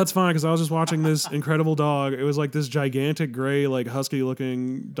call Well, that. that's fine because I was just watching this incredible dog. It was like this gigantic gray, husky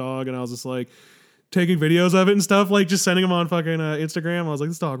looking dog, and I was just like taking videos of it and stuff, like just sending them on fucking Instagram. I was like,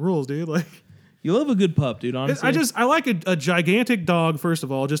 this dog rules, dude. Like, You love a good pup, dude. Honestly, I like a gigantic dog first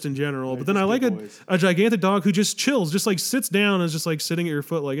of all, just in general. But then I like just good boys. a gigantic dog who just chills, just sits down and is just sitting at your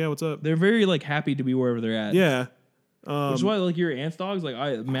foot, like, yeah, what's up? they're very happy to be wherever they're at. Yeah. Which is why your aunt's dogs,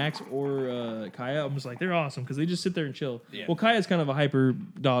 Max or Kaya, I'm just like they're awesome because they just sit there and chill. Yeah. Well, Kaya's kind of a hyper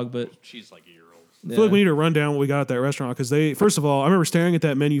dog, but She's like a year old. I feel like we need to run down what we got at that restaurant because first of all, I remember staring at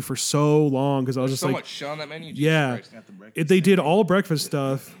that menu for so long because I was just So like, much shit on that menu. Jesus yeah. Christ. Got the breakfast. They did all breakfast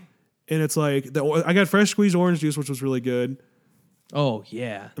stuff, and it's like I got fresh squeezed orange juice, which was really good. oh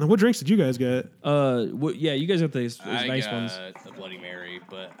yeah, And then what drinks did you guys get? you guys got those I nice got ones. a Bloody Mary,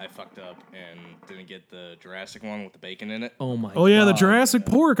 but I fucked up and didn't get the Jurassic one with the bacon in it. Oh my. Oh yeah, the God. Jurassic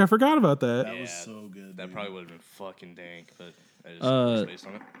pork. I forgot about that. That was Yeah, so good. That dude. probably would have been fucking dank, but I just spaced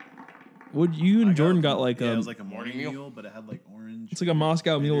on it. What you and I Jordan got like it was like a morning morning meal? mule, but it had orange. It's like a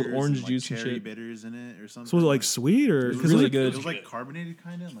Moscow mule with bitters orange and, juice and cherry shit. bitters in it or something. So was it like sweet or It was because really like, good. It was like carbonated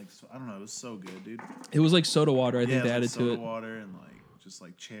kind of, I don't know. It was so good, dude. It was like soda water. I think Yeah, they it added was to soda it. water and just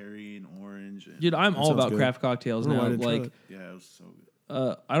cherry and orange. And, Dude, I'm all sounds about good. craft cocktails I don't know why I now. didn't try Like, it. yeah, it was so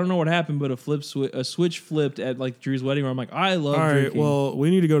good. I don't know what happened, but a switch flipped at Drew's wedding where I'm like, I love all right, drinking. well, we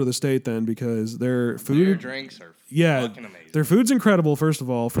need to go to the state then because their Their food, drinks are yeah, fucking amazing. their food's incredible. First of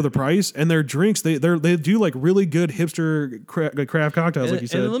all, for the price, and their drinks, they do like really good hipster craft cocktails, like you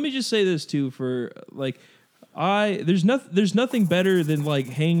said. And let me just say this too, for there's nothing better than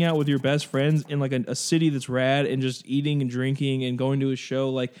hanging out with your best friends in a city that's rad and just eating and drinking and going to a show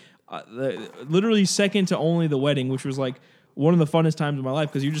literally second to only the wedding, which was one of the funnest times of my life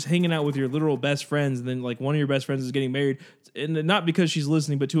because you're just hanging out with your literal best friends, and then one of your best friends is getting married, and not because she's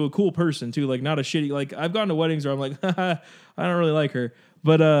listening, but to a cool person too, not a shitty. I've gone to weddings where I'm like, I don't really like her,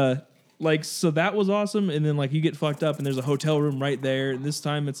 but so that was awesome, and then you get fucked up, and there's a hotel room right there, and this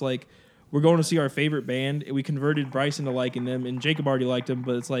time it's we're going to see our favorite band, and we converted Bryce into liking them, and Jacob already liked them,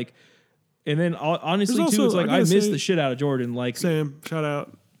 but it's and then honestly There's too, also- it's I I gotta miss say- the shit out of Jordan, Sam, shout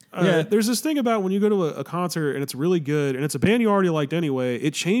out. Yeah. There's this thing about when you go to a concert and it's really good and it's a band you already liked anyway,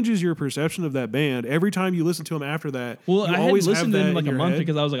 it changes your perception of that band every time you listen to them after that. Well, you I always hadn't have listened to that them in a your month head.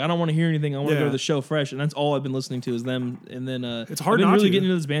 because I was I don't want to hear anything. I want to go Yeah. to the show fresh, and that's all I've been listening to is them. And then It's hard I've been not really to. getting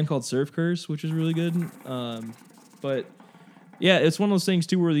into this band called Surf Curse, which is really good. But yeah, it's one of those things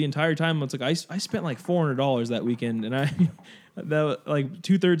too where the entire time it's I spent $400 that weekend, and that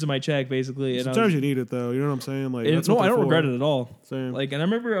 2/3 of my check basically. And Sometimes you need it though. You know what I'm saying? Like, that's no, what I they're don't for. regret it at all. Same. And I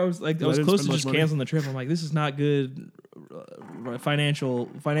remember I was I was didn't close spend to much just money. canceling the trip. I'm like, this is not good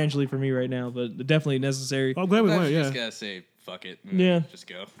financially for me right now, but definitely necessary. I'm glad we Sometimes went. you Yeah. just gotta say fuck it. And Yeah. just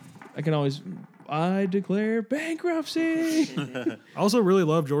go. I can always, I declare bankruptcy. I also really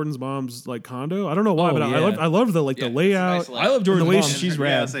love Jordan's mom's condo. I don't know why, Oh, but yeah. I loved the Yeah, the it's a layout. nice I love Jordan's the way mom. she- She's Yeah,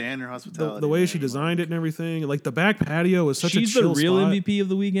 rad. say and her hospitality. The way man. she designed it and everything, the back patio was such She's a chill the real spot. MVP of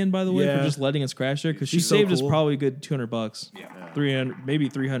the weekend, by the way, Yeah. for just letting us crash there because she She's so saved us cool. probably a good $200. Yeah. 300, maybe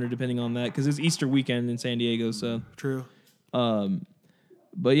 300, depending on that, because it's Easter weekend in San Diego. So True.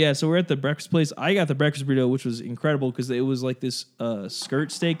 But yeah, so we're at the breakfast place. I got the breakfast burrito, which was incredible because it was like this skirt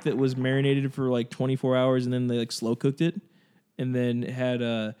steak that was marinated for like 24 hours, and then they like slow cooked it, and then it had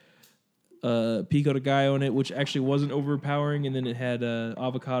pico de gallo in it, which actually wasn't overpowering, and then it had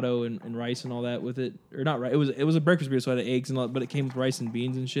avocado and rice and all that with it, or not rice. It was a breakfast burrito, so it had eggs and all, but it came with rice and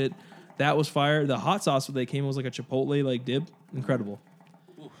beans and shit. That was fire. The hot sauce that they came was like a chipotle like dip, incredible.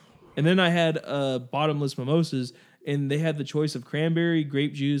 And then I had bottomless mimosas. And they had the choice of cranberry,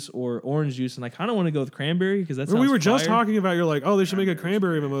 grape juice, or orange juice, and I kind of want to go with cranberry because that's. We were just talking about. You're like, oh, they should make a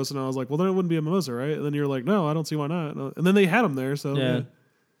cranberry mimosa, and I was like, well, then it wouldn't be a mimosa, right? And then you're like, no, I don't see why not. And then they had them there, so yeah.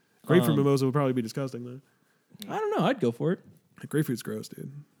 Grapefruit mimosa would probably be disgusting though. I don't know. I'd go for it. Grapefruit's gross,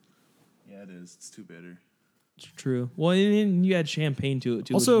 dude. Yeah, it is. It's too bitter. It's true. Well, and you add champagne to it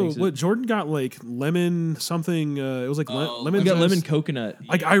too. Also, what Jordan got like lemon something. It was like lemon. We got zest. lemon coconut.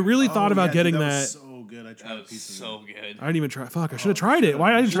 Like I really thought about getting dude, that. Was so good. I tried That a was piece of so it. good. I didn't even try. Fuck, I should have tried it.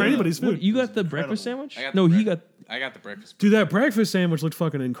 Why I didn't try anybody's food? What, you got the breakfast sandwich? I got No, the he break- got I got the breakfast. Dude, that breakfast sandwich looked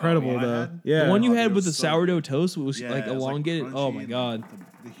fucking incredible Oh, I though. had? Yeah, the one you Oh, had dude, with it the was so sourdough good. toast was Yeah, like it was, elongated. crunchy Oh my and, god.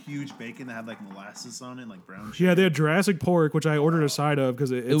 The huge bacon that had like molasses on it, like brown. Yeah, they had Jurassic pork, which I ordered a side of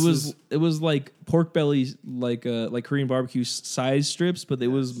because it was like pork belly, like Korean barbecue size strips, but it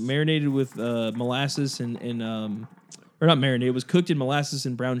was marinated with molasses and or not marinated. It was cooked in molasses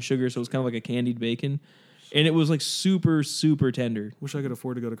and brown sugar, so it was kind of like a candied bacon, and it was like super super tender. Wish I could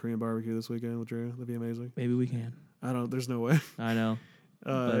afford to go to Korean barbecue this weekend with Drew. That'd be amazing. Maybe we can. I don't. There's no way. I know.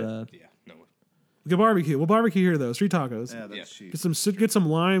 But Yeah, no way. Get barbecue. We'll barbecue here though. Street tacos. Yeah, that's Yeah. cheap. Get some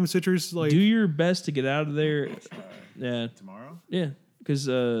lime, citrus. Like do your best to get out of there. Yeah, Tomorrow, yeah, because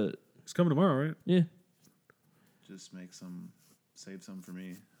it's coming tomorrow, right? yeah, just make some, save some for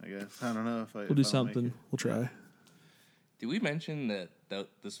me. I guess I don't know if I. we'll do something. We'll try. Did we mention that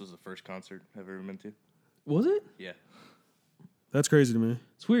this was the first concert I've ever been to? Was it? Yeah. That's crazy to me.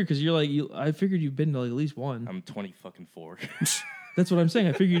 It's weird because you're like I figured you've been to like at least one. I'm 4. That's what I'm saying.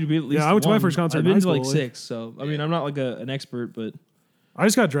 I figured you'd be at least. I went to my one. first concert I've in been high to like school, 6, so I mean I'm not like an expert, but I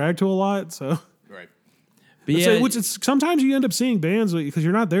just got dragged to a lot, so. Right. yeah, Sometimes you end up seeing bands because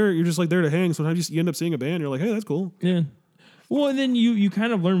you're not there. You're just like there to hang. Sometimes you end up seeing a band. You're like, hey, that's cool. yeah. Well, and then you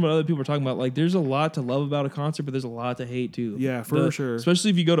kind of learn what other people are talking about. Like, there's a lot to love about a concert, but there's a lot to hate too. Yeah, for sure. Especially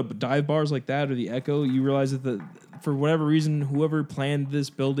if you go to dive bars like that or the Echo, you realize that for whatever reason, whoever planned this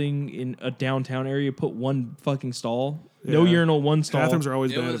building in a downtown area put one fucking stall. No Yeah. urinal, one stall. Bathrooms are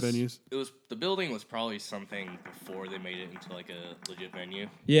always It bad was, at venues. it was the building was probably something before they made it into like a legit venue.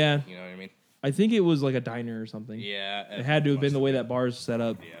 Yeah, You know what I mean? I think it was like a diner or something. Yeah. It had to have been the way that bar's set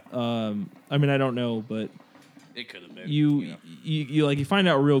up. Yeah. I mean, I don't know, but It could have been. you know. you find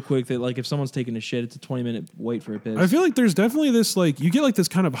out real quick that like if someone's taking a shit, it's a 20-minute wait for a piss. I feel like there's definitely this like you get like this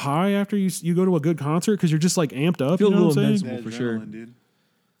kind of high after you go to a good concert because you're just like amped up. Feel You know a what I'm little saying? invincible. For sure. Dude.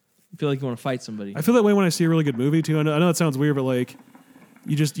 I feel like you want to fight somebody. I feel that way when I see a really good movie too. I know it sounds weird, but like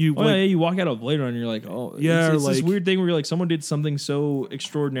you Oh like, yeah, you walk out of Blade Runner and you're like, oh Yeah, it's this like- weird thing where you're like someone did something so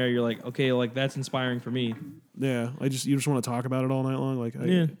extraordinary. You're like, okay, like that's inspiring for me. yeah, you just want to talk about it all night long. Like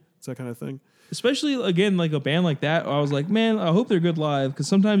Yeah. it's that kind of thing. Especially again, like a band like that. I was like, man, I hope they're good live because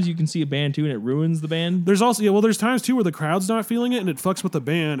sometimes you can see a band too and it ruins the band. There's also there's times too where the crowd's not feeling it and it fucks with the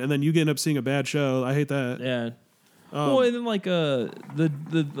band, and then you end up seeing a bad show. I hate that. Yeah. Well, and then like the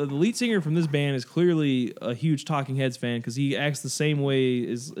lead singer from this band is clearly a huge Talking Heads fan because he acts the same way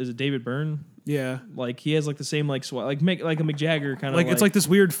as David Byrne. Yeah. Like he has like the same like like a Mick Jagger kind of Like it's like this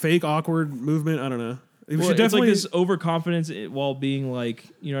weird fake awkward movement. I don't know. We well, should it's definitely like this overconfidence while being like,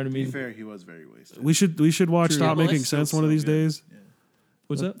 you know what I To be mean? fair, he was very wasted. we should watch True. Stop Well, Making it's Sense still one of so these good. days.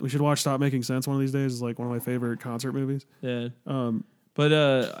 What's up? We should watch Stop Making Sense one of these days. It's like one of my favorite concert movies. Yeah.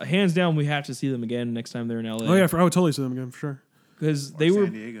 But hands down, we have to see them again next time they're in LA. Oh yeah, I would totally see them again for sure. because Or they were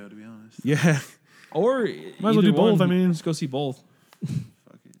San Diego, to be honest. Yeah. or Might as well either do both, one, I mean. just go see both.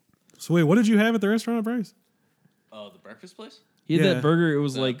 Fuck it. So wait, what did you have at the restaurant, Bryce? Oh, the breakfast place? He had Yeah. that burger. It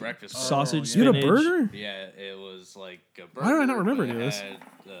was The like breakfast. sausage. You had a spinach. burger? Yeah, it was like a burger. Why do I not remember but any of it this? had,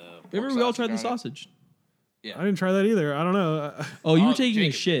 Remember we all tried the sausage. Yeah. I didn't try that either. I don't know. Oh, you were Oh, taking a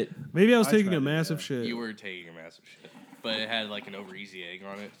Jacob. shit. Maybe I was I taking tried a it, massive yeah. shit. You were taking a massive shit. But it had like an over easy egg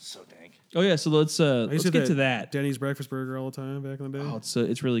on it. So dank. Oh yeah, so let's used get to that. Denny's breakfast burger all the time back in the day. Oh,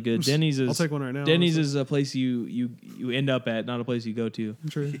 it's really good. Denny's is I'll take one right now. Denny's honestly. is a place you end up at, not a place you go to.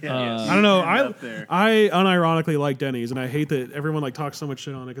 True. Yeah, I don't know. End up there. I unironically like Denny's, and I hate that everyone like talks so much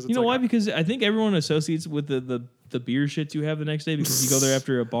shit on it because You know why? Because I think everyone associates with the the beer shits you have the next day because you go there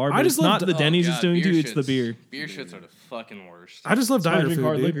after a bar. But I just it's not love- the Denny's God, that's doing it to beer you, it's the shits- beer. Beer shits are the fucking worst. I just love why I diner drink food,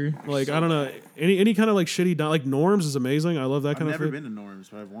 hard dude. liquor. Like I don't know any kind of like shitty like Norms is amazing. I love that I've kind of never food. been to Norm's,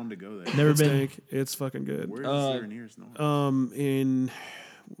 but I've wanted to go there. Never It's been. dank. It's fucking good. Where is there nearest Norm's? In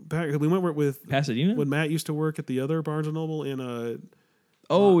back we went with Pasadena? when Matt used to work at the other Barnes and Noble in in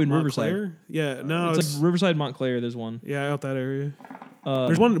Montclair. Riverside. Yeah, no, It's like Riverside, Montclair. There's one. yeah, out that area.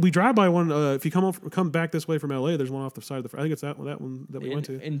 There's one. We drive by one. If you come back this way from LA, there's one off the side of the. I think it's that one that we went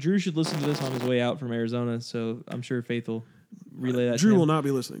to. And Drew should listen to this on his way out from Arizona, so I'm sure Faith will relay that. Drew to him. will not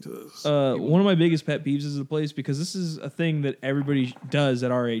be listening to this. One of my biggest pet peeves is the place because this is a thing that everybody does at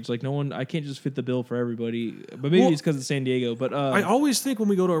our age. Like no one, I can't just fit the bill for everybody. But maybe Well, it's because it's San Diego. But I always think when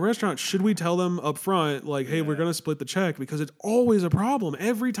we go to a restaurant, should we tell them up front, like, hey, we're gonna split the check because it's always a problem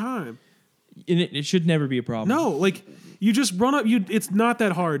every time. and it should never be a problem. No, like you just run up. It's not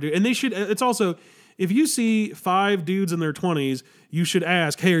that hard, dude. And they should. It's also if you see 5 dudes in their 20s, you should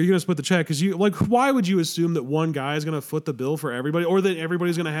ask, hey, are you gonna split the check? Because why would you assume that one guy is gonna foot the bill for everybody, or that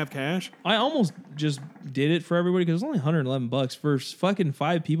everybody's gonna have cash? I almost just did it for everybody because it was only $111 for fucking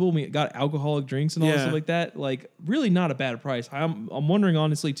 5 people. We got alcoholic drinks and all that Yeah. stuff like that. Like really not a bad price. I'm wondering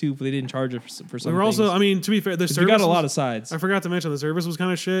honestly too if they didn't charge it for some. We were also, things. I mean, to be fair, the We service got a lot was- of sides. I forgot to mention the service was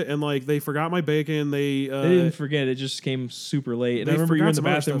kind of shit, and like they forgot my bacon. They They didn't forget. It just came super late. And They I remember you were in forgot the some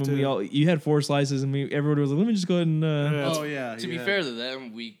other bathroom stuff, when too. you had 4 slices and everybody was like, let me just go ahead and. Oh yeah. To be yeah. fair to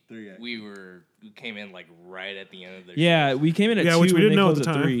them, we Three, came in like right at the end of their Yeah, we came in at 2 which we and didn't they know at closed the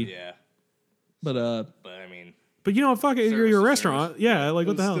at time. 3. shift. Yeah, But but I mean, but you know, fuck it, you're Service a is restaurant. service. Yeah, like It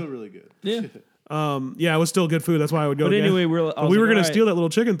what was the hell? still really good. yeah. Yeah, it was still good food. That's why I would go. But again. anyway, we were gonna steal that little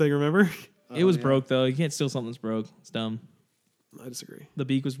chicken thing. Remember? It was broke though. You can't steal something that's broke. It's dumb. I disagree. The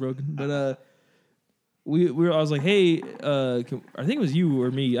beak was broken. But I was like, hey, I think it was you or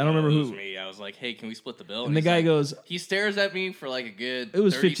me. I don't remember it who. was me. I was like, hey, can we split the bill? And the he's guy like- goes, he stares at me for like a good. It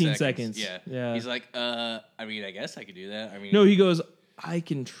was 30 15 seconds. Yeah, Yeah. He's like, I mean, I guess I could do that. I mean, no, he goes, I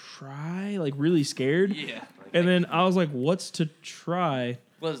can try, like really scared. yeah. And then I was like, what's to try?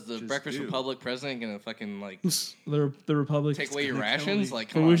 Was the Breakfast do. Republic president gonna fucking like The Republic. take away your gonna kill rations? me. Like,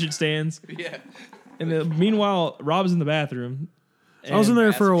 For come on. which it stands. Yeah. And then, meanwhile, Rob's in the bathroom. I was in there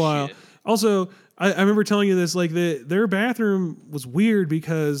that's for a some while. shit. Also, I remember telling you this. Like their bathroom was weird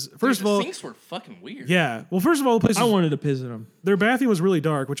because first Dude, of all, the sinks were fucking weird. yeah. Well, first of all, the place I wanted to piss at him. their bathroom was really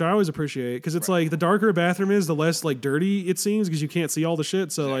dark, which I always appreciate because it's like the darker a bathroom is, the less like dirty it seems because you can't see all the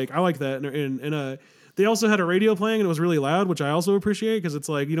shit. So like I like that. And they also had a radio playing and it was really loud, which I also appreciate because it's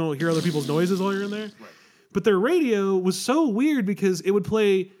like you don't hear other people's noises while you're in there. Right. But their radio was so weird because it would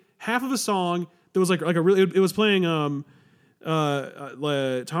play half of a song that was like a really it was playing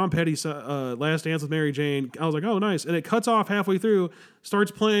Tom Petty's Last Dance with Mary Jane. I was like, oh nice, and it cuts off halfway through,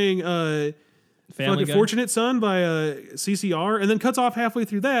 starts playing Family Guy? Fortunate Son by CCR, and then cuts off halfway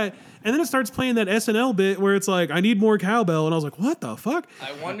through that, and then it starts playing that SNL bit where it's like, I need more cowbell, and I was like, what the fuck?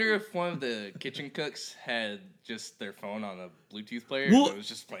 I wonder if one of the kitchen cooks had just their phone on a Bluetooth player Well, and it was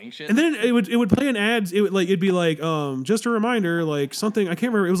just playing shit. And then it would play an ads. It'd be like just a reminder, like something I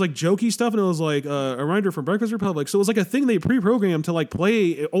can't remember. It was like jokey stuff, and it was like a reminder from Breakfast Republic. So it was like a thing they pre-programmed to like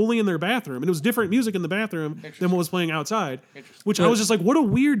play only in their bathroom, and it was different music in the bathroom than what was playing outside. Which I was just like, what a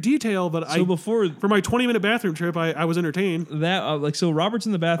weird detail. But So before for my 20-minute bathroom trip, I was entertained. that, so Robert's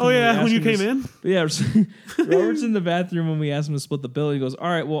in the bathroom. Oh yeah, we when asked you him came to in. Yeah, Robert's in the bathroom when we asked him to split the bill. He goes, all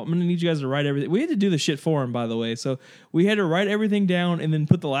right, well, I'm going to need you guys to write everything. We had to do the shit for him, by the way. So we had to write everything down and then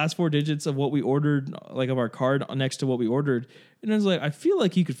put the last 4 digits of what we ordered, like of our card next to what we ordered. And I was like, I feel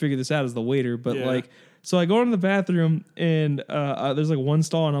like you could figure this out as the waiter, but Yeah. like, so I go into the bathroom and there's like one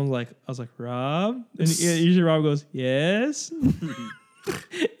stall and I was like, Rob? And usually Rob goes, yes.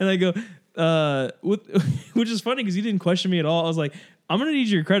 And I go, which is funny because he didn't question me at all. I was like, I'm going to need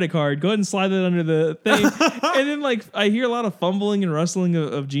your credit card. Go ahead and slide that under the thing. And then like I hear a lot of fumbling and rustling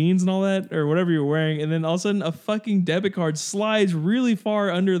of jeans and all that or whatever you're wearing. And then all of a sudden a fucking debit card slides really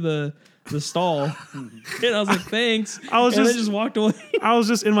far under the stall. And I was like, thanks. I was and just- I just walked away. I was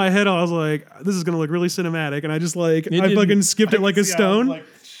just in my head. I was like, this is gonna look really cinematic, and I just like I didn't. fucking skipped it like a See, I was stone. like,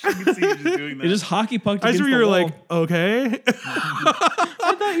 I can see you just doing that. It just hockey pucked I just against remember the you were wall. like, okay.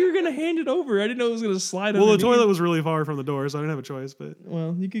 I thought you were going to hand it over. I didn't know it was going to slide Well, the underneath. toilet was really far from the door, so I didn't have a choice. But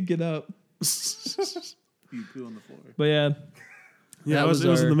Well, you could get up. You poo on the floor. But yeah. yeah, That it was in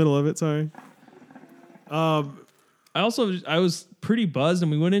our- the middle of it. Sorry. I was pretty buzzed,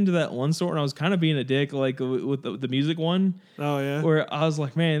 and we went into that one store, and I was kind of being a dick, like with the music one. Oh yeah. Where I was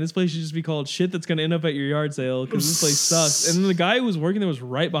like, man, this place should just be called shit that's gonna end up at your yard sale because this place sucks. And then the guy who was working there was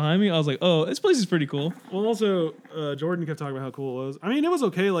right behind me. I was like, oh, this place is pretty cool. Well, also Jordan kept talking about how cool it was. I mean, it was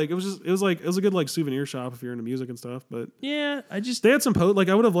okay. Like it was a good like souvenir shop if you're into music and stuff. But Yeah, they had some like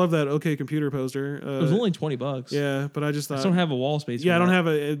I would have loved that OK Computer poster. it was only $20. Yeah, but I just thought I just don't have a wall space. Yeah, for I don't that. have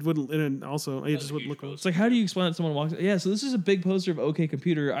a. It wouldn't. And also, it just wouldn't look cool. It's like, how do you explain it to someone walks? Yeah, so this is a big poster of OK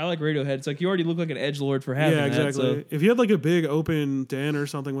Computer. I like Radiohead. It's like you already look like an edgelord for having Yeah, that. exactly. So. If you had like a big open den or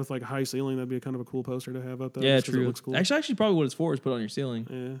something with like a high ceiling, that'd be kind of a cool poster to have up there. Yeah, just 'cause true. It looks cool. Actually, probably what it's for is put on your ceiling.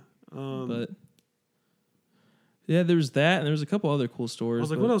 Yeah. But yeah, there was that, and there was a couple other cool stores. I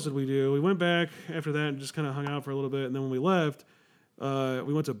was like, what else did we do? We went back after that and just kind of hung out for a little bit, and then when we left,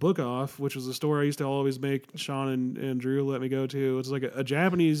 we went to Book Off, which was a store I used to always make Sean and Drew let me go to. It's like a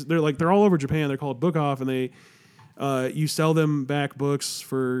Japanese. They're all over Japan. They're called Book Off, and they you sell them back books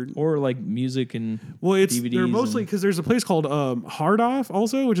for or like music and DVDs. They're mostly because there's a place called Hard Off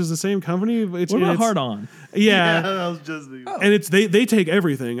also, which is the same company. What about Hard On? Yeah, that was just the. and it's they take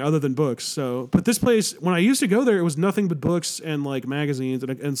everything other than books. So, but this place, when I used to go there, it was nothing but books and like magazines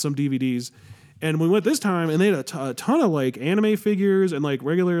and some DVDs. And we went this time, and they had a ton of like anime figures and like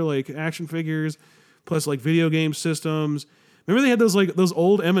regular like action figures, plus like video game systems. Remember they had those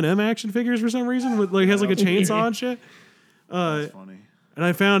old M&M action figures for some reason with like has like a chainsaw and shit. That's funny. And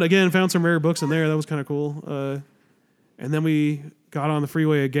I found some rare books in there. That was kind of cool. And then we got on the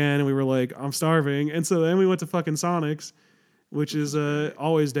freeway again, and we were like, I'm starving. And so then we went to fucking Sonic's, which is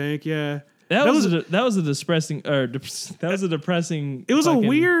always dank. Yeah. That was a depressing. It was a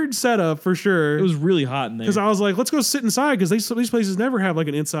weird setup for sure. It was really hot in there because I was like, let's go sit inside because these places never have like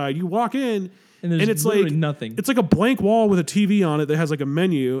an inside. You walk in. And it's like nothing. It's like a blank wall with a TV on it that has like a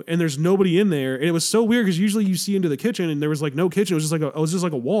menu, and there's nobody in there. And it was so weird because usually you see into the kitchen, and there was like no kitchen. It was just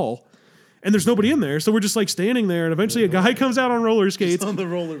like a wall, and there's nobody in there. So we're just like standing there, and eventually a guy comes out on roller skates, Just on the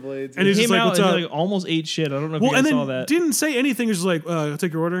rollerblades. and he's just came like, out "What's and up?" like almost ate shit. I don't know if Well, you and guys then saw that. didn't say anything. He was just like, "I'll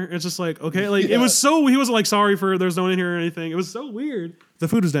take your order." It's just like, okay, like it was so. He wasn't like sorry for there's no one in here or anything. It was so weird. The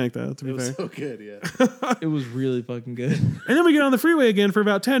food was dank though, to be It was fair. so good, yeah. It was really fucking good. And then we get on the freeway again for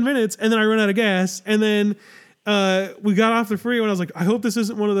about 10 minutes, and then I run out of gas. And then we got off the freeway, and I was like, I hope this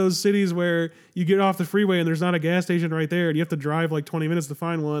isn't one of those cities where you get off the freeway and there's not a gas station right there, and you have to drive like 20 minutes to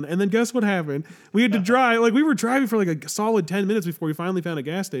find one. And then guess what happened? We had to drive, like we were driving for like a solid 10 minutes before we finally found a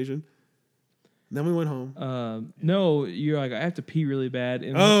gas station. And then we went home. No, you're like, I have to pee really bad.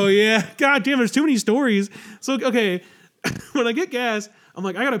 And Oh, yeah. God damn, there's too many stories. So, okay, when I get gas, I'm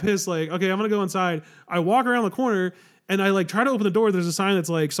like, I gotta piss. Like, okay, I'm gonna go inside. I walk around the corner, and I like try to open the door. There's a sign that's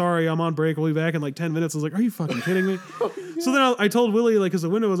like, sorry, I'm on break. We'll be back in like 10 minutes. I was like, are you fucking kidding me? So then I told Willie, like, because the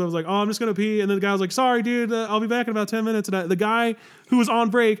window was, I was like, oh, I'm just going to pee. And then the guy was like, sorry, dude, I'll be back in about 10 minutes. And the guy who was on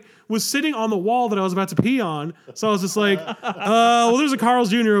break was sitting on the wall that I was about to pee on. So I was just like, well, there's a Carl's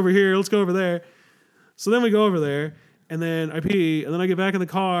Jr. over here. Let's go over there. So then we go over there. And then I pee, and then I get back in the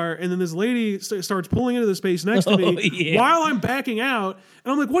car, and then this lady starts pulling into the space next to me while I'm backing out.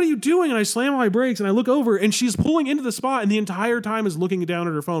 And I'm like, what are you doing? And I slam on my brakes, and I look over, and she's pulling into the spot, and the entire time is looking down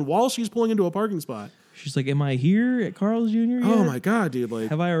at her phone while she's pulling into a parking spot. She's like, am I here at Carl's Jr. yet? Oh, my God, dude.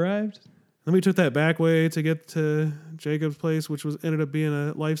 Like, Have I arrived? then we took that back way to get to Jacob's place, which ended up being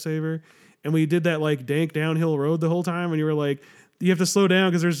a lifesaver. And we did that, like, dank downhill road the whole time, and you were like, you have to slow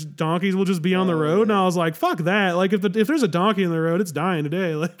down because there's donkeys will just be on the road. And I was like, fuck that. Like if there's a donkey in the road, it's dying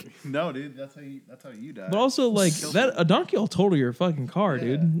today. Like No, dude, that's how you die. But also, like, a donkey will total your fucking car,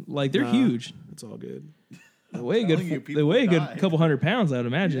 dude. Like, they're huge. It's all good. They weigh telling you, they people weigh a good die. couple 100 pounds, I would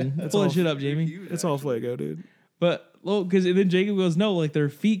imagine. Pull that shit up, Jamie. It's all fuego, dude. But, well, because then Jacob goes, no, like, their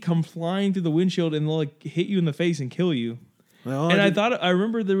feet come flying through the windshield and they'll, like, hit you in the face and kill you. Well, And I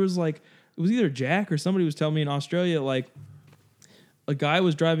remember there was, like, it was either Jack or somebody was telling me in Australia, like, a guy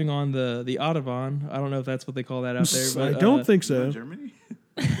was driving on the Autobahn. I don't know if that's what they call that out there. But, I don't think so. Germany?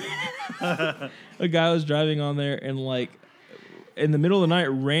 A guy was driving on there and, like, in the middle of the night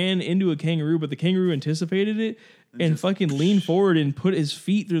ran into a kangaroo, but the kangaroo anticipated it and fucking leaned forward and put his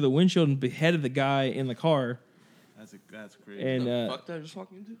feet through the windshield and beheaded the guy in the car. That's crazy. And The fuck did I just walk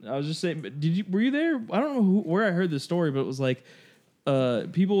into? I was just saying, were you there? I don't know where I heard this story, but it was like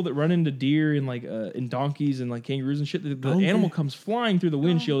people that run into deer and like and donkeys and like kangaroos and shit. The animal comes flying through the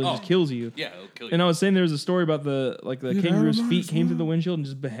windshield and just kills you. Yeah, it'll kill you. And I was saying there was a story about the kangaroo's out of feet my came through the windshield and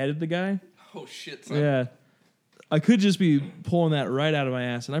just beheaded the guy. Oh shit, son. Yeah. I could just be pulling that right out of my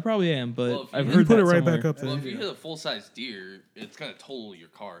ass, and I probably am, but Well, if I've you heard put that it right somewhere. back up there. Well, if you hit a full-size deer, it's gonna total your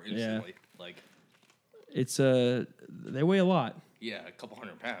car instantly. Like, It's they weigh a lot, yeah, a couple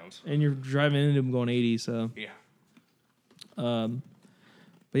 100 pounds. and you're driving into them going 80. So, Yeah.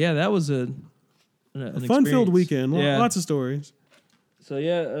 But yeah, that was a fun-filled weekend. Yeah. Lots of stories. So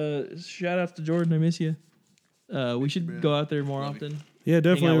yeah, shout out to Jordan. I miss you. We should go out there more often. Yeah, Hang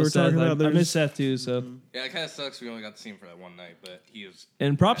definitely. out We with were Seth. talking about I miss Seth too. So Yeah, it kind of sucks we only got to see him for that one night, but he was.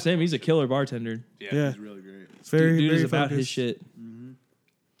 and props to him. He's a killer bartender. Yeah. He's really great. It's very, Dude very is about focused. his shit.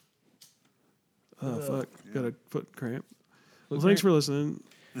 Oh, fuck. Got a foot cramp. Well, cramp. thanks for listening.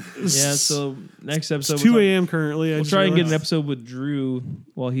 Yeah. So next episode, It's 2 a.m. currently. We'll try and get an episode with Drew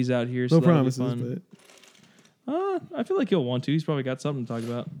while he's out here. So No that'll be promises, fun. but I feel like he'll want to. He's probably got something to talk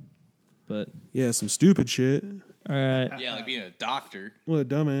about. But yeah, some stupid shit. all right, Yeah, like being a doctor. What a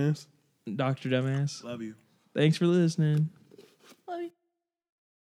dumbass. Dr. Dumbass. Love you. Thanks for listening. Love you.